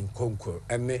obiara nkonko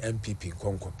ɛne MPP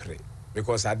nkonko pere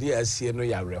because adeɛ asie no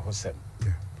yɛ awerɛhosɛm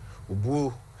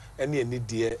obuo ɛne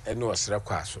anidie ɛne ɔsrɛ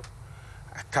kɔ aso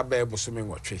aka bɛɛ bosome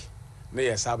nwɔtwe ne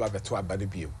yɛ saa bɛto aba no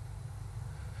bio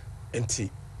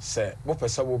nti sɛ wopɛ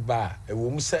sɛ woba a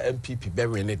ɛwɔ mu sɛ MPP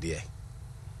bɛwe ne deɛ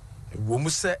ɛwɔ mu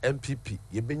sɛ MPP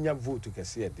yɛbɛnya vote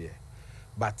kɛseɛ deɛ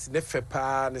but ne fɛ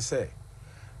paa ne sɛ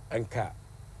nka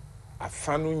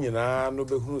afa no nyinaa no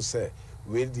bɛhunu sɛ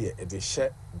wei deɛ ɛde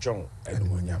hyɛ John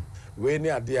animonyam wei ne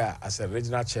adeɛ a as a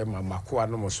regional chairman makoa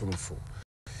no mosomfo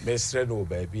mesrɛ no wɔ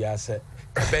baabiara sɛ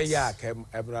ɛbɛyɛ a ka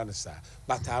ɛmmra no saa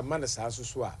but ama no saa nso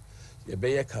so a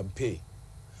yɛbɛyɛ campaign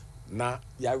na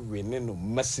yɛawene no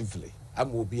massively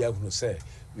ama obiara hunu sɛ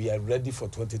we are ready for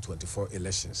 2024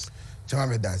 elections. Chama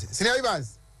me dance. Senior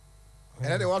Evans.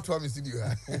 And then what to studio.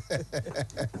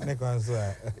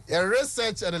 A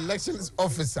research and elections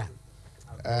officer.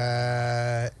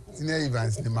 Senior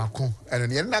Evans ni Macron. And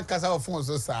then na kasa ofon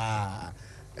so sa.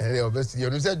 Obviously you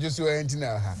know say Joshua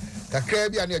entina ha.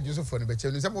 Kakra bia na Joshua for no be che.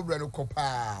 No say mo bra no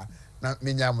kopa na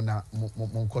menyam na mo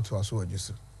nkoto aso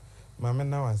Joshua. Mama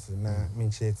na wase na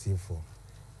menche tifo.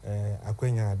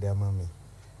 Akwenya ade ama me.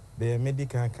 The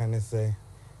medical can say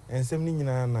ensem ni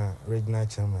nyina na regional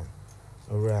chairman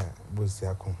ora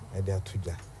Bosiakon e de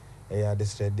atuja e ya de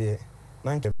strede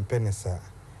na penisa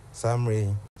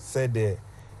Samre said the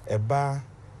eba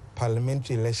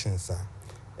parliamentary elections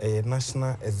a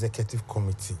national executive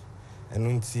committee and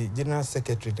unti general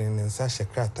secretary den nsa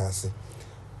shekrata ase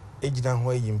ejina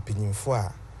ho yi mpanyimfo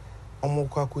a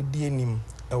omokwa kodi anim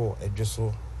ewo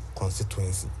edweso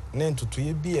constituency na ntutu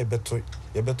ye bi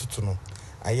yebeto no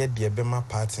aye de ebema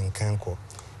party nkanko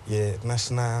ye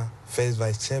national first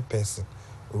vice chairperson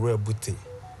Owura Bute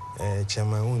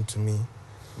chairman Wontumi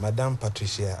Madam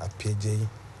Patricia Apiejei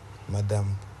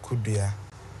Madam Kudua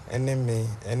enemy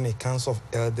any council of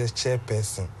elders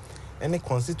chairperson any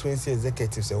constituency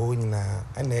executives ho nyina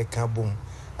ana e ka bom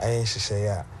ayen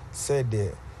hyehyɛ said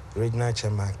the regional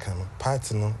chairman kan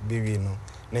party no biwi no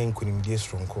na nkunimdie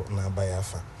stronko na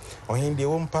abayafa ohinde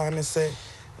wo mpa ne sɛ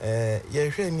ye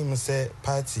hwɛ anim sɛ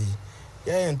party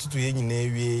ya ntutu ye nyina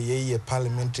ewie ye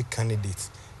parliamentary candidate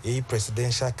ye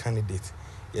presidential candidate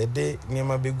ye de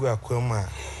niema begu akwam a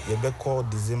ye be call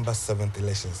December 7th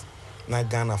elections na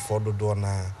Ghana for do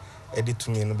na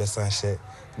editumi no be sanhye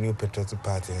New Patriotic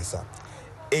Party nsa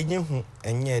enye hu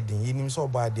enye edin yinim so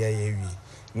oba ade aye wie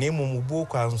na emumubu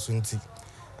kwa nso nti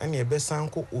ana ye be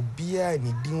sanko obia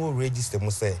ni din wo register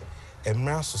mu se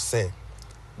emra so se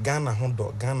Ghana ho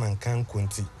do Ghana nkan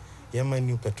konti ye ma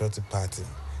New Patriotic Party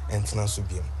ɛntena so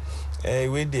biom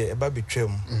we de eba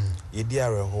betwam ye di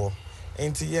areho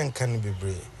enti ye nka ne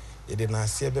bebre ye de na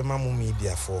ase be ma mo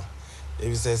media for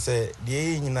e se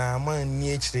de nyina ma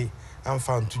ni akire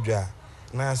amfa ntudwa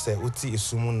na se oti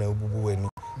esumu na obubu wani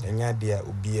enya de a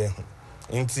obi ehu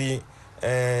enti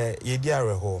ye di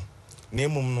areho na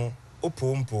emum no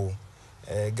opompo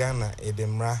Ghana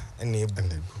edemra na ebu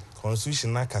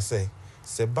constitution na kase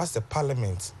se ba se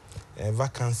parliament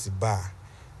vacancy ba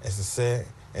ese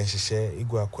enhyehyɛ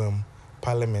igwa kwam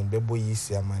parliament bebo yi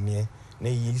si amane na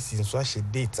yi si nso ahye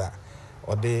data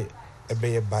ode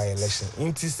ebeye by election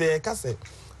nti se ka se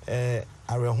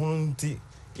arehunu nti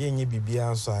yenye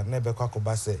bibia nso a na ebekwa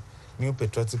koba se new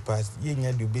patriotic party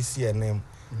yenya de obesi enem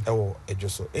ewo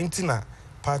edwoso nti na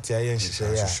party aye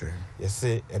nhyehyɛ ya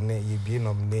yese ene ye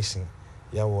nomination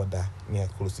ya woda near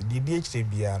close the DHT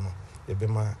bia no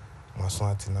ebema maso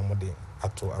atina mode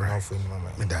ato amafo ni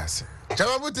mama medase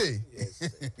Chamabute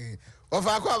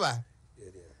ofa akwaba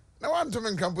na wanto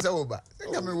men campus oba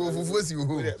nka me wo fufu si wo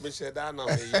me sheda na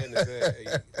me ye ne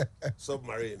say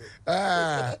submarine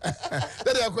that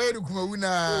dey akwa edu kuma wuna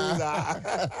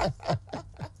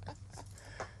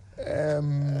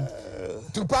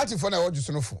to party for na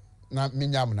wojuso no fo na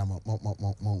menyam na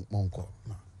monko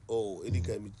oh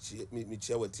edika mi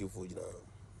chia wati fo jina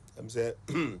am say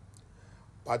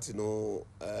party no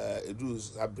edu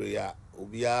sabre ya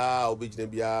obijina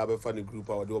bia be fa ne group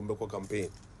a wode ombeko campaign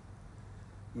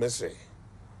mesre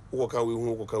wo ka we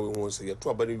hu say to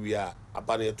aba ne wi a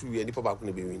aba ne to wi nipa ba ko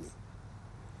ne be wini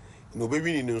no be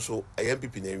wini nso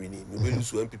MPP na wini no be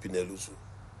lusu MPP na lusu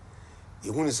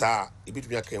ye hu ni sa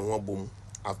ebitumi aka ho abom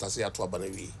after say ato aba na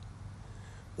wi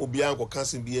obi an ko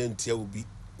kansen bia ntia obi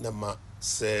na ma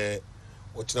se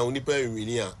ochina onipa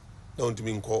wini a na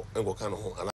ontumi nko ka no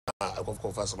ho ana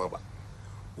akofkofa samaba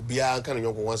obi an kan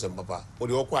nyonko wansem papa o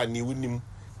de okwa ni wunim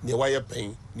ne waye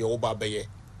pen ne wo ba beye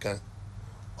kan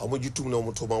omojutum na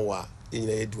omotoba wa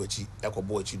enyina yedu achi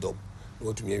yakobo achi dom na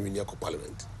otumi awini yakọ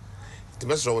parliament the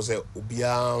message was say obi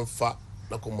an fa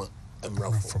na koma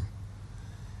emrafo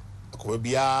akoma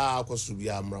bia akosu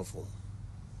bia emrafo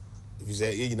if you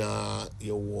say yina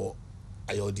ye wo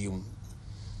ayodium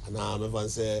ana me fan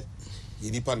say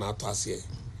yedipa na ato ase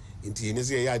nti ne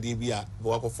se ya de bia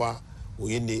bo akofa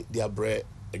oyene dia bre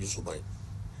ajusuban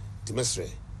the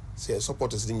message say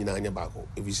supporters ni nyina anya baako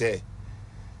if you say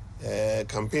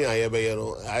campaign ayebe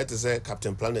no I to say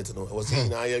Captain Planet no was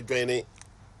in aye joining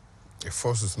the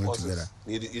forces not together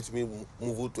it me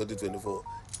move 2024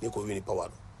 you ko win power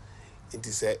no it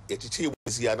say e chichi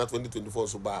si na 2024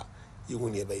 so ba you hu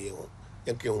ne be ye ho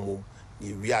yanke ho mum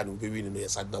ni wi a no be win no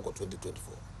yes adna ko 2024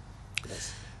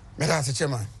 yes medase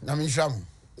chairman na me nhram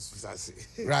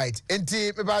right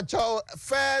enti me ba cho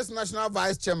first national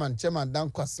vice chairman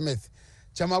Dankwa Smith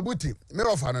Chamabuti me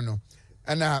ofa no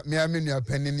ana me amenu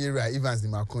apanin era Evans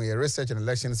Nimakon ye research and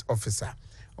elections officer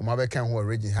o ma be kan ho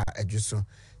region ha adwuso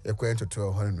ye kwento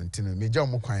to ho no ntino me ja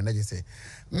mo kwan na je say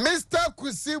Mr.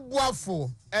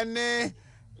 Kusibuafo ene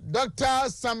Dr.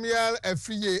 Samuel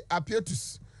Afriye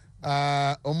Apietus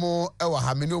omo ewa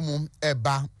ha me no mu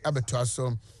eba abeto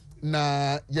aso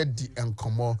na yedi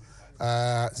enkomo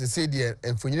se say de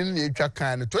enfonyin na etwa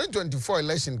kan no 2024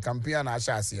 election campaign na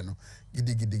asha ase no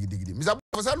gidi Mr.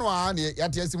 Professor no a ne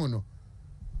yate asimu no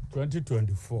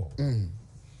 2024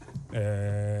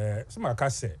 some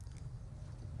kase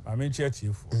I mean church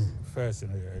first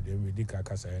the medical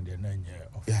kase and the nine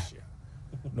official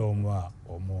no more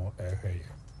or more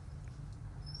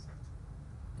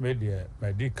media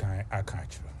medical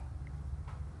akachu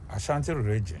Ashanti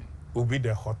region will be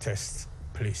the hottest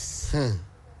place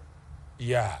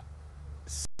yeah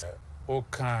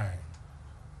okay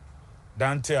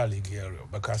Dante Alighieri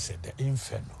because the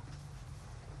inferno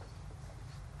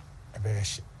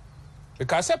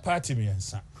because a party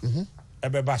means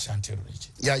Ebeba Ashanti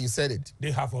region. Yeah, you said it. They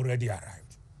have already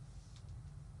arrived.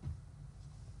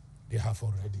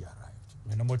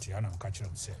 Menamoti Anam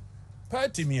Kachum said,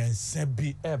 party means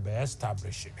be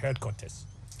established headquarters.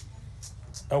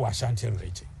 Ashanti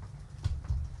region.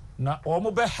 Now,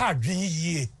 Omobe had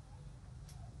ye.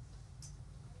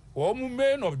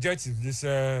 Main objective is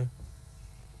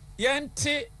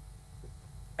Yanti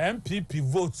MPP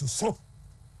votes so.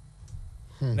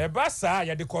 Nebasa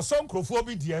ya de koson krofo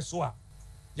bi die so a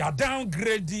ya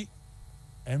downgrade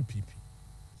MPP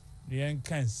ne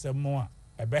enkan semo a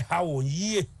ebe ha won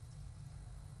yie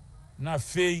na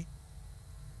fei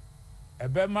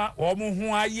ebe ma wo mu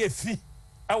ho aye fi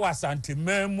e wasante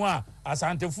mamu a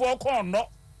asantefo ko no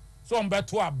so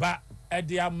mbeto aba e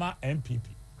de ama MPP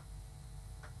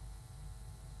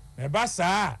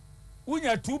nebasa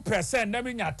unya 2% na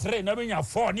menya 3 na menya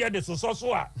 4 ne de so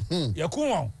a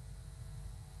yakun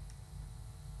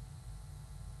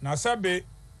na sabe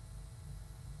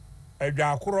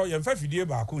edwa akoro ye mfa fidie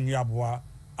ba ko nyi aboa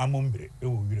amombre e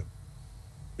wo wiram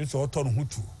eso oto no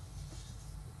hutu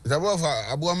zabo fa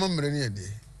aboa amombre ne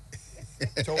de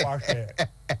so wa hwe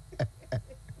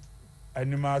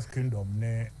animals kingdom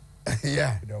ne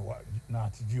yeah the na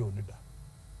atiji onu da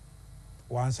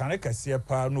wansane kase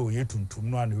pa no ye tuntum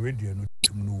no an radio no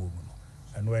tum no wo mu no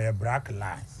eno ye black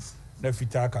line na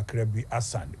fita kakra bi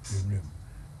asan ewrem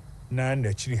na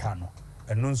na chiri ha no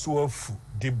eno nso afu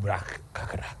di black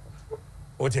kakra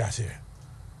oti ase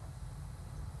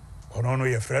ono no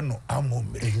ye frɛ no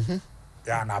amomre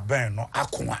ya na ben no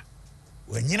akoa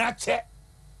wanyina che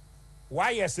wa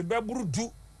yes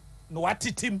beburudu no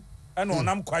watitim eno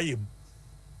onam kwayem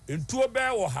entuo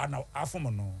bɛ wɔ ha na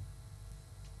afom no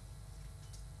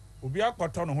obi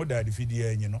akɔtɔ no ho da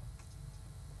difidie anyi no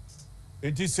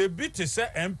enti se bi te se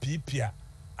MPP a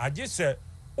agye se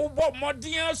ubɔ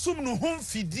mmɔden asum no ho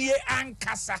mfidie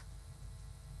ankasa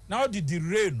na odi di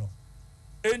rain no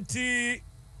enti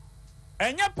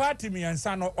enya party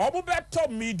miensa no obo beto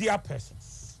media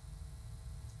persons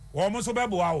womo so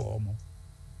beboa womo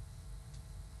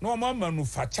no mo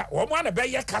manufacture womo na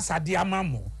be ye kasade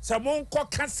amamo se mo nko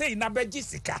kasei na beji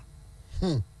sika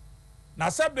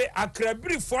na sebe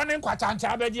akrabiri fo ne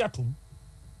kwachancha beji atum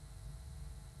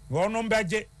wono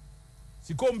beje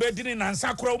siko mbedini na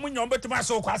nsa kura omu nyom betuma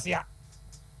so kwasea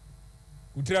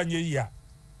utira nye yi a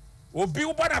obi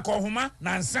wo bana ko homa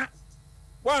na nsa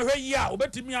wan hwe yi a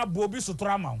obetimi abo obi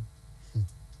sotora ma wo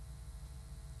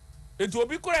etu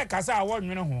obi kura kasa a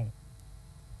wonwene ho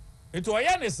etu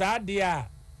oye ne saa de a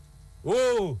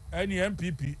oh any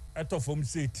MPP etofom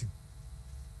seti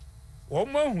wo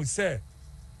mahu say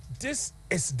this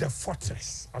is the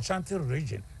fortress. Ashanti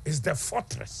region is the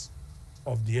fortress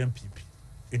of the MPP.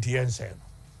 It yen say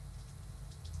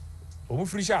no omu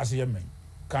frisha ase yemen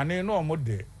kane no omo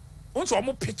de unso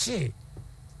omo piche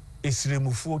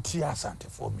esremufu ti Asante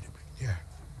for me. Yeah.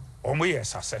 Omo ye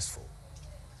successful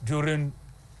during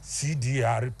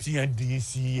CDR,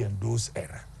 PNDC and those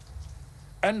era.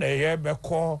 And they be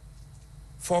call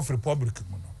Fourth Republic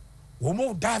mu no.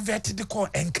 Omo divert the call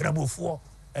enkrabofo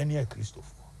ene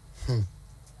Christopher.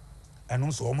 And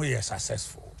also omo ye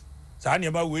successful. Sa ne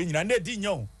ba we nyina na di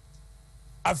nyon.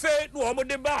 Afe no omo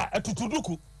de ba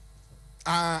atutuduku.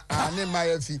 Ne ma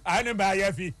yafi. Ane ba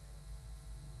yafi.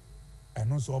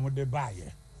 And also omo de ba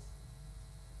ye.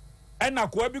 Ena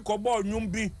ko bi ko bo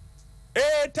nwum bi.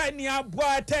 Tani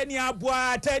abua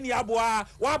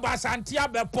wa ba Asante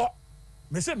abepo.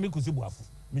 Me se me kusi buafo.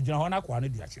 Me gina ho na kwa ne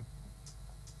di akyem.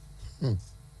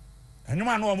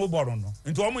 Enuma no omo boro no.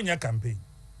 Nti omo nya campaign.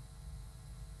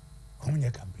 Omo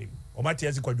nya campaign. O ma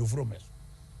tiasi kwa jofuro mes.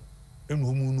 Enu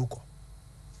omu nuko.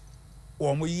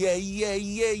 Omo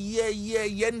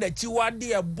ye na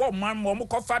chiwade e bom man omo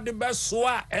kofa de be so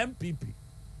a MPP.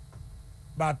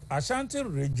 But Ashanti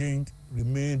region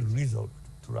remained resolved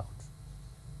throughout.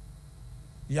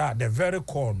 Yeah, the very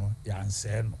core no ya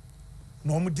answer no.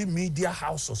 No mo di media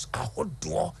houses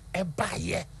ahodo e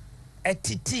baye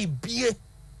etiti bie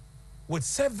with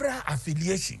several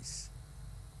affiliations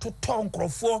to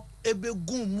tonkrofo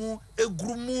ebegumu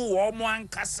egrumu wo mo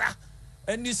ankasa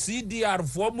any CDR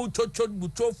fo mo chocho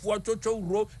butofo chocho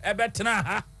ro ebetena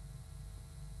ha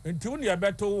enti woni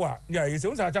ebeto wa ya yese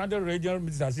unsa Ashanti regional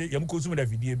minister say yam kosum da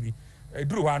fidie bi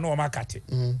eduru wa na o makate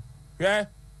hwe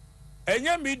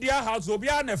enye media house obi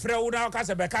a na frɛ wo na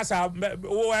kasa be kasa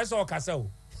wo eso kasa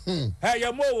o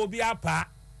ye mo obi apa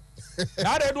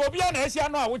na de obi a na asia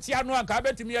no a wo tia no aka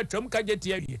betimi atwam ka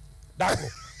geti awie dako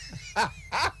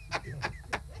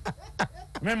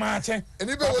me ma che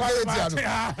Eni be wo geti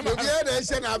ano obi a na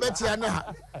asia na abetia no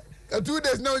ha 2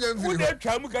 days na onye mfiri wo de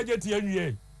twam ka geti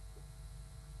awie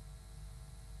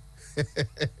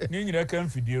ni nyina kan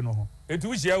fidie no ho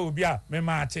etu hia obi a me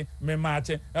ma che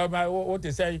o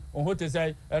te say o te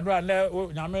say eno na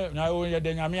nyame na o ye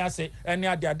de nyame ase ene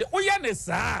ade o ye ne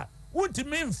saa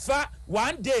wuntimi mfa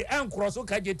one day enkro so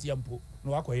ka geti ampo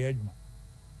no akoye adwuma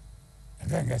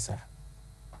evengesa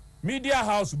media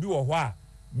house bi wo ho a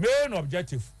main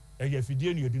objective e ye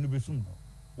fidie no yedi no besum no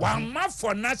one ma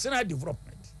for national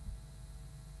development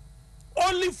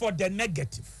only for the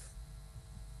negative.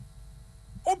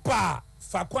 Opa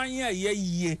fakwanya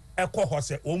ye ekọ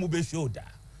se omu be shoda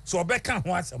so obeka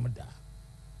ho asem da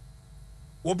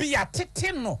obi ya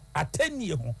tete no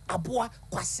atanie ho aboa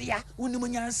kwasea unimu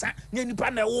nyansa nya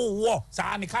nipa na wo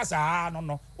sa ne kasa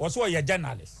no wo so ye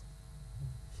journalist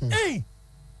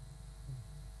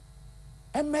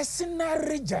a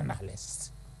mercenary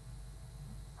journalist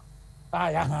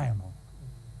ya han no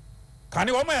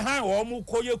kani wo me han wo mu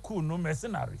koye ku no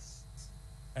mercenaries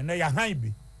ene ya han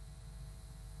bi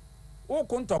wo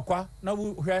kontokwa na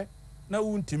wo hwɛ na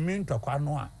wo ntimi ntokwa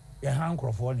no a yɛ han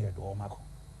krɔfoɔ ne yɛ do ɔmakɔ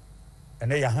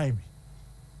ɛnɛ yɛ han bi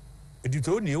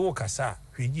edito ne wo kasa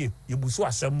hwɛyie yɛ buso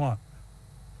asɛm a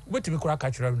wobɛtumi kora ka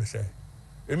kyerɛ no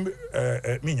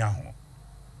sɛ minya ho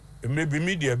maybe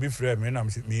media bi frɛ me na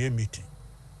me yɛ meeting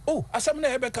oh asɛm na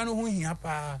yɛbɛka no ho hia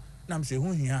paa na me sɛ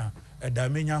ho hia ɛda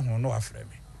menya ho no afrɛ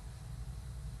me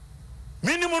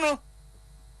minimum no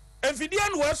efidie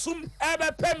no wasum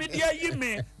ɛbɛpɛ media yi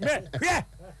me hwɛ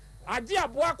agye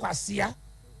aboa kwasea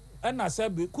ɛna sɛ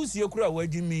be kusie kura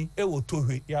wagyi mi ɛwɔ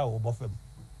tohwe ya wɔ bɔfam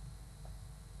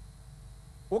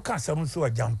wo ka asɛm so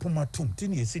agyampoma tum ti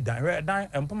ne esi dan hwɛ dan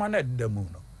empoma na ɛdeda mu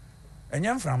no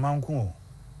ɛnyɛ mframa nko o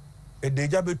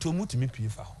ɛdagya bɛtɔ mu tumi pie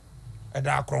fa ho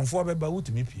ɛda akrɔmfoɔ bɛba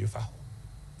wotumi pie fa ho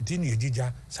nti ne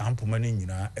ɛgyigya saa mpoma no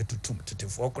nyinaa ɛtutum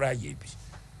tetefoɔ koraa yɛ bi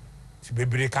nti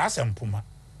bebree ka asɛ mpoma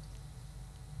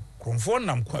krɔmfoɔ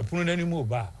nam kwapono no anim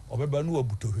ɔba a ɔbɛba no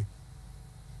wabutohwe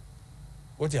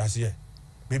wote aseɛ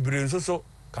bebree nso so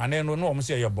kane no na ɔmo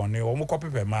sɛ yɛ bɔne ɔmo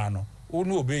kɔpepɛ maa no wo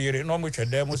ne obɛyere na ɔmo twɛ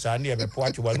dɛ mu saa ne yɛbɛpo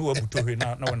akyewa ne wabutohwe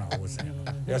na wɔna wo sɛ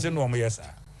yɛsɛ ne ɔmo yɛ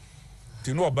saa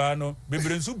nti ne ɔbaa no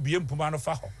bebree nso bie mpoma no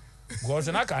fa hɔ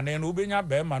gɔsɛ na kane no wobɛnya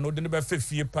bɛrima no wode ne bɛfɛ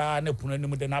fie paa na pono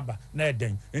anim de n'aba na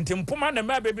ɛdɛn nti mpoma ne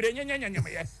mmaa bebree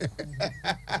nyɛnyɛnyɛnyɛmyɛ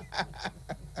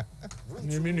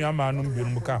ne mi nua maa no bi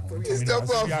no ka ho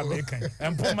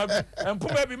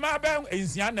mpoma bi maa bɛ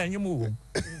nsia na enyim wɔ mu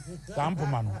saa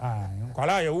mpoma no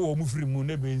nkwalaa yɛ wɔ mu firi mu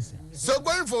ne bɛ nsia. So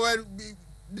going forward,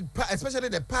 especially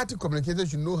the party communicators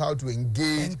should know how to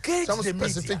engage some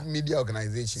specific media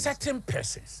organizations. Certain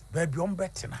persons, baby,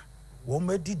 betena.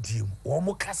 Woma didim,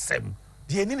 womo kasem,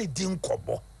 de ni di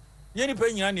nkɔbɔ. Ye ni pa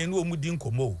nyina ne no mu di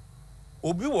nkɔmɔ.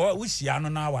 Obi wo hia no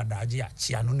na wadaje a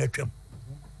chia no natwam.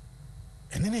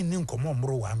 Ene ne ni nkɔmɔ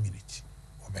mro 1 minute.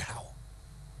 Obeha wo.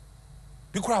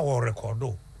 Bi kura wo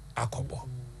recordo akɔbɔ.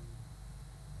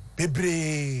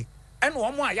 Bebre and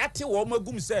womo ayate womo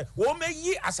agum sɛ womo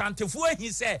yi asantefo ahi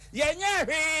sɛ yenye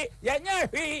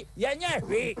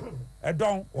hwe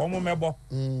edon womo mɛbɔ.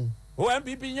 O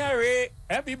MPP nyare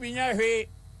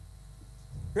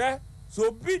hwɛ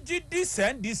so bigi this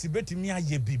and this betimi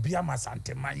aye bibia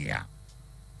masantemanya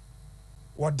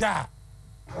woda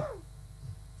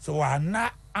so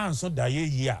ana anso da ye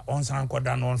yi a onsan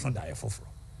koda no onso da ye foforo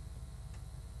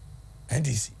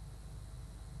ndc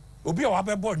obi a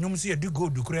wabɛbɔ nnwom so ye di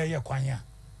gold kura ye kwan a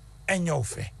enya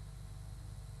ofe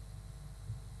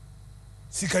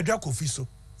sikadwa kofi so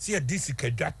si ye di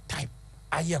sikadwa type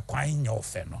aye kwan nya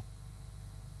ofe no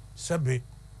sebe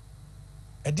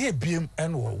ede biem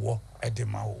en wo ede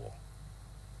ma wo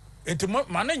enti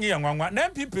ma na nyi yanwanwa na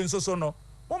MPP nso so no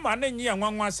mo ma na nyi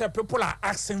yanwanwa say people are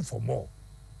asking for more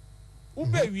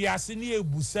ube wiase ne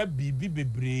ebusa bibi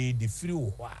bebre de firi wo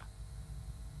ho a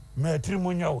matri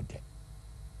munya wo de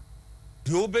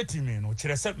obetimi no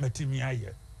kire se matimi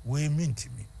aye we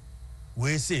mintimi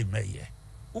we say meye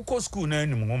uko school na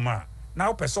anim ngoma na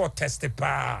wo pese o test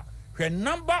pa the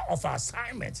number of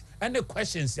assignments and the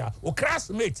questions ya o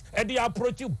classmates and the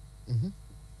approach you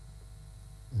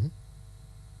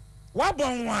wa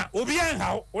bonwa obi an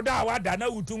haw oda wada na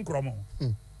wutu nkromo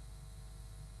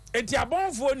enti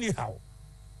abonfo ni haw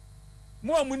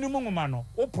mo amunimu ngoma no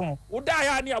opon oda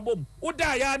ya ni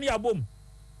abom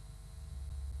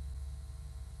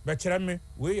be kire me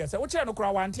we yesa wo kire no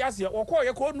kura wante ase wo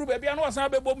ye ko nuru ba bia na wasan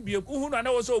bebom bie hu no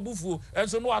na wo so obufuo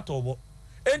enso no atobo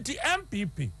enti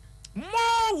MPP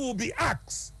more will be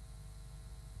asked.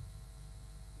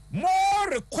 More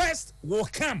requests will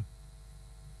come.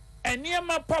 And near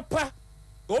my papa,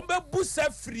 Ombe busa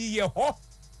free ye ho.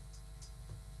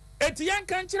 Eti yan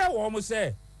kanchira wo mo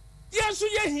say, yes,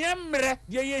 ye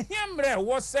hiemre,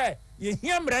 what say, ye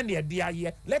hiemre ne de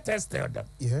aye. Let us tell them.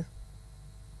 Yeah.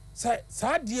 Say,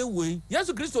 sa die we,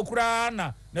 Yesu Kristo kura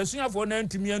na sunyafo na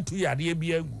ntimi antu yade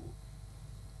bi angu.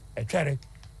 Etwere.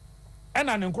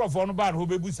 Ena ne nkrofo no ba no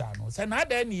bebusa no se na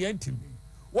da ne yantimi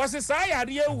wo se sa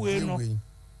yare awe no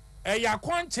ya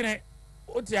kwankyere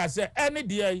oti ase ene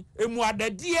de emu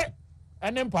adadie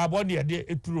ene mpabo ne de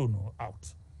eturo no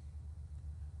out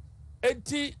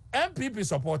eti MPP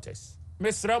supporters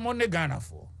mesra mo ne Ghana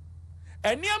fo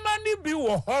eniama ni bi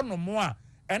wo ho no mo a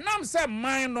enam se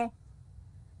man no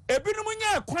ebinum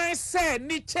nya kwan se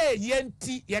ni che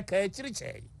yenti ye ka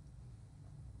akiriche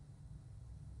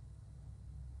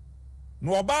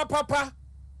no oba papa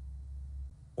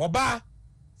oba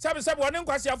sabe woni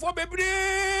nkwasiafo bebre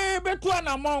betu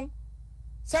anamon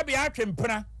sabe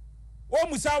atwempena o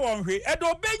musa wonhwe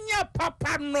edo benya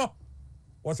papa no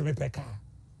wo se mepeka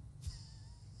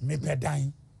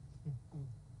mepedan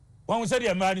won se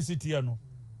de man city no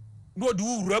no de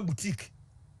wura boutique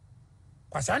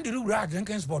kwasa ndiri wura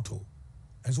drinking spot o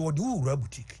and so do wura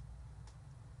boutique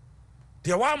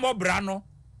de wa mo bra no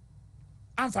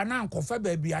amfa na ankofa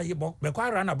ba bia yebo be kwa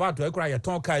run about e kura ye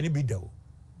ton car ni bi da o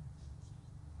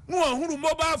no ahuru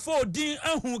mobile phone din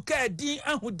ahu ka din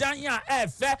ahu dan ya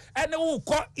efe ene wo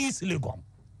ko easily gon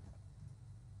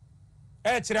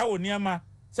kire wo niema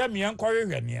se me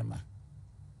enkohwehwe niema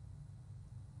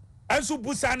anso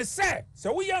busan se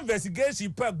wo ya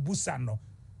investigation pack busan no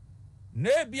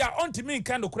na bia ontimi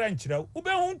kan do kura nkire wo be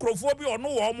hu nkrofo bi ono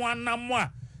wo mo anam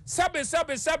a sabe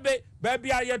ba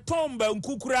bia ye tomba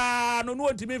nkukura no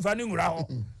ontimi fa ne nwura ho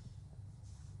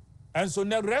anso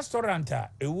na restaurant a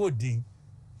ewo din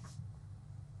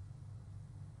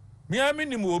miami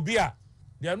ni mu obi a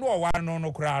de no wa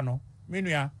no kura no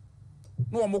menua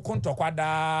no mo kontokwa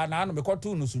da na no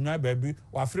mekoto no sunwa baabi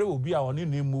wa frɛ obi a one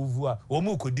ne move a o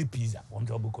mu kodi pizza o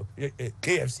mto buko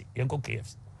KFC yenko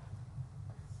KFC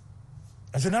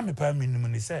asena me pa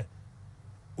minimum ni sɛ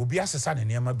obi asesa ne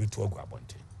niema betu agu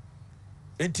abonte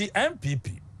enti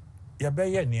MPP ya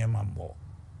bɛyɛ niema mbɔ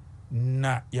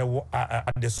na ya wo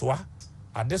adesoa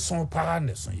adeson para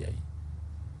ne so yɛ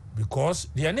because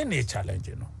the ne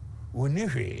challenge no oni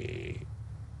hwe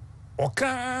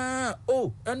oka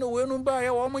eno we no ba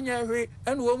ya wo munya hwe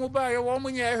eno wo mu ba ya wo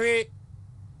munya hwe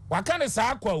waka ne sa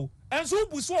akwa o enso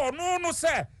buso ono no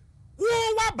se wo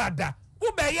wabada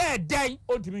wo be ye den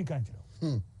ontimi kan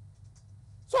kire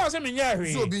so o se menya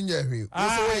hwe so bi nya hwe wo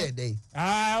so ye den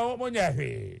wo munya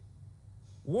hwe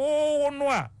wo no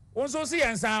a wo so se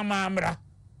yensa amamra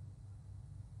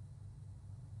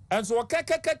enso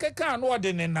kekekeka no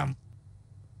de ne nam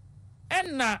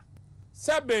enna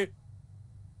sabe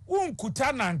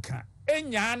unkuta nanka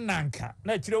enya nanka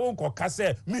na kire wonko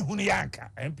kase mihunu yanka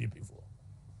MPP fo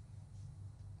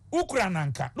ukura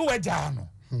nanka no waja no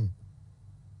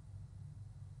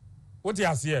woti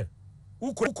ase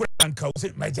ukura nanka o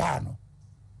se maja no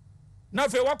na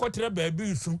fe wakotre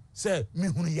baabi isu se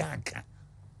mihunu yanka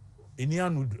eni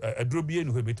anu adrobie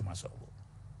no hebetuma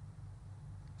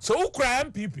so ukura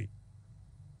MPP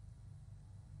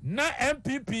na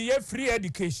MPP ye free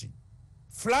education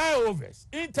flyovers,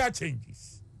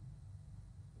 interchanges,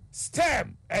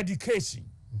 STEM education,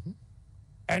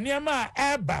 and Niama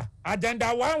Eba,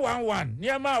 Agenda 111,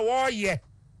 Niama Warrior,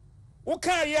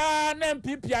 Uka ya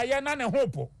MPP ya nane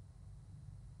hopo,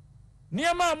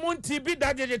 Niama Munti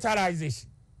bida digitalization,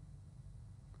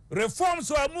 reforms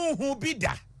wa muhu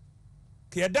bida,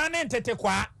 Kiadane tete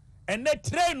kwa, and ne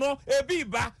treno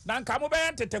ebiba, nankamu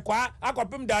tete kwa,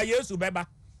 akopim da yesu beba.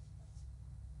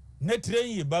 Ne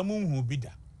train ye ba munhu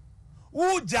bida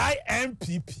wo jai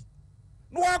MPP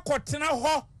no akotena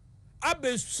ho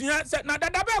abesua se na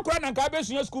dada be kora na ka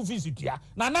abesua school fees tua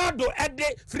na do ede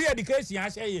free education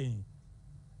ahye yen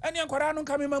ene nkora no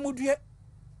nka mema mudue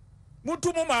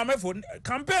mutu mu ma mefo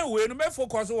campaign we no me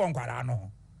focus wo nkora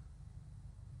no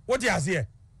wo di ase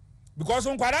because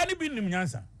nkora ni bi nim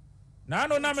nyansa na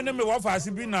no na me wo fa ase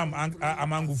bi nam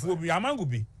amangufuo bi amangu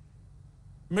bi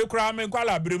me kra me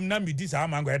kwala brem na me di sa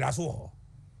mango eda so ho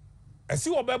esi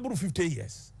wo be buru 50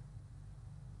 years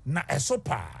na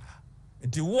esopa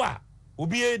nti wo a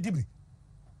obi edibi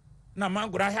na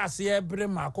mango ra ha se ebre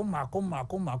mako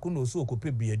no so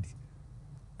okope bi edi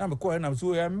na me ko na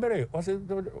so ya mbere o se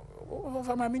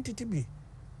fa ma mintiti bi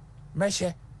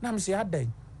meshe na me se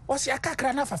adan o se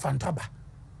akakra na fafantoba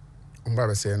mba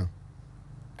be se no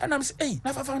na me se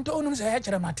na fafanto onum se ya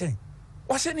kire maten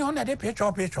o se ni honda de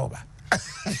picture ba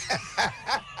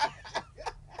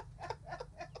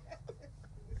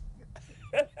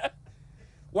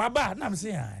waba na mse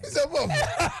ya se bom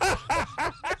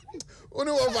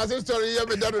oni wo fa story ya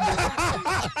me dado de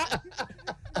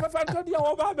fa to dia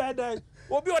wo ba be de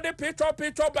obi o de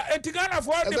picture ba etigana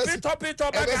for de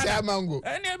picture ba ga mango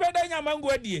eni be de nya mango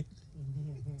adie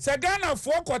se Ghana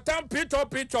for kotam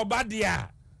picture ba dia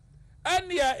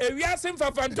eni ewiase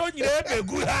mfafanto nyire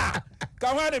ebegu ha ka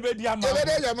hwa de be dia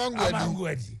mango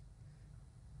adie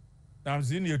na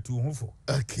mzini etu hufo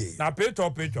okay na picture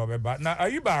be ba na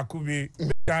ayiba akubi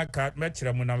ka me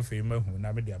kire mu na mfe mahu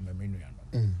na me dia mamenu ya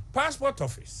no passport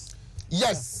office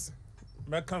yes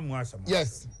me kan mu asama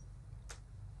yes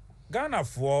Ghana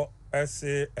for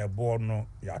ese ebo no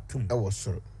ya tum e wo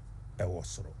soro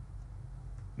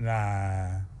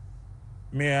na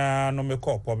me no me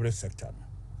call public sector no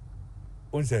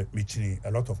unse me chini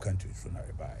a lot of countries so na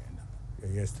buy na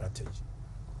your strategy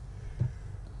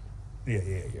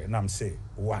yeah na I'm say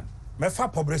one me fa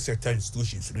public sector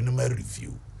institutions no me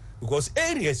review because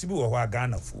areas bi wo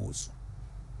Ghana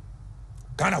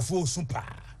for super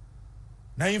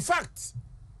now in fact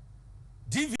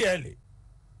DVLA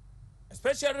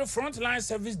especially frontline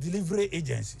service delivery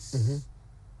agencies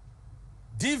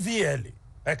DVLA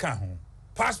eka ho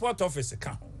passport office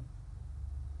ka ho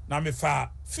na me fa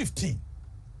 15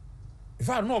 if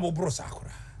I no bo bro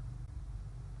sakura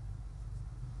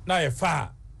na ye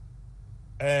fa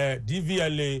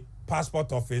DVLA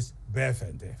passport office birth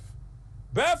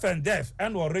and death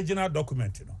and original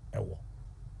document you know ewo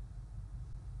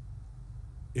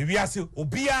if you see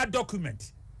obia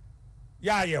document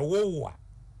ya ye wo a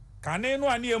kane no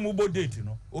ani emubo date you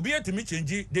know obi etimi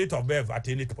change date of birth at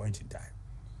any point in time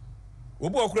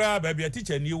obi okura baby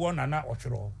teacher ni won na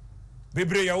ohwero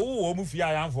bebre ya wo mu fia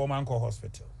ya amfo man ko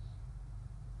hospital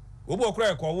obi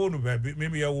okura ko wo no baby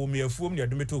me ya wo me afuom ne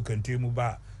adometo kantemu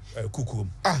ba kukum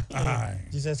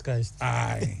Jesus Christ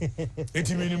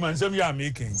eti minimum nsem ya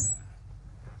making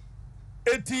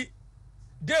eti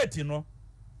date no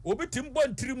obi timbo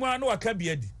ntirimu anu aka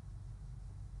biadi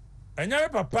anya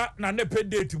papa na ne pe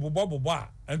date bobo a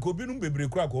enko obi num bebre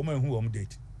kura ko ma hu om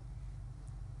date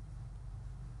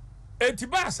eti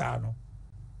basa no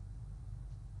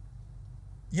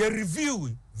ye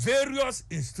review various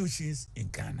institutions in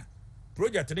Ghana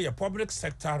project the public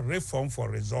sector reform for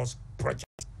resource project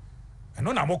and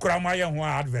na mokora ma ye ho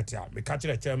advert a me catch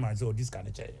the chairman so this kind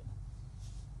of chair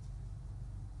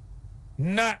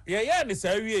na ye ne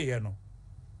sa wie ye no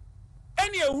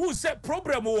any who said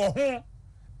problem wo ho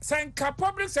sanka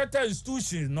public sector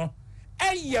institutions no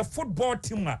eye football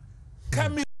team a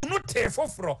kami no te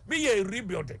foforo me ye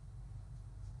rebuilding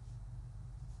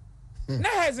na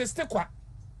has stekwa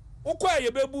ukwa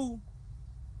ye bebu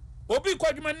obi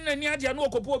kwadwuma ne nani ade na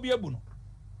okopo obi abu no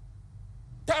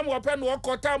tam open no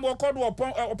tam okọ no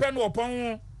open no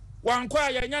opon wankwa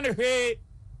ya nya ne hwe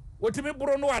wotimi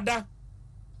buru no ada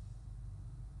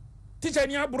teacher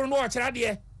ni aburu no okira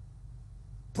de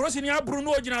prosi ni aburu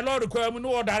no ogina lord kwa mu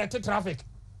no direct traffic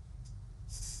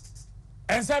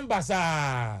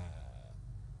ensembasa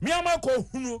miama ko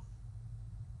hunu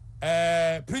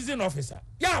prison officer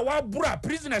ya wa bura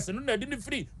prisoners no na di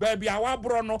free baby a wa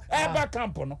bro no eba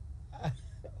camp no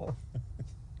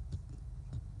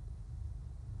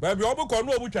baby obu ko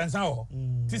no obu twansan ho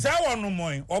ti say won no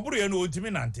moy oburu ye no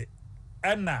otimi nante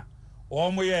enna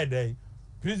o mo ye dey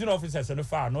prison officers no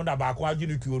fa no da ba ko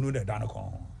aginu tuo no da no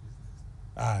kon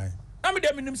ai na me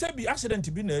dem nim say bi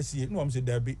accident bi na asie no am say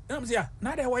da bi na am say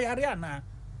na da wa yare ana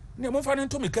ne mo fa no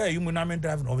to me car yi mu na me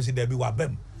drive no obviously da bi wa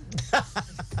bam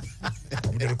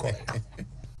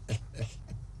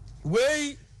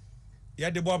wey ya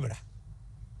de bobra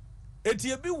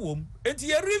eti ebi wom eti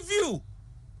ye review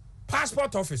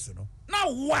passport office no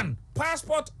now one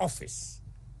passport office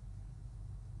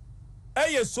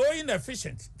so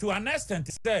inefficient to an extent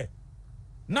say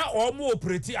now omo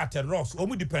operate at a loss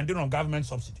omo depending on government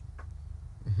subsidy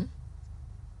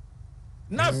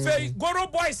na fei goro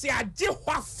boys ya je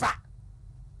hwafa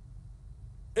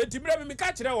etimira mi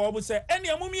ka kire wo bo se ene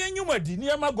amumi enyumadi ni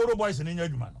ema goro boys ni nya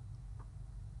adwuma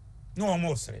no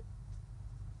omo sere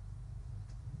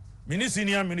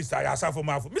senior minister ya asafo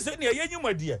mafo mi se ne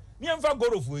enyumadi e ni emfa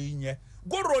goro fo yinye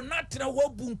goro natena wo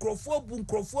bu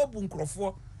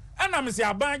nkrofo ana mi se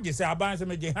aban se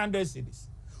me je 100 cedis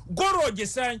goro je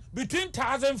say between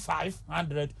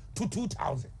 1,500 to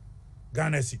 2,000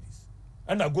 Ghana cedis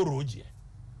ana goro je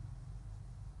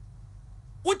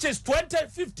which is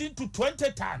 15 to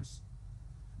 20 times.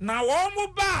 Now,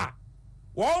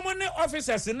 woman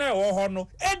officers in there, no,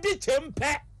 Eddie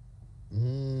Chempe.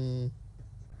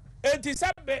 Eddie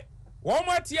Sabe,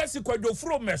 woman tears a quadro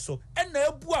from Meso, and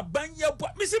a bua banya,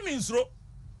 Missy Minsro.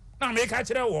 Now, make catch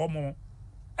a woman.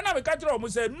 And I catch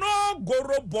almost said, no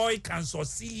Goro boy can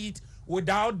succeed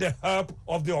without the help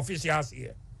of the officials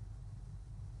here.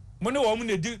 Money woman,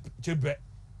 they do Chebe.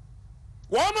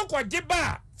 Woman, kwa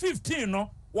Jiba. 15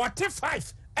 no what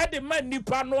 5 at the man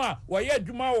nipa no a wo ye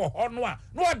adwuma wo ho no a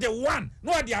no the one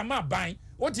no the ama ban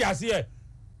what you say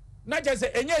na just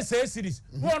say enye say series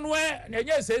no no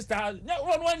enye say star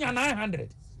no no anya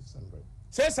 900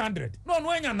 600 no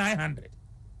no anya 900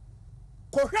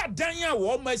 ko hwa dan ya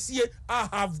wo masie I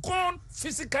have gone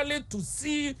physically to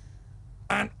see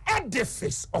an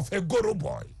edifice of a goro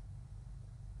boy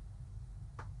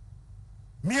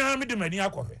mi am de mani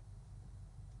akọhwe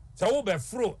so be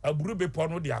fro aburu be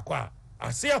pono de akwa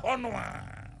ase ho no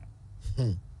I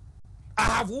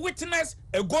have witnessed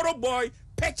a goro boy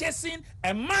purchasing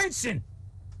a mansion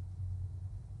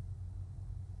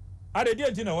at the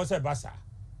day na was a basa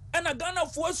and a Ghana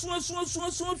for so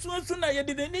na ye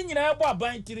de ni nyina ebo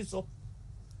aban kiri so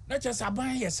na just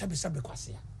aban ye sabe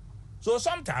kwase so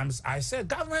sometimes I say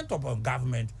government upon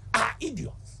government are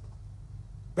idiots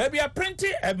baby I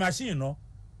printing a machine no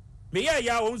me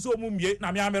ya onso mu mie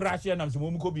na me amerahye na so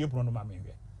mu ko bie prono ma me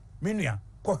hwe me nua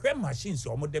ko hwe machines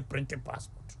o mo de printing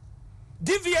passport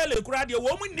DVL kura de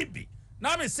wo mu nibi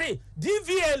Now me say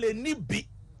DVLA ni bi.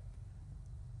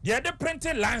 The other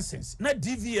printing license, not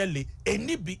DVLA,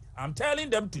 any bi. I'm telling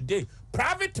them today,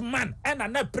 private man and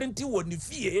another printing woni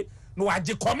fie no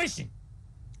aje commission.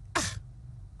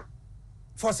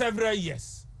 For several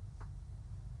years.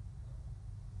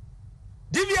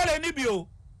 DVLA ni bio.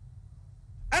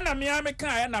 Ana me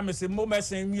ameka na me se mo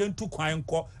mesen yentu kwan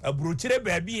ko abrochire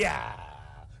baabi ya.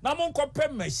 Na mo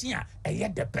nkopɛ machine a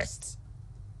ɛyɛ the best.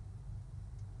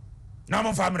 Na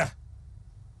mo famra.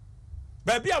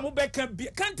 Baabi a mo bɛka bi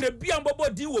country bi a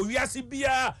mbɔbɔ di wo wiase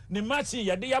bia ne machine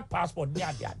yɛde ya passport ne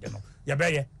ade no.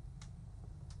 Yɛbɛyɛ.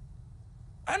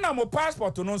 Ana mo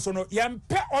passport no nso no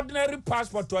yɛmpɛ ordinary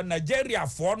passport to Nigeria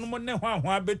for no mo ne ho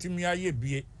abetumi ayɛ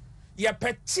bie.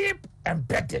 Yɛpɛ cheap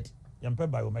embedded.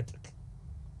 Yɛmpɛ biometric.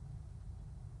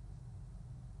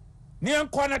 Ni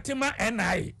enkonatima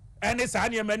NI ene saa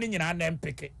niema ni nyina na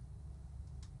mpeke.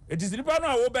 It is nipa no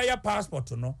a wo be ya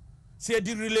passport no. Say it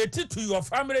related to your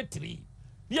family tree.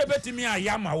 Ni ebetimi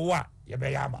ayama wo a ye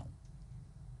be yama.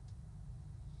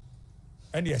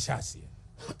 And ye shase.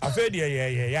 Afedi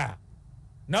ye.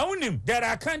 Now unim there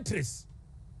are countries.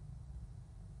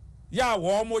 Ya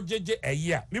wo mo jeje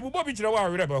eya. Mi bubo bi kire wa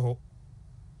awere be ho.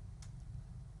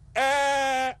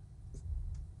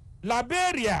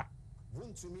 Liberia.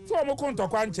 So mo kon to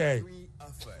kwanche.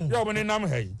 Yo mo ni nam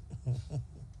hey.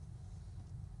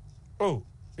 Oh,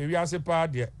 if you are pa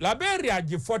there. Liberia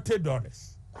give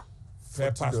 $40.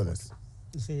 Fair passport.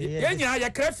 Yeah, you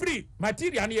credit free.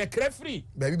 Material you credit free.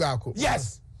 Baby back.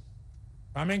 Yes.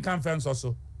 I mean can fence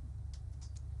also.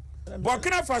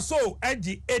 Burkina Faso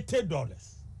edgy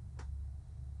 $80.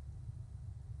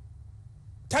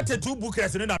 32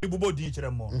 bookers in na bibo di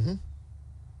chere mo.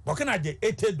 Burkina je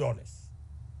 $80.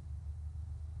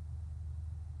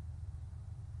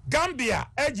 Gambia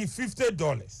edgy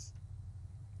 $50.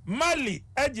 Mali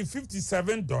edgy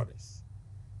 $57.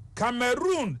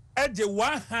 Cameroon edgy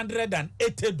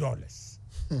 $180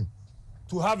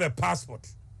 to have a passport.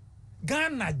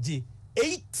 Ghana je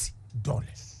 $8.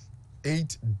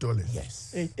 $8.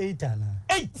 Yes. 8 Anna.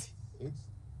 8.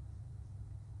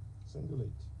 Single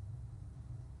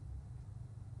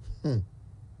 8.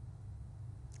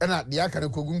 Ena dia kan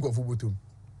ko gungo fu butum.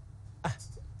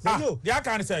 Dia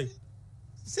kan say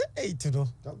Say 8 no.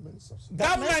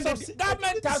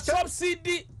 Government has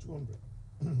subsidy 200.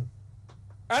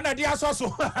 and dia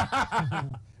so.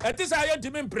 It is I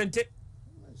to me print it.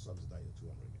 Subsidize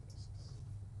 200.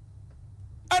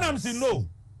 And I'm saying no.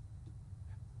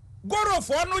 Goro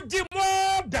for no give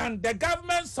more than the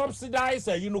government subsidize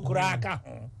kuraka.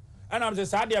 And I'm saying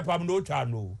sadia pam no cha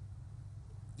no.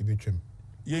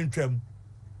 Yentwem.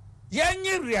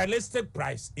 Yenye realistic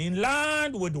price in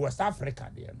land with West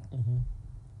Africa there no.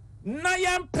 Na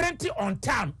yam print on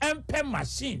time MP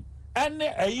machine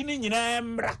ene ayini nyina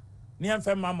emra ne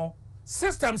emfa mamo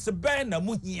systems ben na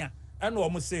mu hia ene o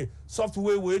mo say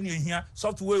software we ne hia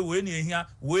software we ne hia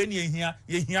we ne hia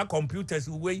ye hia computers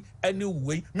we any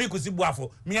way me kusi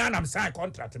buafo me anam sign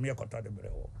contract me ekoto de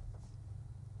brewo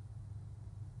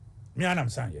me anam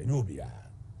sign ye no bia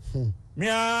me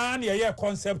an ye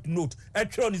concept note e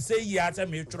tro ni say ya say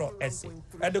me tro essay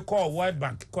e de call World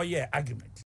Bank ko ye argument.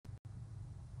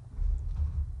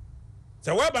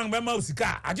 So World Bank member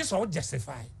usika I just all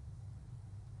justify.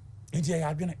 Nti ya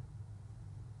adwene.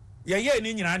 Ye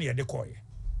ni nyina na ye de call ye.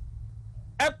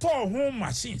 Eto ho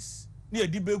machines na ye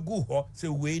di begu ho say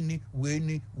we ni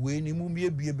mu mie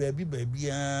bie baabi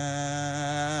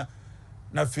a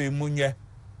na fe munye.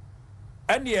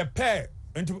 And ye pair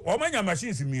nti o manya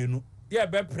machines mienu ye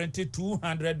be print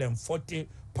 240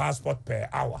 passport per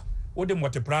hour. What they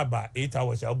multiply by 8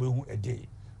 hours ya obehu a day.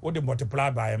 What they multiply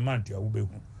by a month ya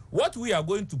obehu. What we are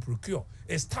going to procure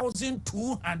is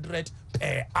 1,200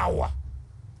 per hour.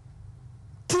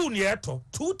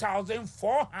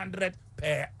 2,400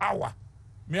 per hour.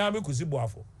 Me abi kusi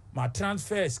boafo. My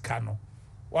transfer is canon.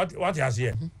 What is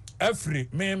here? Every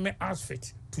me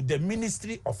outfit to the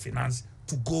Ministry of Finance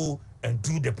to go and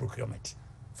do the procurement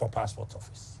for passport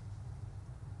office.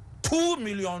 $2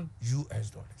 million.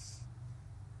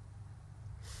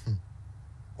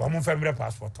 One family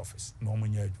passport office. No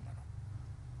money.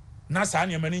 Na sa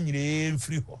nyama ni nyire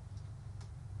free ho.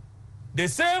 The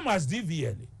same as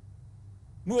DVLA.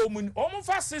 No omun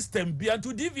fa system bia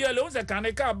to DVLA on se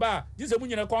kaneka ba this mu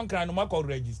nyina konkran no makọ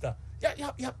register.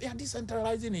 Ya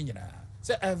decentralizing nyina.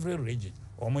 Say every region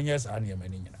omunya sa nyama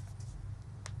ni nyina.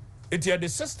 It are the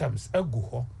systems egu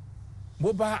ho.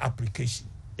 Mobile application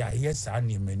ya yes sa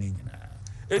nyama ni nyina.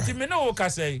 Eti me no ka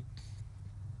say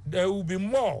there will be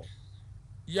more.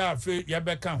 Ya fe ya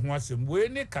beka ho asem we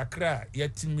ne kakra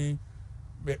yatimi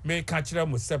me ka kire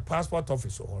mo se passport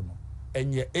office ho no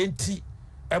enye enti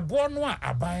ebo no a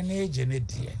aban na eje ne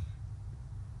de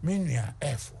menua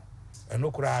efo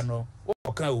eno kura no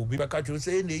o kan obi baka chu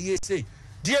say na ye say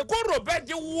de goro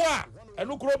beje wo a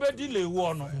eno kura be di le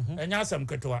wo no enya asem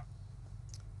ketwa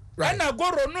na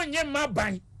goro no nye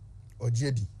maban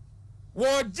ojiedi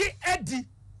woji edi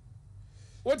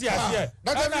woti ase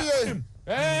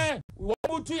wo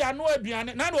butu ya no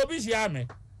aduane na obi hia me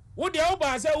wo de wo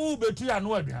ba se wo betu ya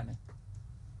no aduane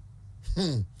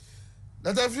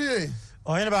That's a free.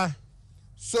 Oh, anybody?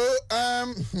 So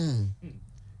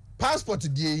passport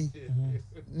day,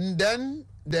 then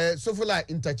the Sofala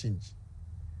interchange.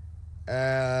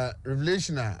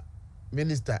 Revelational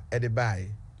Minister Edebai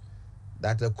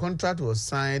that a contract was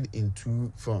signed in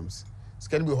 2 forms. It's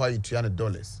going to be how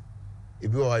 $200.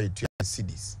 It will be how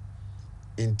 $200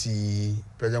 Inti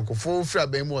President Kofo Fra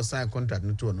Bemo signed contract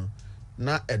no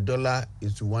na $1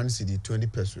 is to 1 cedi 20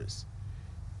 pesos.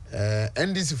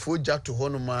 NDC for jack to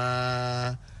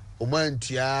honoma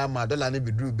omantua ma dollar ne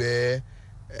bidru be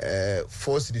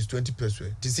 4 cedis 20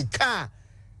 pesos. Tisika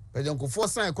President Kofo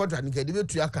sign contract ni kedi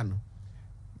betu aka no.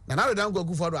 Na dan go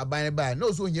for aban ba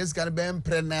no so nyes kan be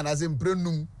mpre na na se mpre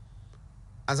num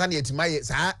ansa na yetima ye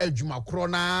sa adwuma kro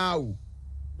na o.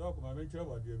 Doc ma me twa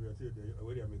wade be say de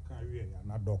we dey me kan we ya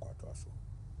na doc ato so.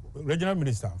 Regional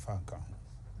Minister Mfanka.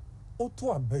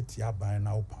 Oto abeti aban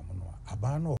na opam no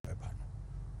aban no obeba no.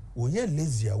 Wo ye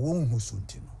lazy a wo hu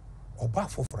sunti no. Oba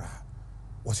fofra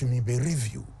was me be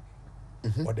review.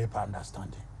 What they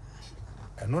understanding.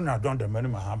 And no na don the many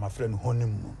my friend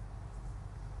honeymoon.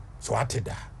 So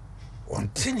ateda on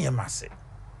tenure masse.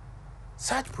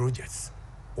 Such projects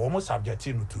almost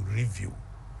subjecting to review.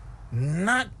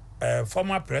 Not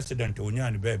former president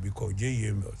Onyan Baby because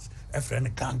JMS a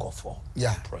friend gang of 4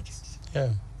 projects. Yeah.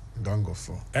 Gang of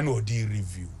 4. And OD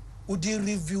review. Udi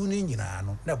review ni nyina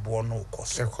no na bo no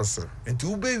koso. Ekoso. Enti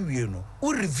wo be wie no,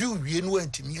 wo review wie no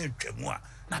antimi antwamu a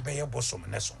na be ye bosom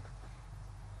ne so.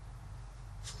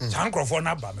 Sankrofo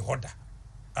na ba me hoda.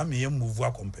 Am ye move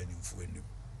a company fu anim.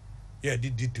 Ye di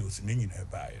details ni nyina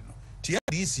ba ye no. Ti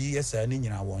DC yes ani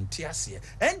nyina won ti ase.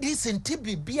 NDC nti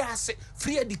bibia ase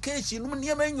free education no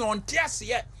niam anyon ti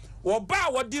ase. Wo ba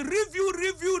wo di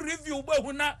review ba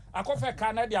hu na akofe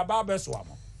ka na dia ba beso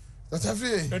amo. That's a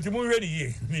free. Enti mu hwe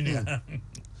ye minia.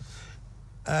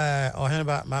 Oh,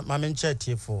 anybody? My main chat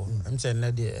here for I'm saying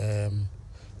that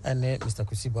and Mr.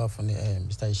 Kusiba for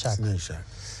Mr. Ishak.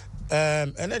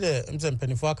 And then I'm saying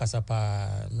Penifua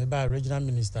Kasapa, maybe regional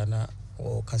minister na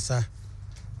or Kasa.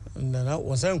 Na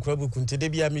was I'm crabble kunti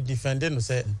debi ami defending no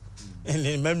say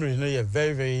in memory no you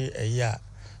very year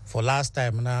for last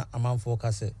time na amount for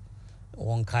Kase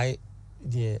one kai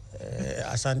the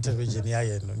Ashanti region ya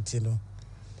no ntino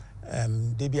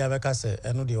debi abeka say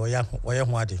eno de oya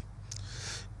ho ade.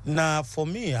 Now for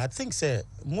me I think say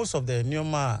most of the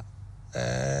Nyoma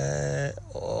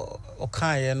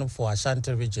okay for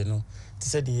Ashanti region no to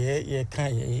say the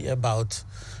kind about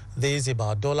there is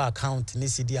about dollar account ni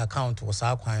CD account was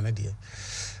our kind of there.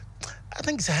 I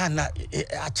think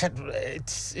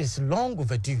it's long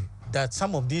overdue that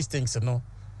some of these things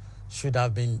should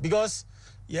have been because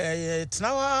it's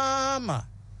now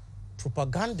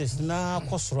propagandists na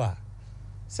kosra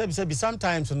say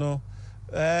sometimes and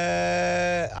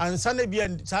Sunday be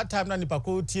and that time na nipa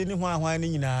ko tie ni hwan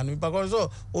ni nyina no nipa ko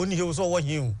so oni he so wo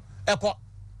hin ekọ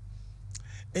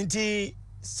enti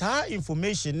sa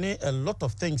information a lot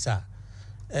of things are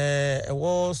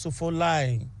was so for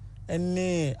line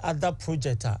any other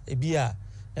project e bia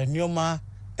enioma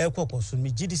ekọ so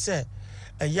me gidi say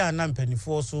ya na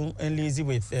mpanifo so and lazy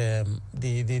with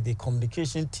the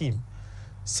communication team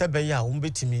sebe ya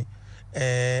umbetimi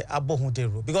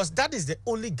abohudero because that is the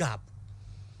only gap.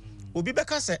 Obi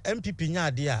beka say MPP nya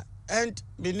ade a and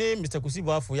me name Mr.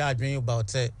 Kusibo afo ya adwen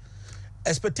about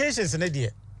expectations na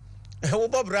de wo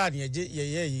bobra ne ye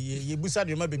busa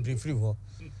de ma bebre free ho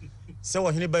se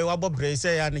wo hene bai wa bobra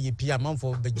se ya na ye pia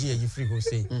manfo beji ye free ho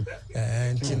say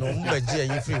ntino mo beji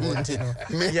ye free ho ntino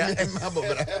ya ma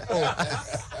bobra oh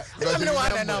me wa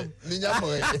na ni nya mo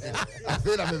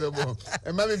afi na me bebo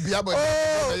e ma me bia bo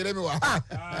yere me wa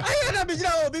ayi na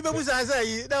bijira obi be busa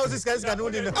say na o sika no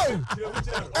ni no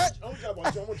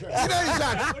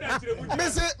me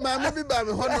say ma me bi ba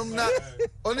me honom na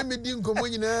oni me di nkomo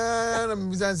nyina na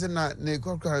me busa say na ne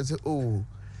kokra say oh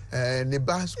ne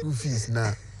ba school fees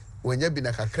na wanya bi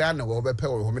na kakra na wo be pe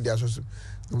wo me dia so so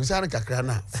me busa na kakra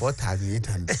na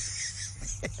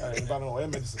 4800 ba no o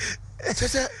medicine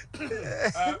Cheche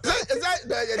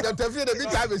Dr. Fie de bi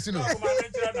ta be sino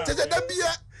Cheche da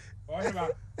bia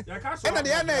ɛna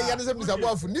deɛ ɛna ɛyɛ no sɛ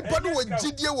misaboafo nipa no wɔ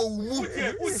gyidie wɔ wo mu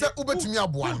sɛ wobɛtumi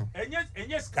aboa no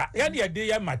ɛnyɛ sika yɛne yɛde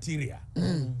yɛ material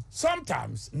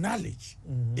sometimes knowledge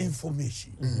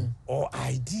information or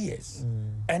ideas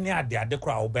ɛne ade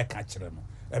koraa wobɛka kyerɛ no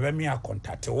ɛbɛmi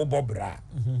akɔntate wobɔ bra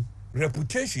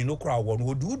reputation no koraa wɔ no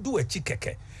wodu akyi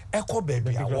kɛkɛ ɛkɔ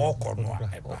baabi a wɔkɔ no a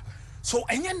ɛba so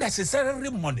ɛnyɛ necessarily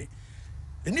money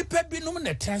nipa binom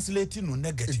na translate no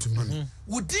negative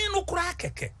wodin no koraa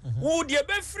kɛkɛ wo de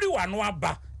bɛfiri wano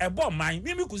aba ɛbɔ man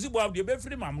mimi kusi bɔ de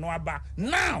bɛfiri mam no aba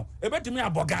now ɛbɛtumi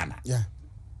abɔ Ghana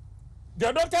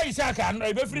the doctor Isaka no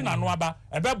ɛbɛfiri nano aba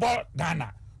ɛbɛbɔ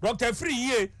Ghana Dr. Free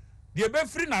ye de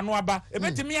bɛfiri nano aba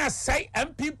ɛbɛtumi asai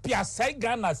MPP asai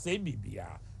Ghana asai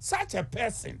bibia such a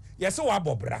person yes wo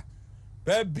abobra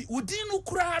baby wodin no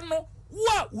koraa no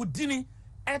wa wodini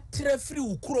etre free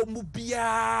ukuro mu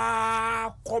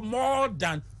bia more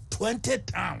than 20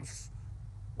 towns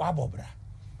wabobra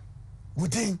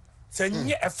wudin se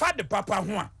nye efa de papa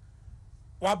ho a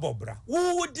wabobra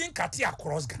wudin kati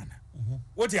across Ghana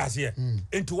what you say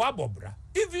into wabobra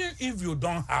even if you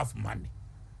don't have money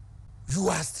you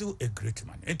are still a great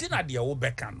man entina de wo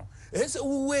beka no ese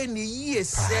we ni ye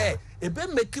say e be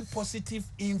make positive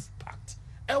impact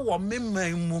e wo me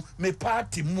man mu me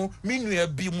party mu me nua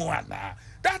bi mu ana.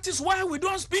 That is why we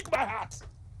don't speak by heart.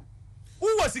 Who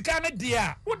was the kind of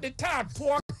dear? What the tag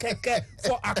for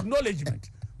acknowledgement?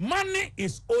 Money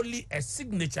is only a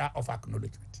signature of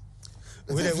acknowledgement.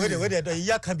 Wait,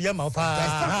 ya can be a mouth.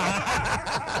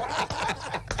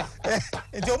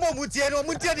 It's your mom would tell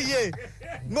you,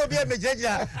 no be a major.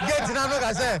 Get in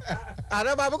another say. I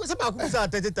don't know about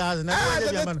 30,000.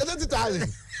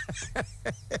 30,000.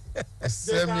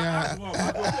 Semia.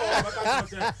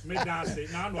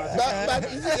 But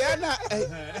Yana,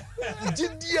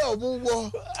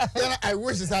 I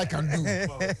wish I can do.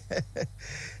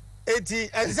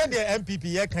 I said the MPP,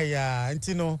 and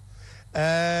you know,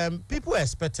 people are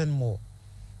expecting more,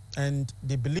 and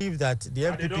they believe that the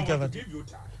MPP government.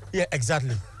 Yeah,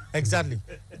 exactly.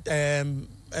 I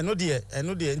know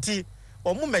the.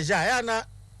 Omu measure yana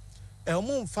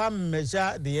omu farm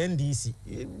measure the NDC.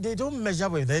 They don't measure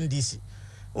with the NDC.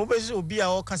 Obesi obi a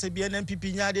o kase bi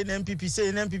NPP nya de NPP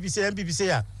say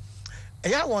ya.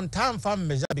 Eya one time farm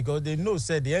measure because they know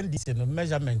say the NDC no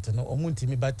measurement no omu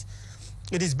ntimi but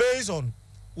it is based on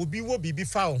obi wo bibi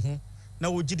fa ho na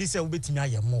wo gidi say obetimi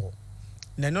aye mo.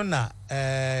 Na no na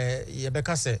ye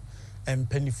beka say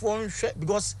empanifo nhwe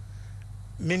because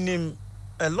minim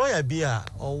a lawyer bi a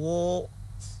owo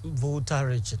voter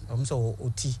region so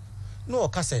oti no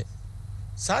okase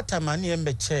sata mani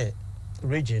embe che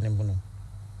region mu no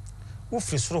wo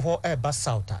frisoro ho e ba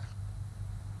south a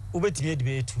wo betimi de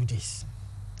be 2 days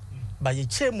ba ye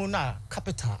chemu na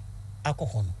capital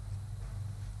akoho no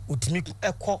utimi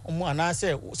ekọ mu ana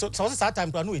say so that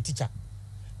time no a teacher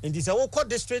and this wo call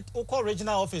district wo call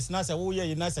regional office na say wo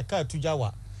ye na say car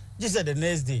tujawa just the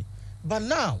next day but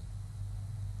now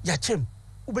ya chem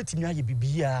ubetimi aye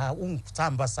bibia wo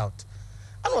tamba south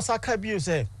ana osaka bi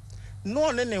say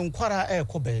no ne nkwara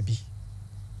ekọ baabi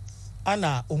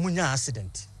ana omunya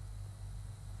accident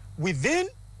within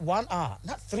 1 hour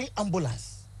not 3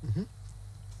 ambulance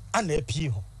ana epie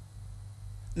ho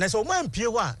na so man pie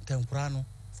ho a kankura no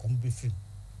from be free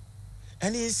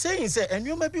and he is saying say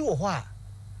enwoma bi wo ho a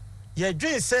ye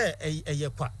dwen say eye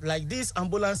kwa like this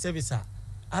ambulance service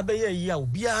abeye yi a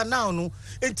obia now no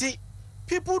enti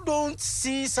people don't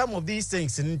see some of these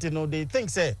things and you know they think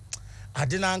say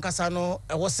adina ankasa no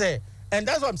was say and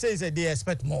that's what I'm saying say they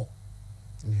expect more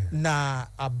na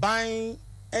aban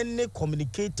any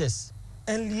communicators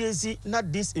and liaison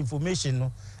not this information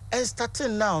no and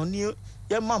starting now new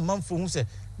your mom for who say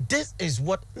this is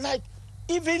what like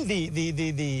even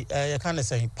the kind of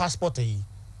saying passport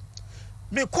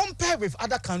may compare with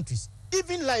other countries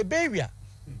even Liberia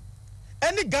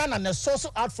any Ghana and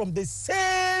also out from the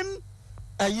same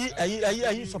are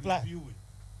you supply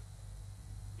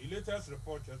the latest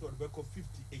report just on back of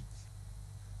 58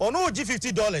 or no g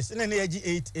 $50 and then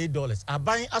 $8 are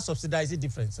buying a subsidized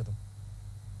difference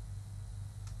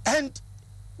and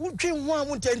we dream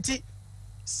 120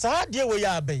 sa dia we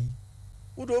ya bay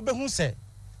wo do be hu say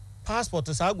passport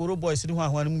sa goro boys ni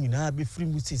ho mu nyina be free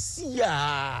mu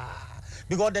sia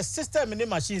because the system in the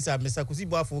machines are Mr.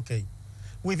 Kusibo okay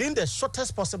within the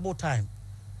shortest possible time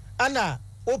and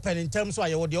open in terms why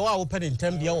you open in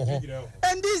terms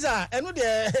and these are and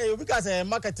because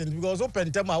marketing because open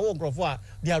in terms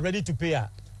they are ready to pay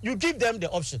you give them the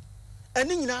option and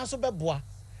then you so be boa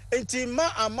enti ma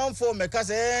amount for make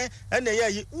say and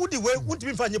yeah would the way would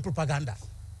be propaganda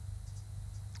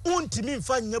untimi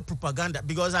mfanya propaganda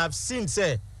because I've seen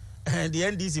say the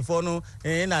NDC for no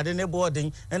and I didn't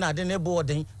boarding and I didn't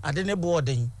boarding.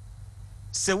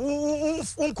 Se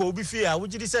unko bi fear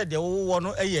would you say the one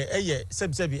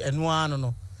sebi and one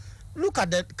no. Look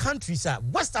at the countries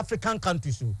West African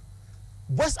countries.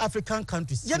 West African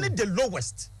countries. You need the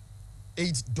lowest.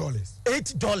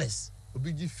 $8.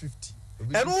 Obigi 50.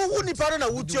 And who ni parana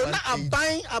would you not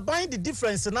buying the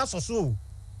difference in us so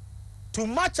to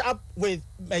match up with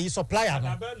a supplier.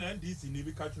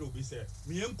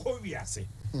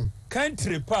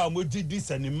 Country power moji this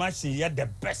and machine yet the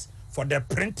best for the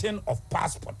printing of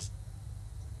passport.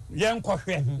 Young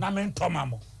coffee, Namen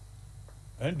Tomamo.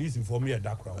 And this is for me a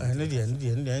dark crowd.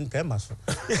 And came us.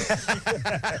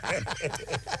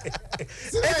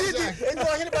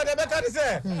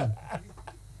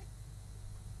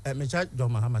 Me charge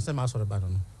John Mahama, same as or about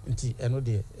nti eno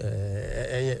de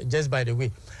just by the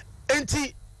way.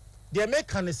 Nti the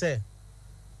American say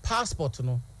passport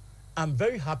no. I'm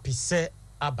very happy say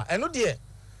aba. Eno de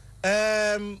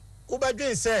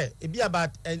Ubadwin say it be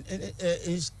about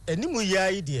animu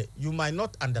yai de you might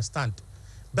not understand.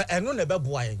 But eno ne be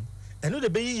boaing. Eno de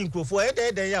be yi nkrofo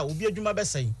e ya obi adwuma be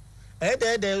sen. E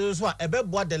so e be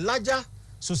boa the larger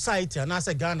society and as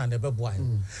a Ghana never boy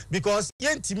because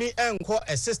yentimi enko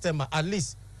a system at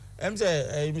least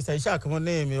say Mr. Ishak mo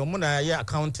name o mo na ya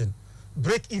accounting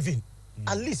break even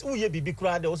at least who ye bibi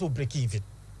kura they also break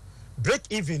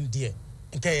even there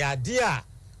okay ya there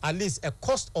at least a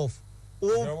cost of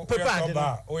all paper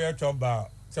ya choba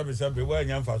sabi we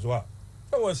nyamfa so a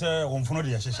so was onfuno de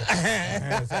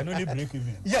yehye I no need break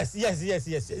even yes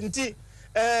nti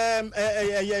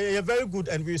very good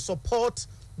and we support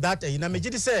that na me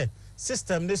gidi say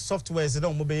system this software is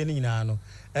no mo be ni na no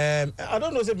I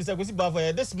don't know say Mr. Kwesi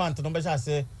Bafo this month no be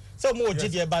say mo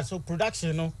gidi but so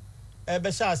production no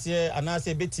be say and I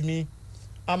say betimi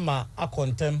ama a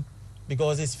contem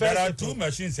because it's fair. There are two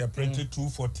machines are printed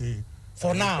 240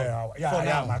 for now.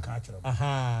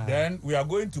 Then we are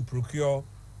going to procure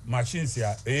machines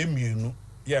here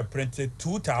printed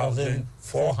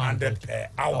 2,400 per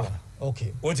hour.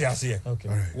 Okay. What you say? Okay.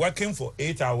 Right. Working for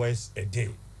 8 hours a day.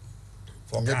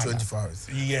 For 24 hours.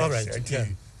 Yes. All right. Yeah.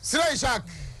 Sira Ishak.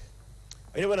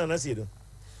 Anyone na see do?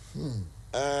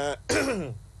 Na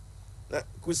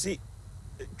kusi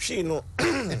chino.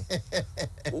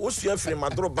 Usua firi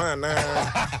madro ban na.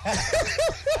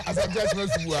 Asa just no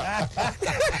suwa.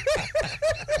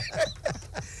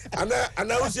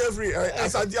 Ana usua firi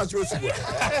asa just no suwa.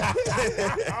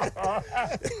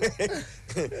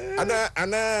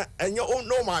 Ana enyo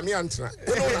no ma mi antra.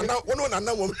 Ono na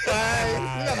mom.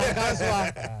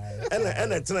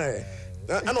 Ena tena.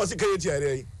 Ana o sika yeti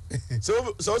are.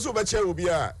 So be chair obi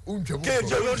a.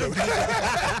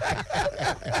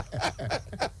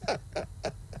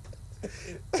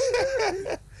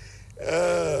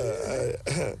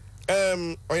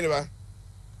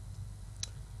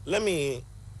 Let me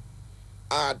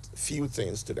add few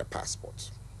things to the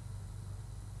passport.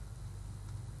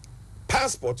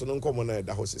 Passport no komo na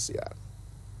da hosisi ya.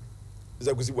 Is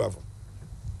that kusi bwafo?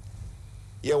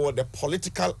 Yeah, what the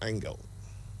political angle.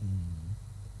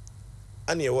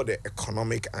 And here what the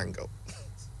economic angle.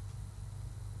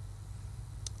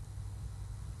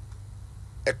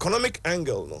 Economic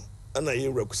angle no and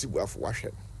here kusi bwafo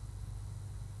washe.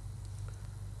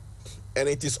 And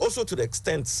it is also to the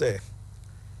extent say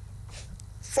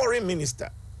foreign minister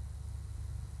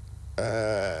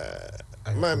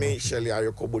Mami Shelley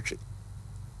Ayokoboche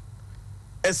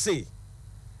essay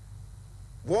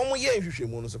one more year you should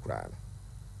mono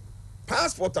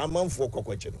passport a month for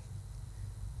kokwache no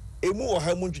emu o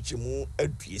ha munchichi mu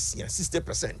aduesia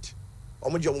 60%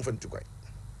 omoje omo fantu kwai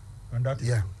and that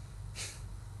yeah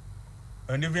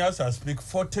and even as I speak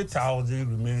 40,000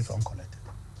 remains uncollected.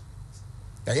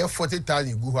 Yeah,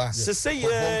 40,000 go ha. Say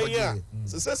yeah.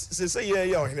 Say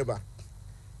yeah oheneba.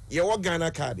 Ye wo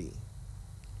Ghana card.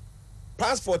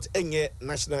 Passport enye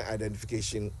national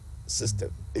identification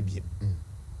system ebiem.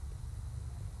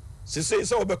 Say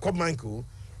obekọ manko.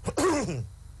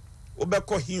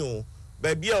 Obekọ hiu,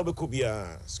 ba bia obekọ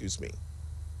bia, excuse me.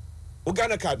 O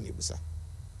Ghana card ni busa.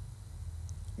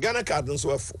 Ghana card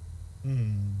nso afọ.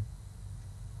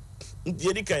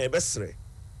 Yedi kan ebesre.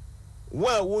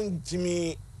 Wa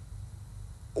wontimi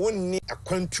wonni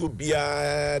akwantu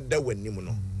bia da wanim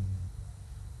no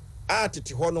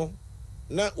atete ho no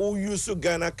na o use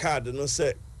Ghana card no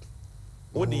say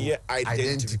what the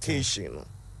identification no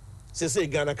say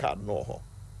Ghana card no ho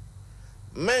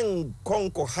men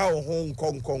konko how hon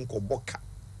konko boka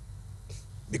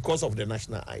because of the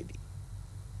national ID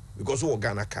because of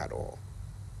Ghana card or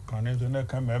can you not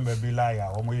come and be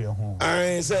liar or me home?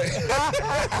 I say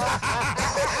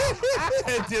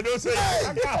Eti no say.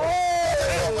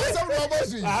 Some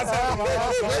robots.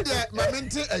 My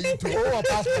mentor, you to over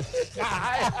passport.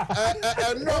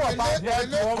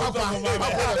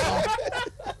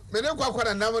 Me no kwakwa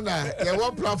na na ye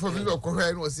one platform is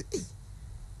okore no say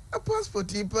a passport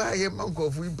ipa ye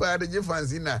manko fu ipa de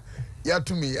fancy na ya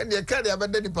to me and ye carry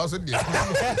abandon the person there.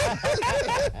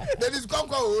 That is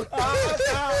konko.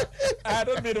 I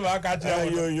don't mean to catch yo.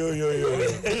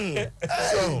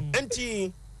 So,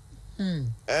 enti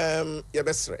ye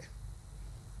besre.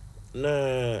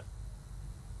 Na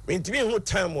mentimi hu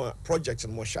time wa project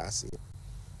no shase.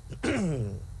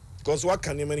 Because what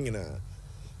can you mean na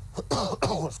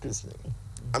excuse me.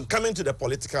 I'm coming to the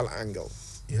political angle.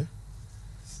 Yeah.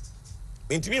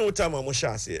 Mentimi hu time wa mo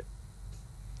shase.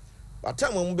 But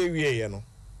time mo be wie no.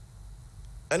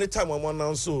 Anytime mo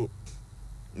announce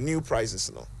new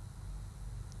prices no.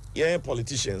 Yeah,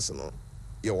 politicians no.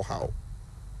 Yo how.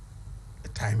 The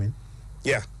timing.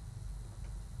 Yeah.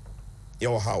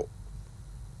 Yo how.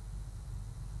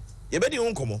 Ye be di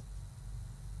unkomo.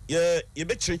 Ye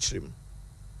be chirichirim.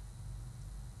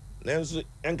 Nanso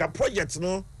enka project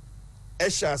no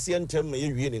ehya ase entem ma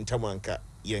ye wie ne ntam anka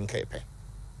ye nka epe.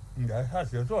 Nga ha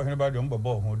se so he ba de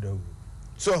mbobo ho da.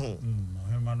 So ho.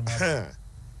 He man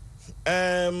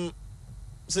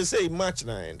Say March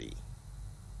 90.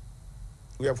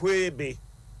 We have way be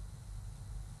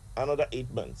another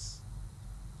 8 months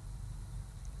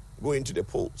going to the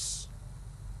polls.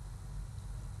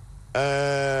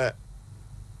 A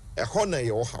honor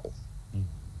your how. And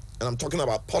I'm talking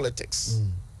about politics.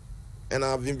 And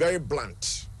I've been very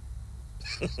blunt.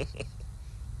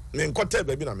 Me kote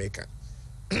baby na make.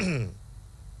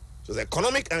 So the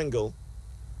economic angle.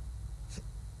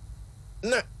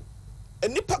 Na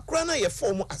nipa krana ye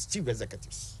form as chief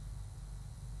executives.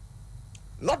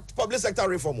 Not public sector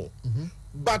reform,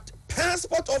 but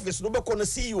passport office no be gonna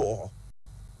see you all.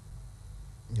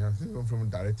 Yeah, I think I'm from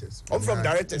directors. I'm from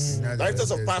directors,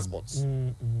 directors of passports.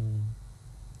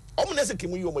 Omunese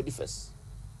kimu you mo first.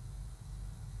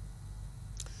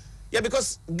 Yeah,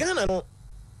 because Ghana no,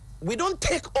 we don't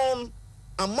take on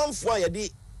a month why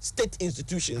the state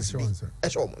institutions.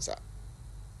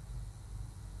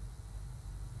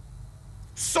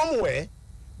 Somewhere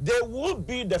they will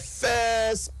be the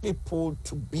first people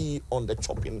to be on the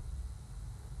chopping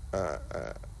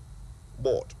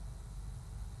board.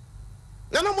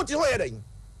 Nana muti hoya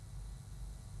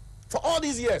for all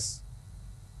these years.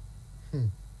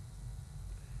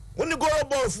 When you go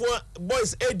about for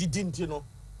boys didn't you know.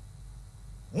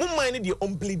 Mumma ni the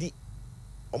omplidi.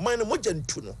 O mine mo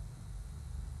gentu no.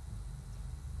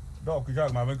 Doc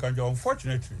Jack ma kan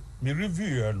unfortunately me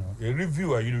review no, a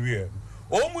reviewer you hear.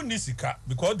 Omu nisika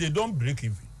because they don't break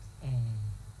even.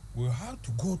 We have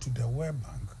to go to the World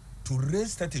Bank to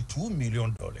raise $32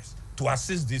 million to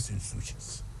assist these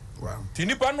institutions. Wow.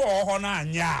 Tinipa no ho na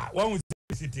anya when we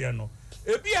sit here no.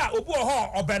 Ebia obu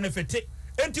ho o benefit.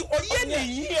 Enti oye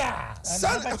ni yia.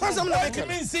 San kwasam na make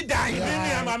me sit down. Me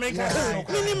am make.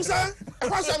 Minim sa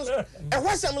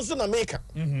kwasam so na make.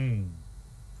 And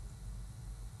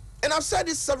I've said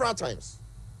this several times.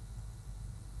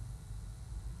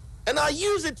 And I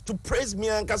use it to praise me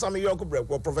and Kasami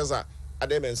Yoko Professor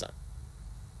Ademensa.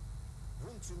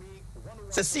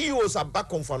 The CEOs are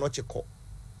back on Fanocheko.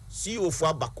 CEO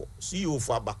for Abako. CEO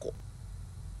for Abako.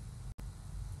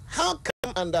 How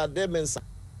come under Ademensa,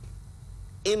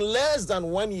 in less than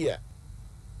 1 year,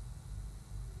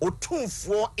 Otun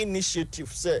for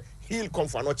initiative say he'll come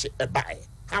Fanoche a buy?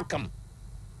 How come?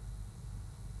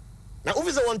 Now,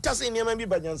 officer one task in Yamami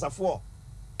Banyansa for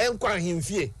Enkwan him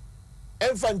fee.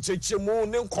 Enfan chechemu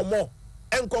ne nkomo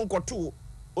enkonkoto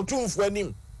otumfo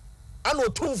anim ana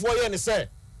otumfo ye ne se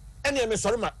ene me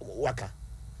sori ma waka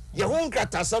ye ho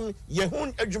nkratasam ye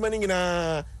ho adwuma ne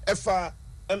nyina efa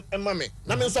emame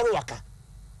na me sori waka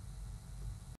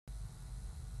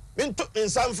minto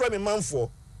insam fra me manfo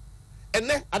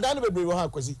ene adane bebre wo ha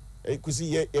kwasi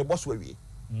kusi ye boss wawie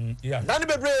Yeah. adane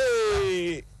bebre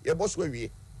ye boss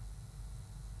wawie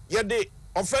ye de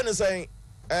offend saying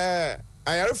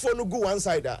I have no go one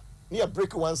side, near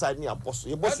break one side, near boss.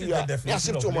 Your boss, you are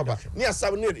shift to my back, near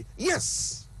 7.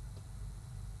 Yes.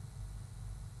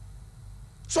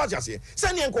 So I just say,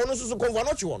 send your corners to come for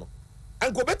not you want.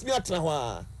 And go bet me at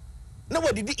Nawa.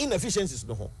 Nobody did inefficiencies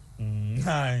no.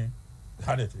 Had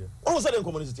it here. All of a sudden,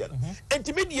 community. And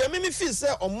to me, the enemy feel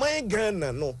say on my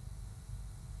Ghana no.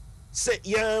 Say,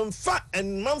 young fat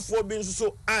and man for being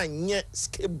so anye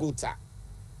scapegoater.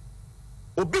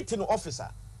 Obitin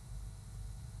officer.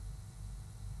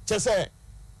 Say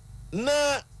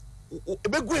na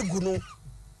ebegu no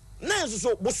na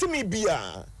so bosumi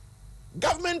bia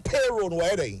government payroll no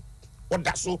where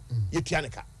ɔda so yɛtua ne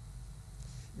ka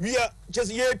we are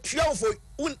just yɛtua for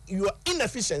your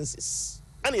inefficiencies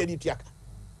and yɛde tua ka.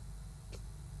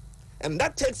 And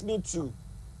that takes me to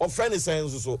friend is saying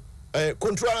so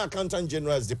Controller Accountant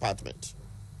General's Department.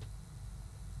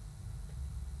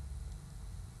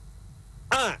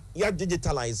 You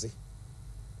digitalize it.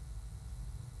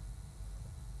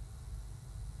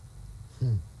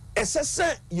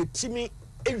 SSA you timi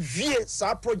a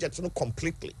sa project no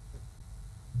completely.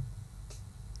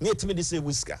 Near to me this say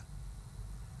whisker.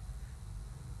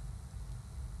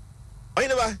 I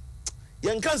never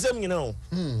can't say you know.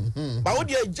 But would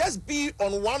you just be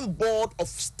on one board of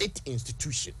state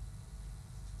institution?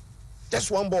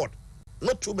 Just one board,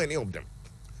 not too many of them.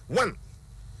 One.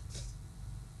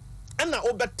 And now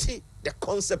obey the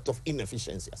concept of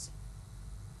inefficiencies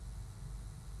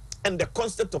and the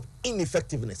concept of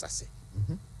ineffectiveness. I say.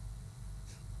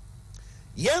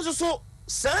 Yes, so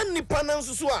san ni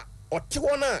pananso so a ote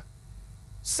wona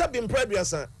sabim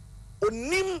praduasa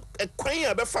onim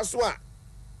ekwan a befa so a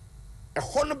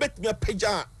ɛhɔ no betumi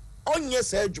apagya ɔnyɛ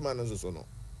saa adwuma no so no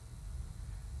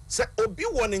sɛ obi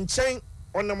wɔ ne nkyɛn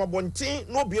ɔnam abɔnten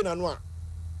na obie n'ano a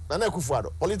Nana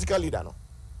Akufo-Addo political leader no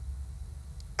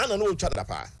ana no otwa da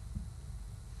paa.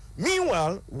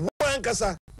 Meanwhile one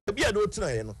kasa ebi ade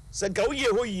otina ye no sɛ nka woyɛ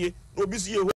hɔ yie na obi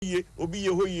so yɛ hɔ yie obi yɛ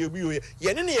hɔ yie obi yɛ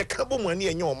yɛne ne yɛ ka bɔ mu ani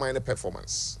ɛnyɛ ɔman ne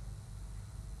performance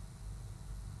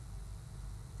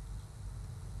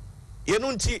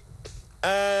yɛno nti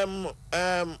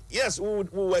yes, we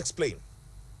will explain.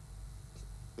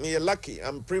 Me lucky,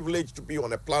 I'm privileged to be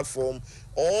on a platform.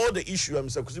 All the issues I'm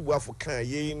saying, for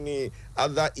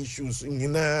other issues,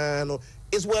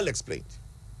 is well explained.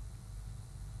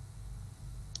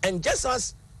 And just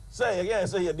as say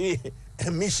the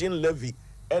emission levy,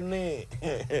 any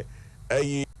a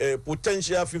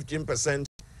potential 15%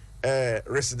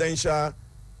 residential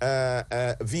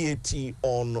VAT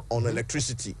on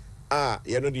electricity.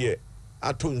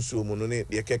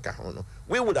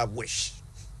 We would have wished,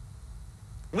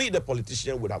 we the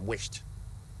politicians would have wished,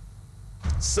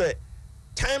 say,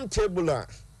 timetable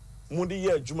would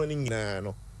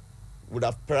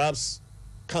have perhaps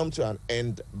come to an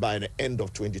end by the end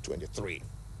of 2023.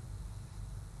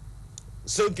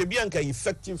 So Kebianka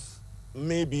effective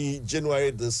maybe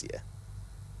January this year.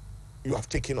 You have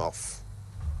taken off.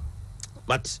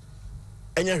 But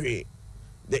anyway,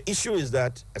 the issue is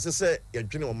that, as I said, you're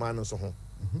general man so home.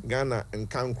 Ghana and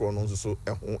Kankro no so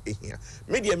here.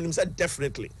 Media said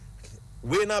definitely.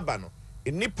 We na bano.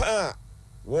 In Nipa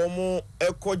womo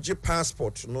ekoji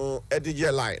passport no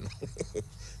edije line.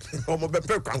 Omo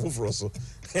bepe kwanfo for so.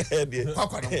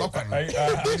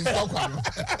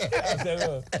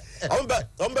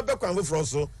 Omo bepe kwanfo for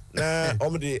so na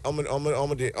omo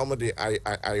de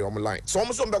I line. So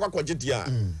omo so bepe kwaje dia.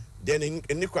 Then in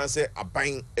Nikran say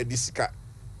aban edisika.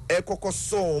 Ekoko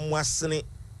so mo asene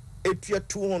etua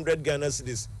 200 Ghana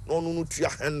cedis no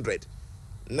 200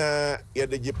 na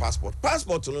yɛde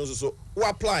passport no so we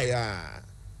apply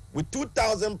with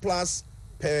 2,000 plus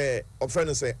per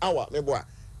offering say hour meboa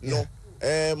no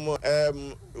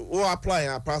we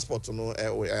apply passport no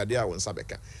there won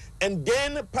sabeka and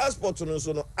then passport no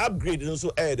so no upgrade no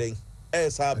so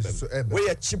we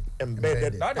are chip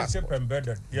embedded. That is chip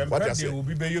embedded. Will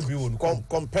be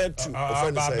compared to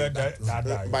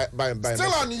by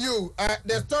still on you.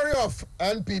 The story of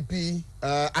NPP,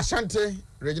 Ashanti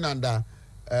region under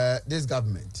this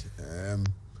government.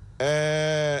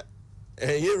 Here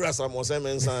are some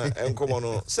Mosemensa and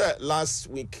Komono. Sir, last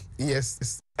week.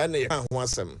 Yes. And they want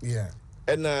some. Yeah.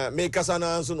 And make us an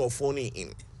answer no phone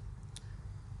in.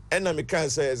 And I can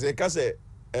say, they can say.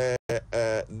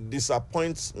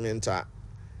 Disappointment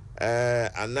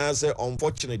and as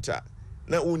unfortunate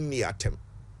na unni atem.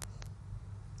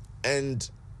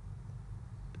 And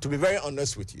to be very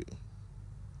honest with you,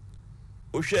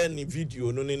 we share any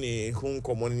video no ni hun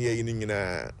common ye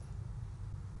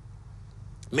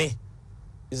me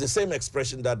is the same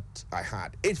expression that I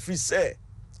had. If we say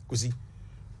kusi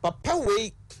papa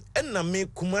we na me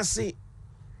Kumasi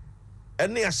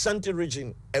any Ashanti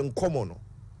region and common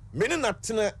many not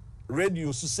radio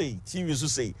to say, TV to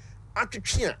say,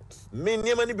 Atria,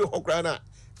 many many be hokrana,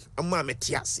 a mamma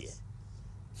tiasi.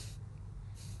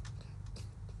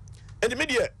 And the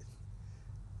media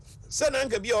said,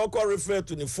 Uncle be all call refer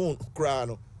to the phone,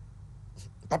 crano.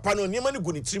 Papa no, near many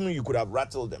good team you could have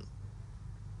rattled them.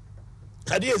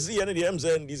 I didn't see any of the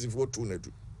MZ this is for two.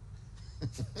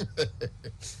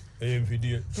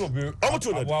 Video.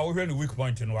 Well, we're weak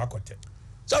point in Wakote.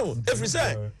 So, if we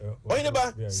say,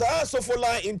 so for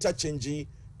line interchange,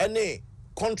 any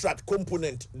contract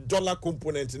component, dollar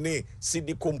component, ne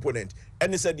CD component.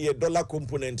 And he said the dollar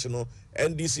component, you know,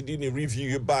 NDCD ni review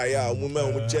you buy ya,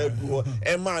 man,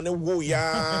 wo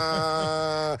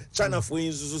ya China for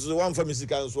one family so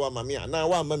mamia. Now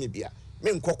one mammy beer.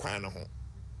 Men kokwana ho.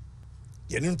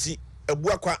 Yenunti a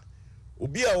buakwa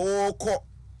ubia o ko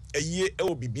a year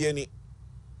o bibiani.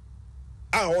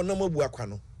 Ah, no more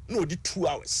buakwano. No, the 2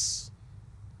 hours.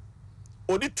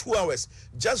 Only 2 hours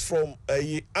just from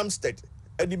Amstead.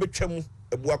 Edi betwem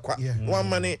ebuakwa one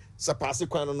money sapase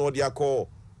kwan no dia call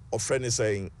of friend is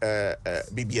saying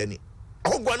bibiani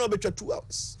ogwa no betwa 2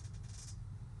 hours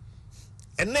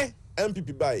ene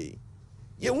MPP buy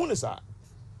ye hunu sa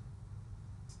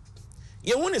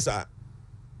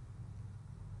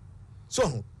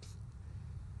so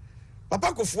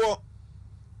papa kofo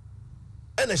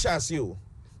ene sha ase o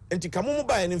enti kamomo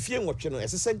buy ne fie nwotwe no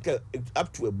esese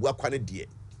up to ebuakwa ne die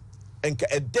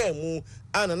enka edemu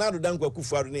ana na dodan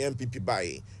kwakufaru ne MPP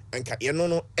bae enka ye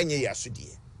no enye ya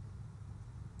sudie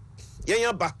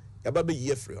yenya ba be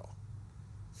ye free ho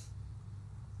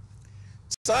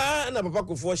sa na papa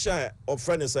kofo sha of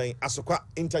friend saying asokwa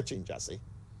interchange ase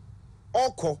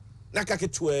oko na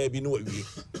kaketua bi no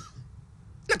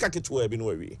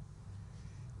awie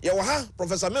ye wo ha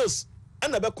Professor Mills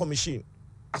ana be commission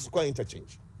asokwa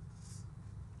interchange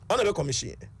ona be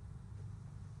commission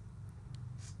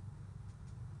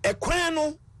ekwan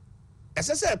no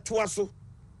esese etoa so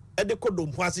e de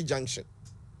kodompoase junction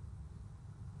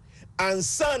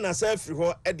ansa na sefri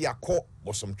ho e de akọ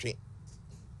bosomtwe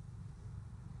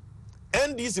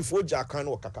NDC for jakwan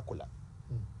no Coca-Cola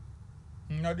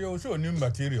na de o so ni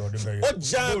material de be o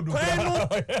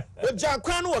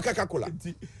jakwan no Coca-Cola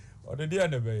o de dia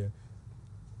de be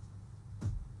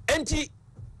enti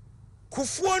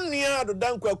kufuo nua do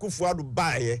dankwa kufuo ado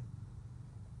baaye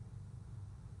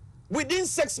within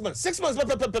 6 months,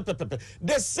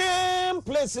 the same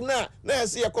place na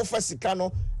see a coffee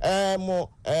sicano,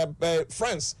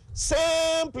 France,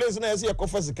 same place na see a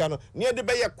coffee sicano, near the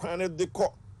Bay Quana de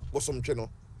Co was some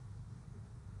channel.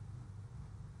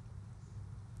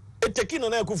 A taking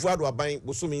on a kufuado buying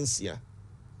Busuminsia.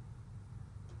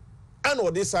 I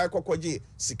know this I cocoji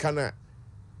sicana.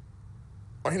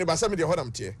 Or in the Basami de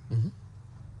Hodam tier.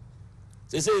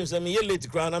 They say, some year late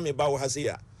crown, I'm about has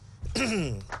here.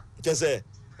 Just say,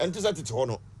 and to set it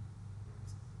honor.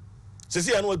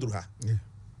 See, I know do her.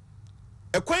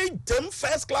 A quaint them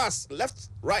first class, left,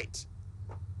 right.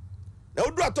 Now,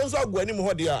 do I turn out when him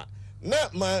what they are?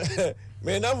 Not my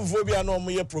phobia no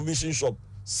more provision shop.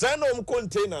 Send on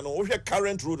container no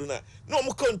current road na. No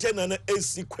more container na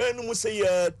AC when mu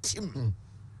say team.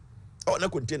 Oh, na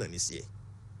container ni see.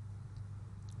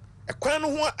 A quan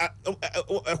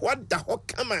what the hell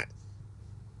come on.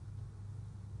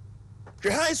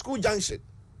 The high school junction.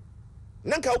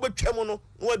 Nanka ube chemono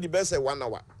no the best 1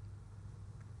 hour.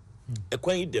 E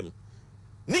kwan dem.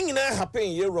 Ning na happen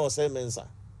ye ro say mensa.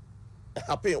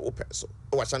 Happen open so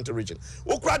Ashanti region.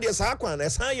 Okra de sa kwan na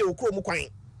san ye okro mu kwan.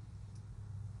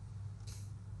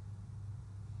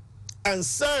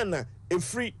 Ansana a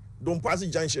free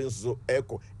Dompasi junction so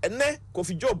echo. Ene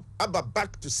Coffee Job aba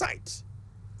back to site.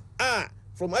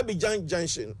 From Abidjan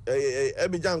junction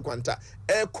Abidjan Kwanta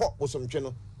echo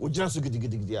osomtwe ojina so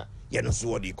gidigidi ya ye no so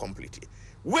wodi completely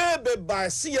we be by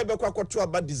see ye be kwakoto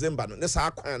aba December no ne sa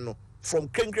kwan no from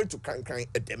Krenkre to Krankran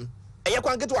edem eye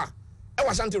kwan ketwa e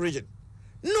Ashanti region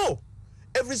no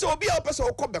every so obi a person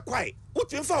okọ be kwai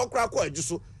wotun fa okra akọ aju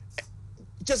so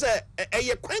che se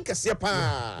eye kwan kese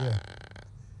pa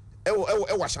e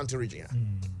Ashanti region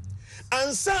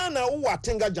ansa na wo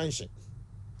Atenga junction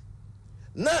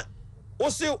na o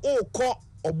se o ko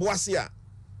Obuase a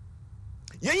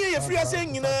ye free ase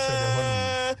nyina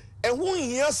ehun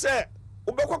hia se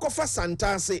obekwakofa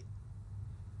santase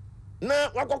na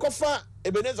wakokofa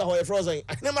Ebenezer ho frozen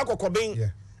na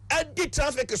makokoben adi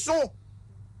traffic so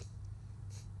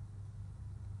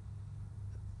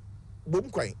bom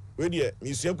kwan we de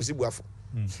misuan kusi buafo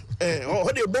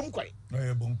o de bom kwan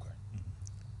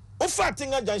o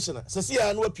fatinga junction sesi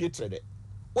ya no apie trade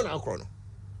wona akro no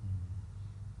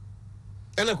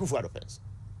ena kufu adofense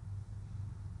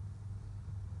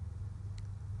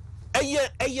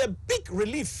a big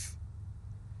relief.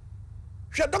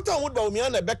 She Dr. Woodba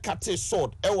Umiana be cut a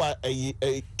sword ewa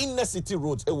a inner city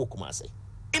road ewo Kumasi.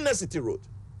 Inner city road.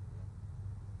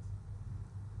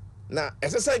 Now,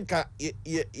 as I said,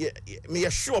 me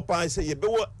assure pa say ye be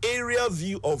area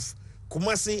view of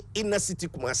Kumasi, inner city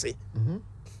Kumasi.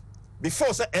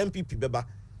 Before say MPP beba.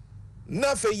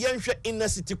 Na fe yenhwe inner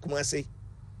city Kumasi.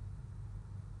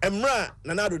 Emra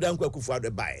na na do dan kwakufu ade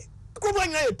bae. Ko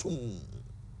banya etum.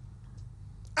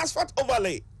 Asphalt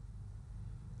overlay.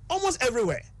 almost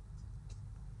everywhere.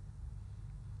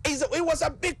 It was a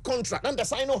big contract under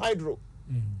Sino Hydro.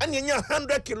 And you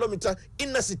 100-kilometer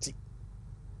inner city.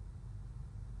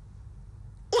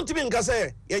 Wontumi nka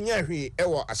say yenya hwe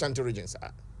ewo Ashanti region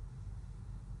sa.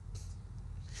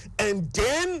 And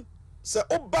then se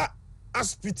oba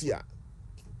aspitia.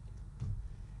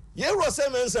 Ye ro se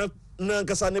mensa na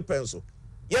nkasa ne penso.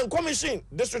 Yen commission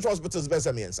district hospitals be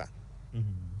se mensa.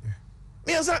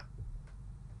 Mensa.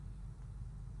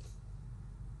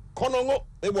 Konongo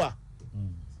eboa.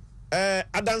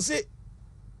 Adanse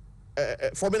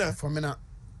Fomina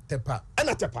Tepa.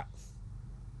 Ana Tepa.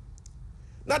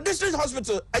 Now district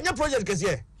hospital anya project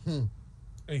kese.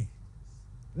 Hey.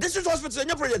 District hospital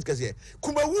anya project kese.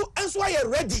 Kumawu enso are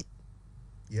ready.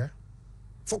 Yeah.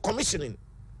 For commissioning.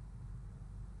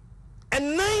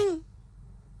 And 9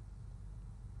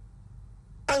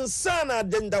 and sana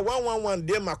denda 111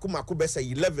 de maku besa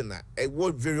 11 at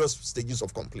various stages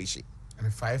of completion.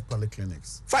 And 5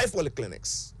 polyclinics. 5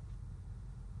 polyclinics.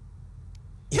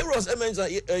 Here was a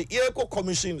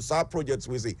commission sa projects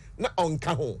we say na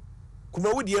onka ho.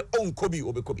 Kuma we de onkobi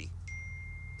obekobi.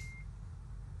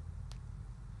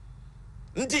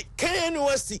 Ndi Kenya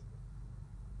University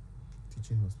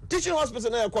teaching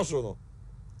hospital na yakwaso no.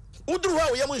 Udru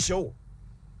ha we show.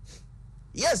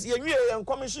 Yes, you are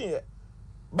commission here.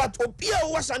 But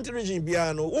Opia was Ashanti region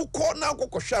biano, who call now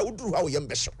Kokosha, Udru ha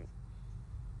we show.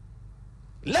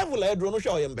 Level I don't know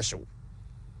show yam show.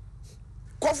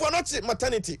 Kofonati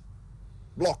maternity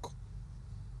block.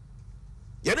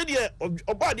 Yeredia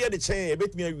obadia the chain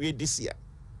bet me this year.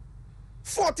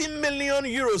 40 million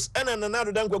euros and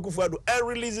another than Kwakufuado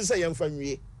releases a young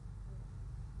family.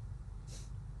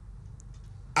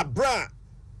 Abra,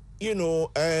 you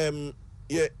know,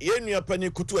 yeah, penny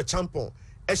kutu a champion.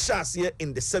 A chance here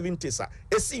in the 70s.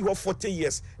 A see what 40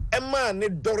 years. A man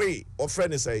need Dore or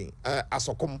friend is saying,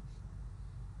 Asokom.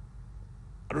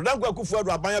 Rodangwa Kufuado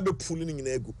abaya be pulling in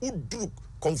ego. Udruk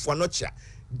Konfuanocha.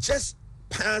 Just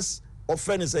pass or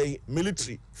friend is a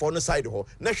military for the side hall.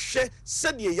 Na she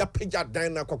said ye ya peja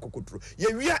dina kokokutru.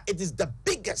 Ye it is the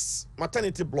biggest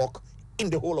maternity block in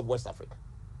the whole of West Africa.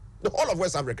 The whole of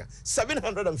West Africa.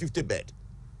 750 bed.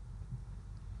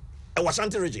 A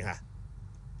Ashanti region ha.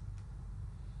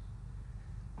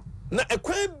 Na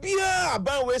ekwan bia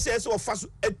aban we say so faso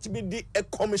etimi a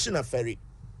commissioner ferry.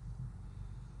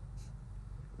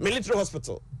 Military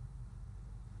hospital,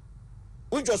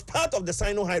 which was part of the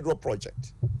Sino Hydro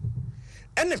project.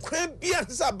 And the crane bia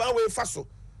is about way faso.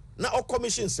 Now our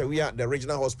commission say we are the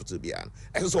regional hospital bia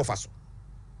and so faso.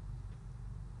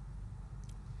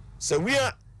 So we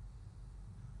are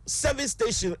service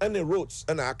station and the roads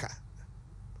and aka.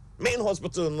 Main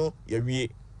hospital no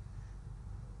we.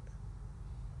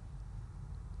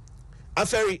 A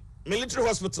ferry military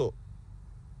hospital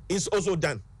is also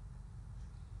done.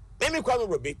 Let me come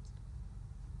Robert.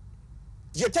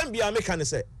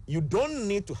 You don't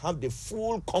need to have the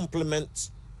full complement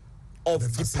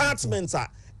of departments a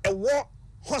war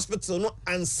hospital no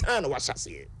and san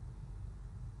washasi.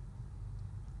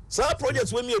 So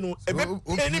projects we me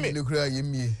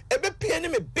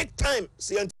big time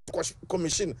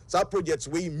commission so projects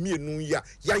we me no ya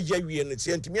we no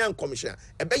me an commission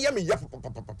ebe ya me ya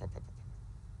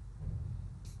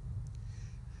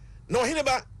no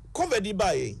hineba covered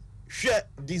by share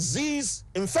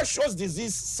infectious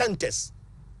disease centers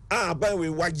by we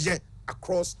waje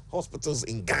across hospitals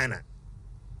in Ghana.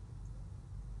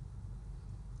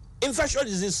 Infectious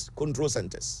disease control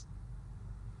centers.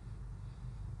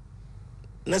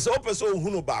 Nese opeso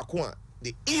hunu ba kwa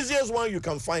the easiest one you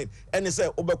can find and they say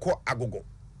obeko agogo.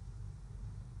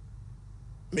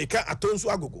 Meka atonso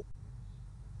agogo.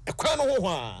 Ekwa no ho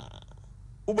ha.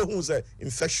 Ubehu say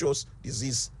infectious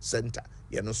disease center.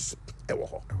 Ye no ewo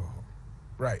ho.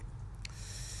 Right.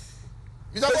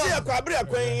 Mr. Kwabri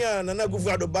akwan na na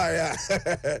Kufuado ba ya.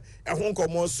 Ehun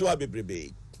komo so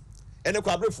abebrebe. Ene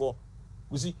Kwabri for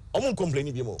we see omo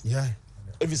complain bi mo. Yeah.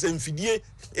 If you say mfidie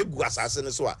egu asase ne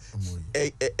so a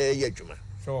ye adwuma.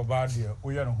 So about there,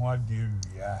 we are no ho ade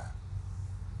wi a.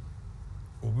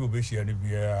 Obi obehia ne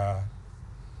bia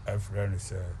a friend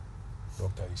is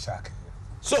Dr. Ishak.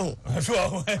 So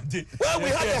well, we had the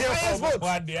highest vote.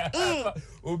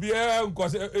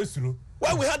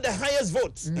 Well, we had the highest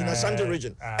vote in Ashanti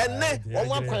region. And then,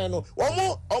 omo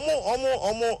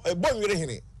bonwire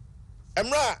hini.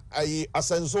 Emra ayi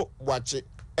asenso wache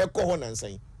eko ho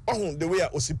nansan. Ohun the way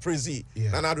osi prezi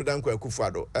na nado danko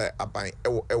Kufuado aban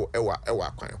ewa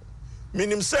akwan.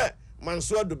 Minim se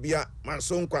manso adobia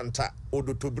manso nkwanta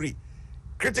odotobri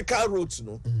critical roads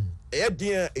no e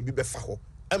dia ebi befa ho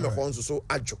eme ho nso so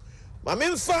adwo ma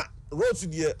memfa roads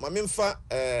deɛ ma memfa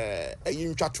ayi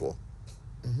ntwatoɔ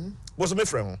bosome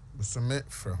frɛ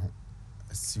ho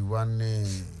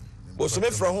siwane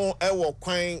bosome frɛ ho ɛwɔ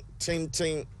kwan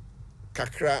tenten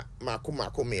kakra mako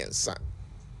mmiɛnsa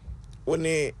wo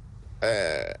ne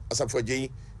asafogye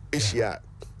yi ahyia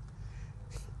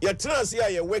yɛtena ase a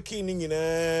yɛ working ne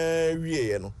nyinaa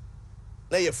wieɛ no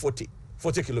na yɛ 40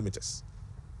 kilometers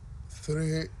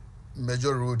 3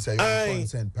 major roads are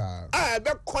concerned power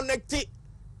be connected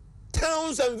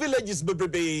towns and villages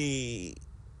bebrebe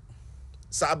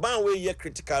saban we ye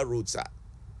critical roads a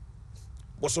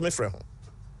boso me frɛ ho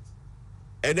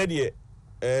ene de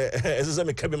ɛsɛ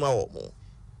me kabi ma wo mo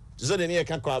so de ne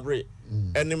ka kwabre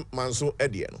ene manso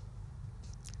ɛde no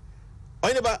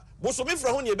ɔne ba boso me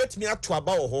frɛ ho ne betimi ato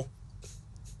aba wo ho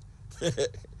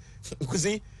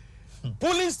kuzi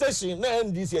polling station na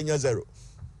NDC anya 0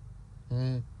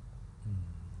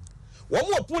 one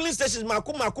more polling stations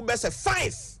mako best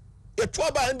 5 a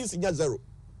 12 by NDC nya 0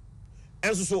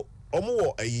 and so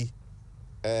omo ayi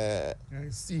I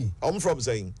see I'm from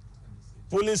saying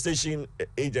polling station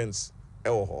agents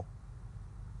ho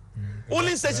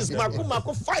polling stations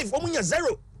mako 5 omo nya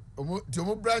 0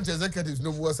 omo branch executives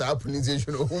no was polling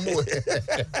station omo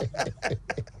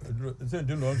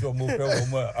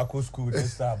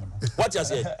what you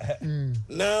say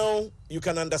now you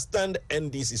can understand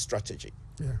NDC strategy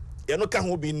you know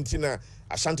can be in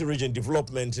Ashanti region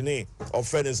development ni of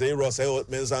fairness areas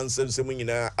mensan sem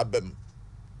nyina abam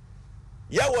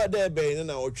ya wa there be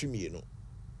na otwemi no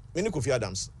me ni Kofi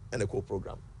Adams and the co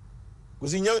program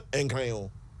kuzinya enkan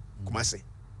yo Kumasi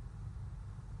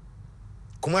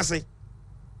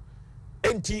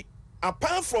enti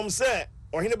apart from say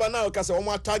ohine ba na o say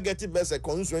o targeted best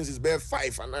constituencies be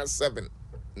 5 and 7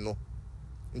 no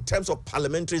in terms of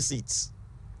parliamentary seats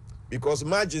because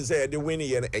margin say they win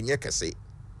here enye kese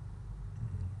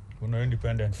no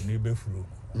independent ni be flow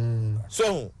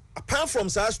so apart from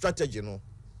that strategy no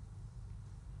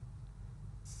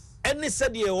any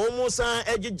said ye almost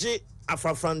ejije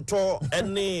afafranto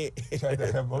any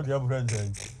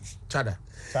chada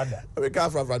we ka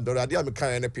afafranto ade am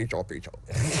kan any picture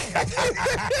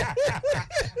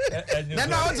na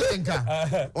na o te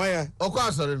nka oya okwa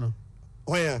asore no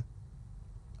oya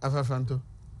afafranto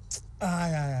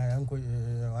anko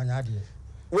anyade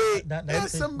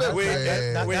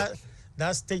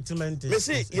that statement is me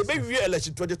see you be view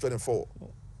election 2024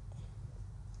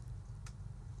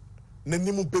 na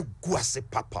nimu be guase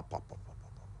papa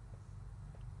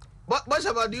what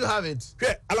about do you have it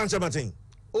Alan Chamatin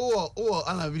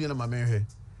Alan video na ma me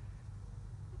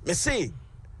see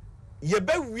you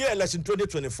be view election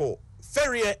 2024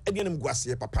 ferry edianim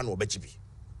guase papa no obachibi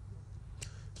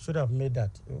should have made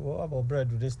that. What about bread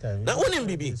this time? Now, one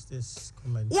MBB.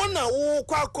 One now,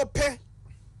 Kwakope,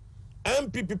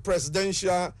 MPP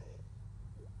presidential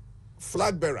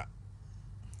flag bearer.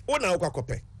 One now,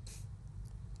 Kwakope.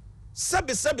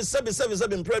 Sebi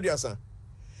Prediasa.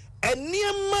 And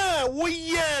near ma,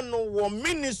 we no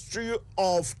Ministry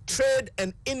of Trade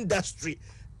and Industry.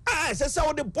 Says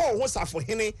how the ball was for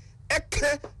him.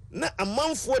 Eke na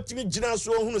amanfo atimi gina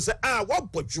so hunu se what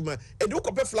potuma e do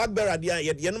kopɛ flag bearer dia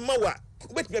ye de no mawa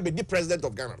betimi be di president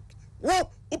of Ghana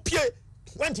wo opie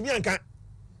wantimi anka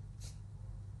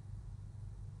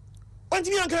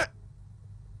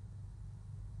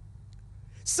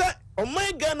sir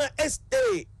my Ghana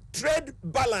SA trade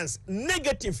balance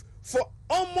negative for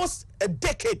almost a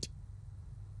decade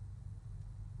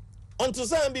until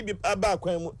Zambi about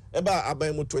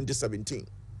 2017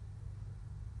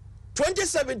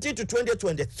 2017 to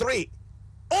 2023,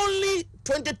 only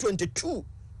 2022,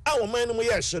 our man we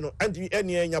are and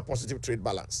any positive trade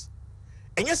balance.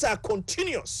 And yes, are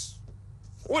continuous.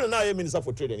 When now a minister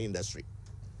for trade and industry.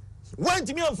 One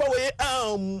to me on forward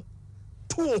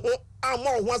 2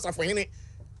 more once for any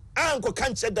uncle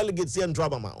can't check delegates and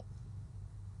drama mount.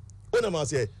 When I'm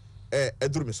say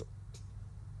Edrumiso.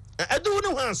 I do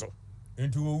no answer.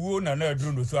 Into wo na na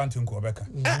adru no so antin ko beka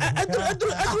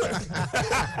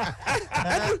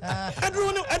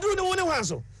adru no woni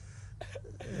wanso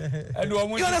adu o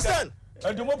mo you understand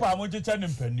adu mo pa mo chicha ne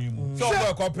mpani mu so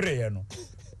boy ko pre no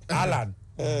Alan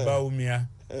Baumia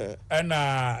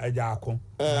ana ajako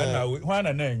ana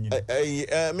hwana na anyi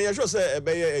me sure say e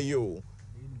be ye ayo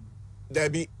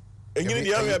dabi enyini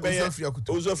dia we be ye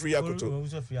ozo free akoto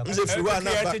mze free one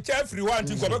na ba chicha free one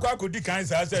tin ko be kwa kodi kan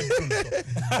sa say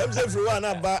mze free one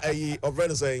na ba ayi of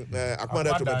friend saying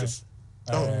akwanda tomatoes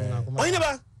oyin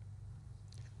ba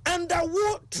under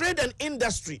war trade and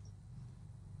industry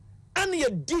and you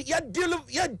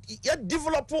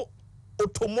develop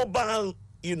automobile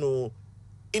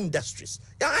industries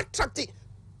you attract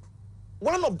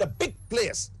one of the big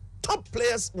players top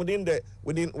players within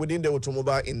the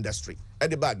automobile industry at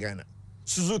the back Ghana.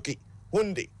 Suzuki,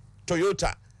 Hyundai,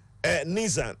 Toyota,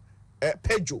 Nissan,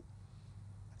 Peugeot,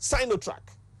 Sinotrack,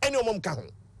 any of them can.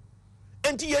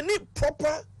 And you need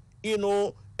proper,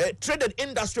 traded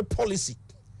industry policy.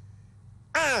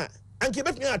 And keep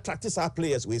me attractive our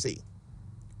players, we say.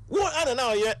 What are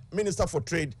now yet Minister for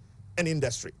Trade and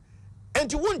Industry?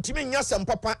 And you want to mean yes and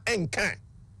papa and can.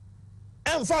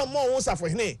 And far more was for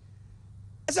him.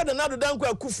 I said another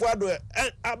danko kufuado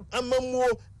and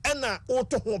mamu and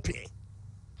auto hoping.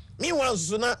 Meanwhile,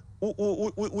 Suna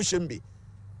we shouldn't be.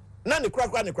 None the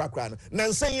crack.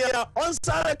 Nancy on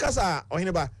Sara Casa or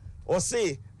Hinaba or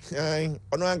say, on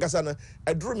Casana,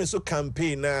 I drew me so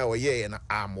campaign now or ye and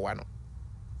arm one.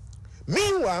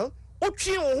 Meanwhile,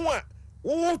 Ochi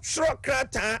truck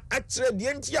crata actually the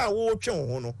entire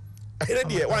Wocho. I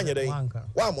heard 1 day.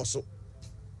 One more so.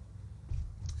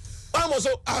 Vamos,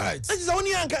 all right. This is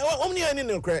only in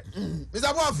the crack. Is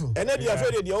that waffle? And then you are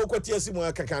afraid the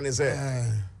Okotesimo Kakan is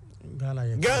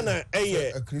Ghana,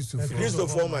 a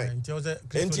Christopher man.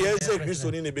 And here is a Christo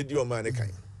in the video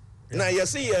mankind. Now you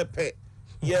see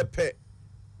ye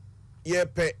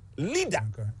pet leader.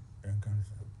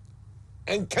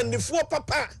 And can the four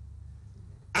papa?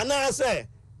 And I say,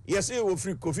 yes, you will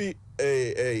free coffee,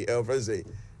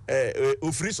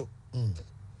 ufriso.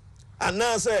 And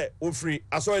now say we free.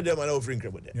 I saw them and offering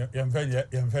credit. Yeah, campaign.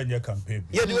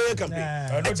 Yeah, do a campaign.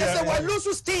 I just say we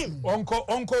lose steam.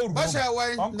 Uncle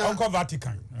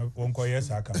Vatican. Uncle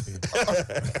yes, I campaign.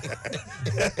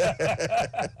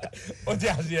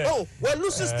 Oh, we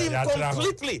lose steam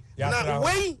completely. Now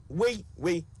wait.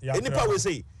 Any power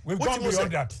say. We've gone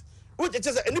beyond that. What it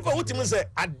is? Any power what say?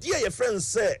 I dear your friends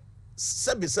say.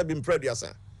 Sebi previous.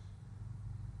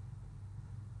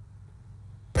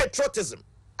 Patriotism.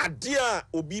 Adia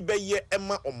obi be ye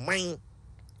Emma or mine.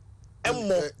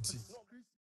 Emma.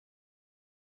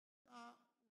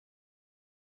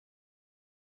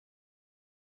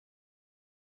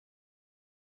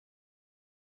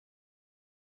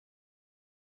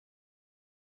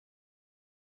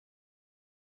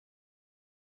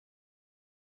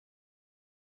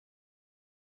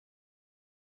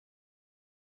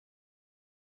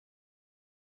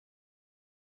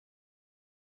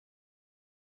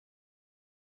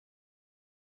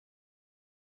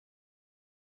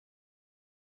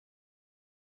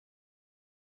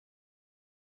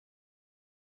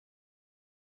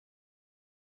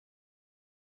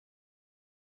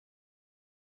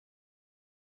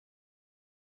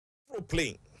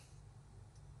 Plane.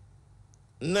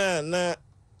 Na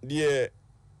the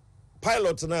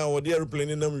pilot now or the airplane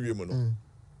in them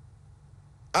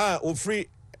o free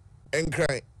and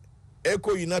cry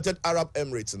Echo United Arab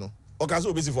Emirates no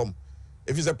okaso busy form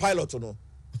if he's a pilot no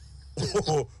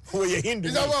for your Hindu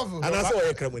and I saw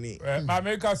a cramoni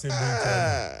America say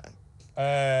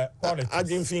politics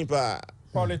ajin fin pa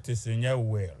politics in your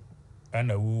well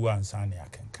and a woo and sunny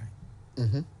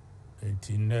akenkan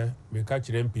Tina, we catch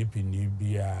them people ni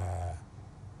bia.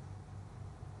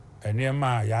 And near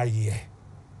my ye,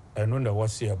 and when there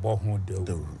was a bohun,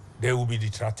 they will be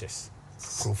detractors.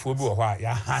 Crophobia or why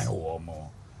ya high or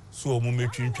more. So,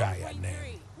 Mumetri try your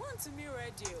name.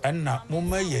 And now,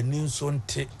 Mumma, ye knew son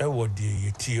take a word,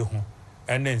 ye tear home,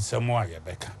 and then some more ye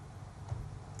becca.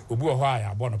 Ubu why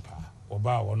a bonapa, or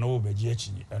bow or no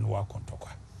bejechi and walk on toka.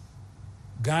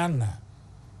 Ghana,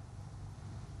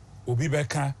 Ubi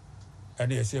becca.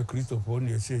 And you say Christopher, and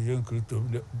you say young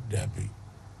Christopher Derby.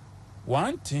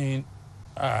 One thing,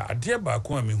 dear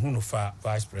Bakwami, who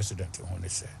vice president, who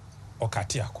say, or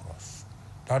Katia Cross.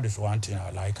 That is one thing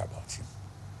I like about him.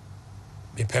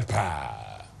 Be pepper.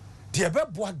 Dear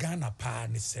Babwa Ghana pa,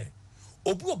 and say,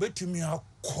 Obu bet me a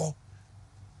call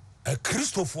a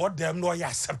Christopher them no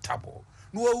acceptable.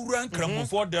 No rank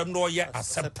for them no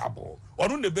acceptable. Or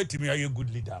don't they bet me a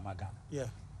good leader, Magana? Yeah.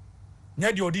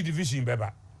 Need your division,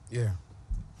 Beba. Yeah.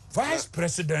 Vice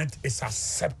president is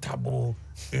acceptable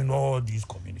in all these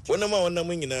communities. When I'm on the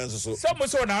answer, so some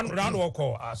so round walk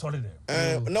sorry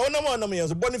there. No, I'm on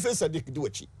Boniface Sadiq do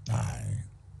it.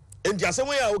 And just some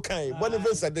way, okay,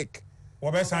 Boniface Sadiq.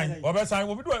 Obesan,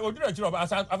 we do a job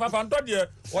as I found here,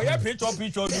 or your picture,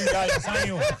 you guys sign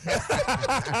you.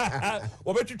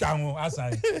 Obetutango, as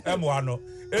I am one.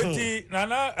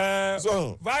 Nana,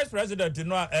 so vice president, you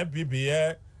know,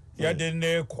 MPB, ya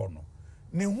didn't corner.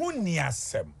 Ni huni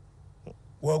asem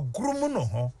wa grumuno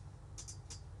ho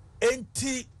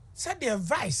enti said the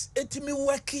advice etimi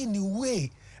working in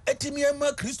way etimi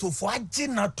ema Christopher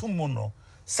agina tumuno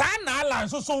sa na ala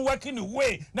so working in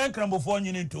way na nkramofo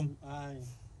nyini tum.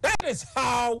 That is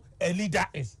how a leader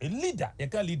is. A leader you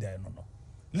can leader no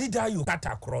leader you cut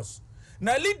across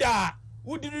na leader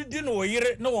wudidi no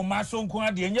yire na wo maso nko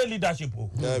ade enye leadership o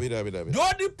dabi do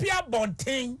di pia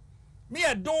bonten me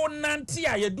e do nanti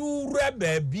a ye do wura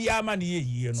baabia ma ne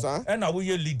yeyie no e na wo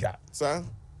ye leader sa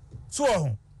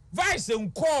so vice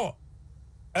nko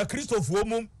a Christopher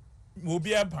mum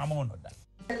obi empamo no da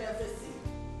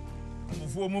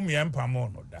ofuo mum ye empamo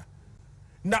no da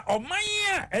na oman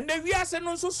a ene wiase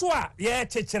no nso so a ye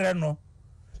chekere no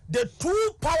the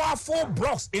two powerful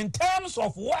blocks in terms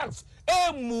of wealth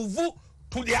move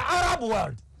to the Arab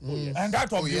world. And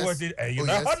that of the world you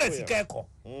know honest keko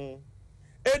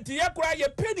enti yakura ye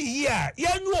penny here ye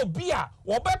nyu obi a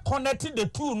wo be connect the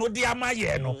two no dia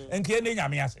maye no enke ne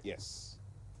nyame ase yes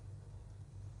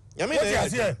nyame na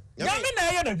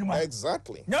ye na djuma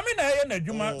exactly nyame na ye na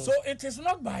djuma so it is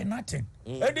not by nothing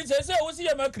and it say wo si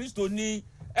ye ma Kristo ni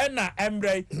na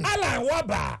emre alan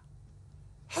waba.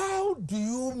 How do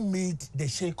you meet the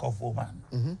Sheikh of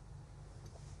Oman?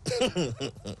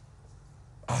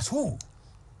 As who?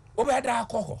 Obeda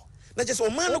akoko. Na just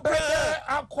Oman no kra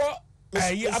akọ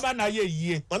ayi abana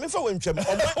ye. Mame fa wantwam.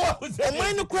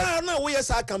 Oman no kra na wo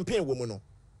yes campaign wo mu no.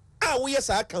 Wo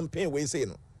yes campaign we say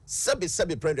no.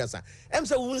 Sebi president. Em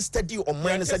say we study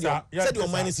Oman study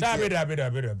Oman city.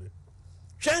 Dabe.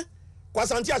 Hwe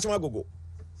kwasanti achema gogo.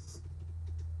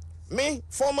 Me,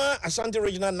 former Ashanti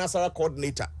Regional Nasara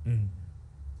Coordinator.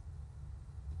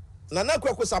 Nana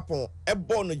Kweko Sapon, a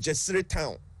born Jesiri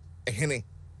Town, a hene.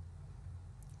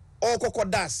 All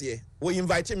Kokodasye, we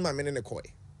invite him, my men in the koi.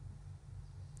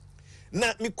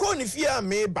 Na, mi koni fia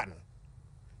me ban.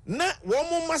 Na,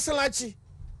 womo Masalachi.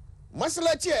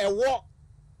 Masalachi a war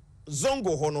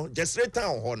Zongo Hono, Jesiri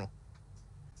Town Hono.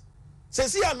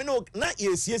 Sensi amino, na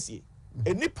yes.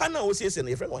 A nipana was yes, and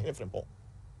a friend or him from home.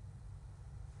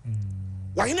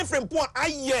 Wahine frempo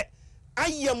aye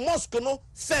mosque no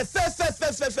fe e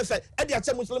dey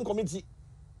at Muslim community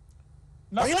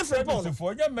na wahine frempo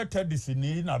for your Methodist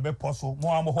ni na be poso mo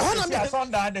am ho si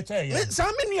asonda de che ye sa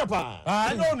me nia pa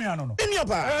no me nia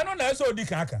pa no na so di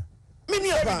kaka me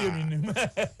nia pa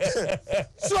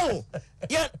so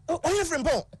yeah wahine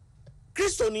frempo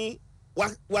Christoni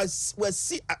was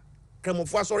si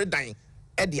kremofo asori dan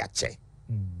e dey ache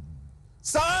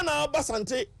sana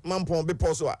basante mampon be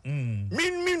poso a min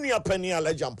nua pani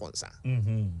ala jamponsa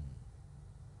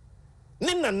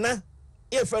ni nana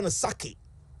e fe no saki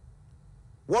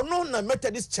wono na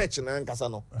Methodist church na nkasa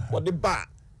no wode ba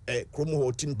kromo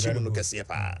ho tintim no kese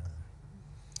pa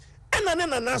ena ne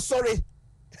nana sorry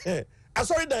dan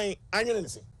anwene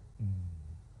nse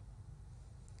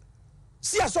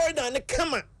si asori dan ne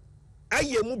kama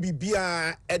ayemu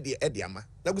bibia ede ama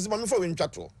na gusima me fa we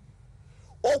ntwato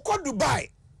Oko Dubai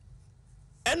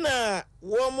ena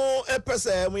womo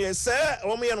epese mo ye se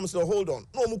womo ye no so hold on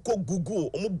no mo ko Google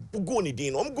Google ni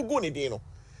din no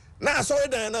na sorry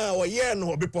dan na wo ye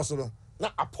no be possible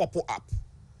na a pop up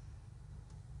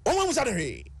omo musa ne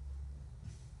hwe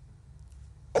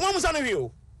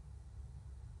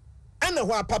ena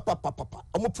ho papa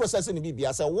omo process ni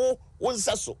bibia se wo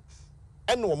nsa so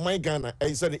ena o man Ghana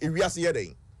e se ewiase ye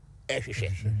den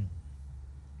hwehwe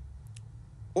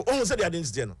o said the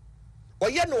identity no o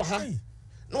ye no ha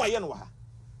no aye no ha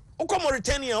o ko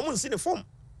Mauritania o mun si ne form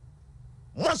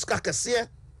mosque akase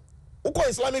o ko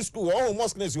Islamic school o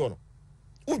mosque ne si no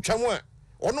o twam a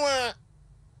ono a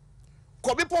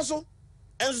ko be poso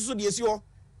enso de si ho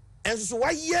enso wa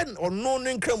ye ono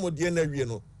ne nkramodie na wie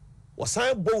no wo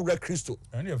san bo wura Kristo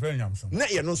na ye fa nyamso na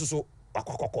ye no so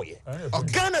akokkoye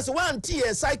Ghana so wan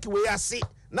tie psyche we ase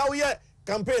na wo ye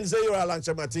campaign say you are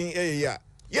lanchamatin ya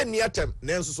ye ni atem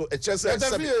na enso so echese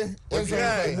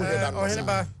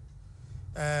ohene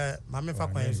mame fa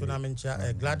kwan so na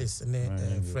mencha Gladys ne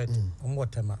Fred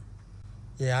omwotema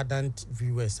ye ardent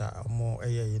viewers mo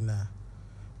na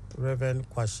Reverend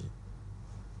Kwashi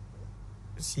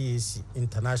CAC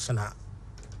International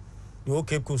yo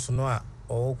Cape Coast no a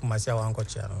o kumasi awan ko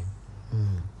chia no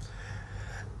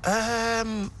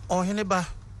ohene ba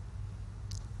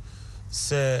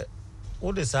se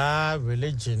what is our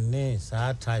religion ne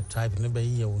sa tribe ne be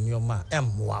ye unioma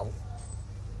wow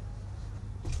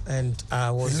and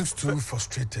I was he looks too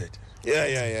frustrated.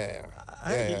 Yeah.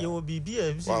 You will be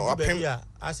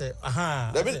I said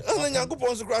there been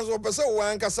Nyankopon so cross person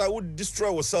wan kasa would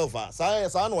destroy yourself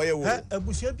sa no ye wo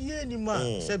abusua bi ni mu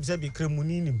a se bi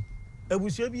kremuni nim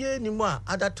abusua bi ni mu a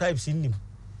other tribes nim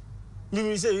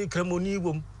mi say kremuni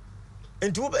bom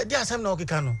enti wo be dia asem na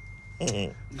okeka no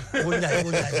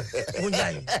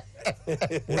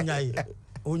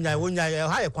Unyai,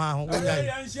 high quan.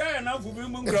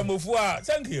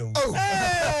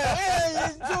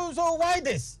 So why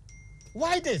this?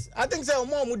 why this? I think say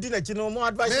more mu di na chi no more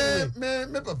advice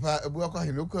me papa ebu akwa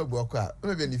he no ko ebu akwa o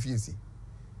me be ni fiesi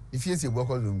ebu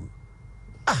akwa lungu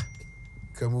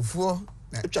kamufuo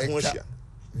na etwa ho hia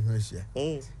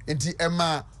enti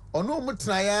ema ono mu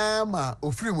tenaya ma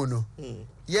ofiri mu no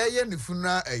ye ne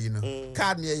funa ayi no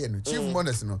card ne ye no chief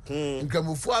bonus no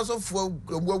nkamufuo asofo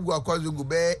ebu akwa lungu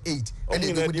be 8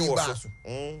 ene de di ba so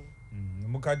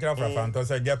muka jira frafanto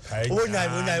se je pai wonya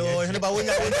hene ba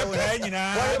wonya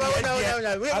nyina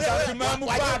asante ma mu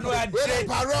ba no ade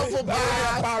parofo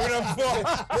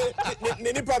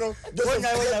ne nipa no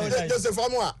Joseph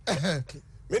Amwa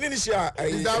meni ni shia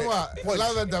Amwa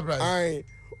Love Enterprise ai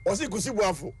osi kusi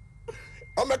buafo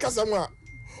o meka samwa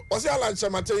osi ala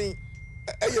chamaten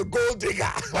eye gold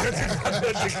digger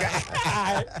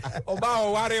oba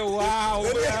o ware wa o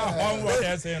on what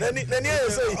they say nani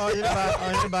say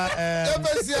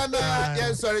ebesiana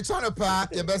ye sorry chana pa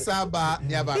ye besa ba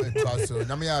ne aba me to so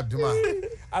na me aduma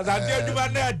azante aduma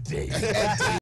na de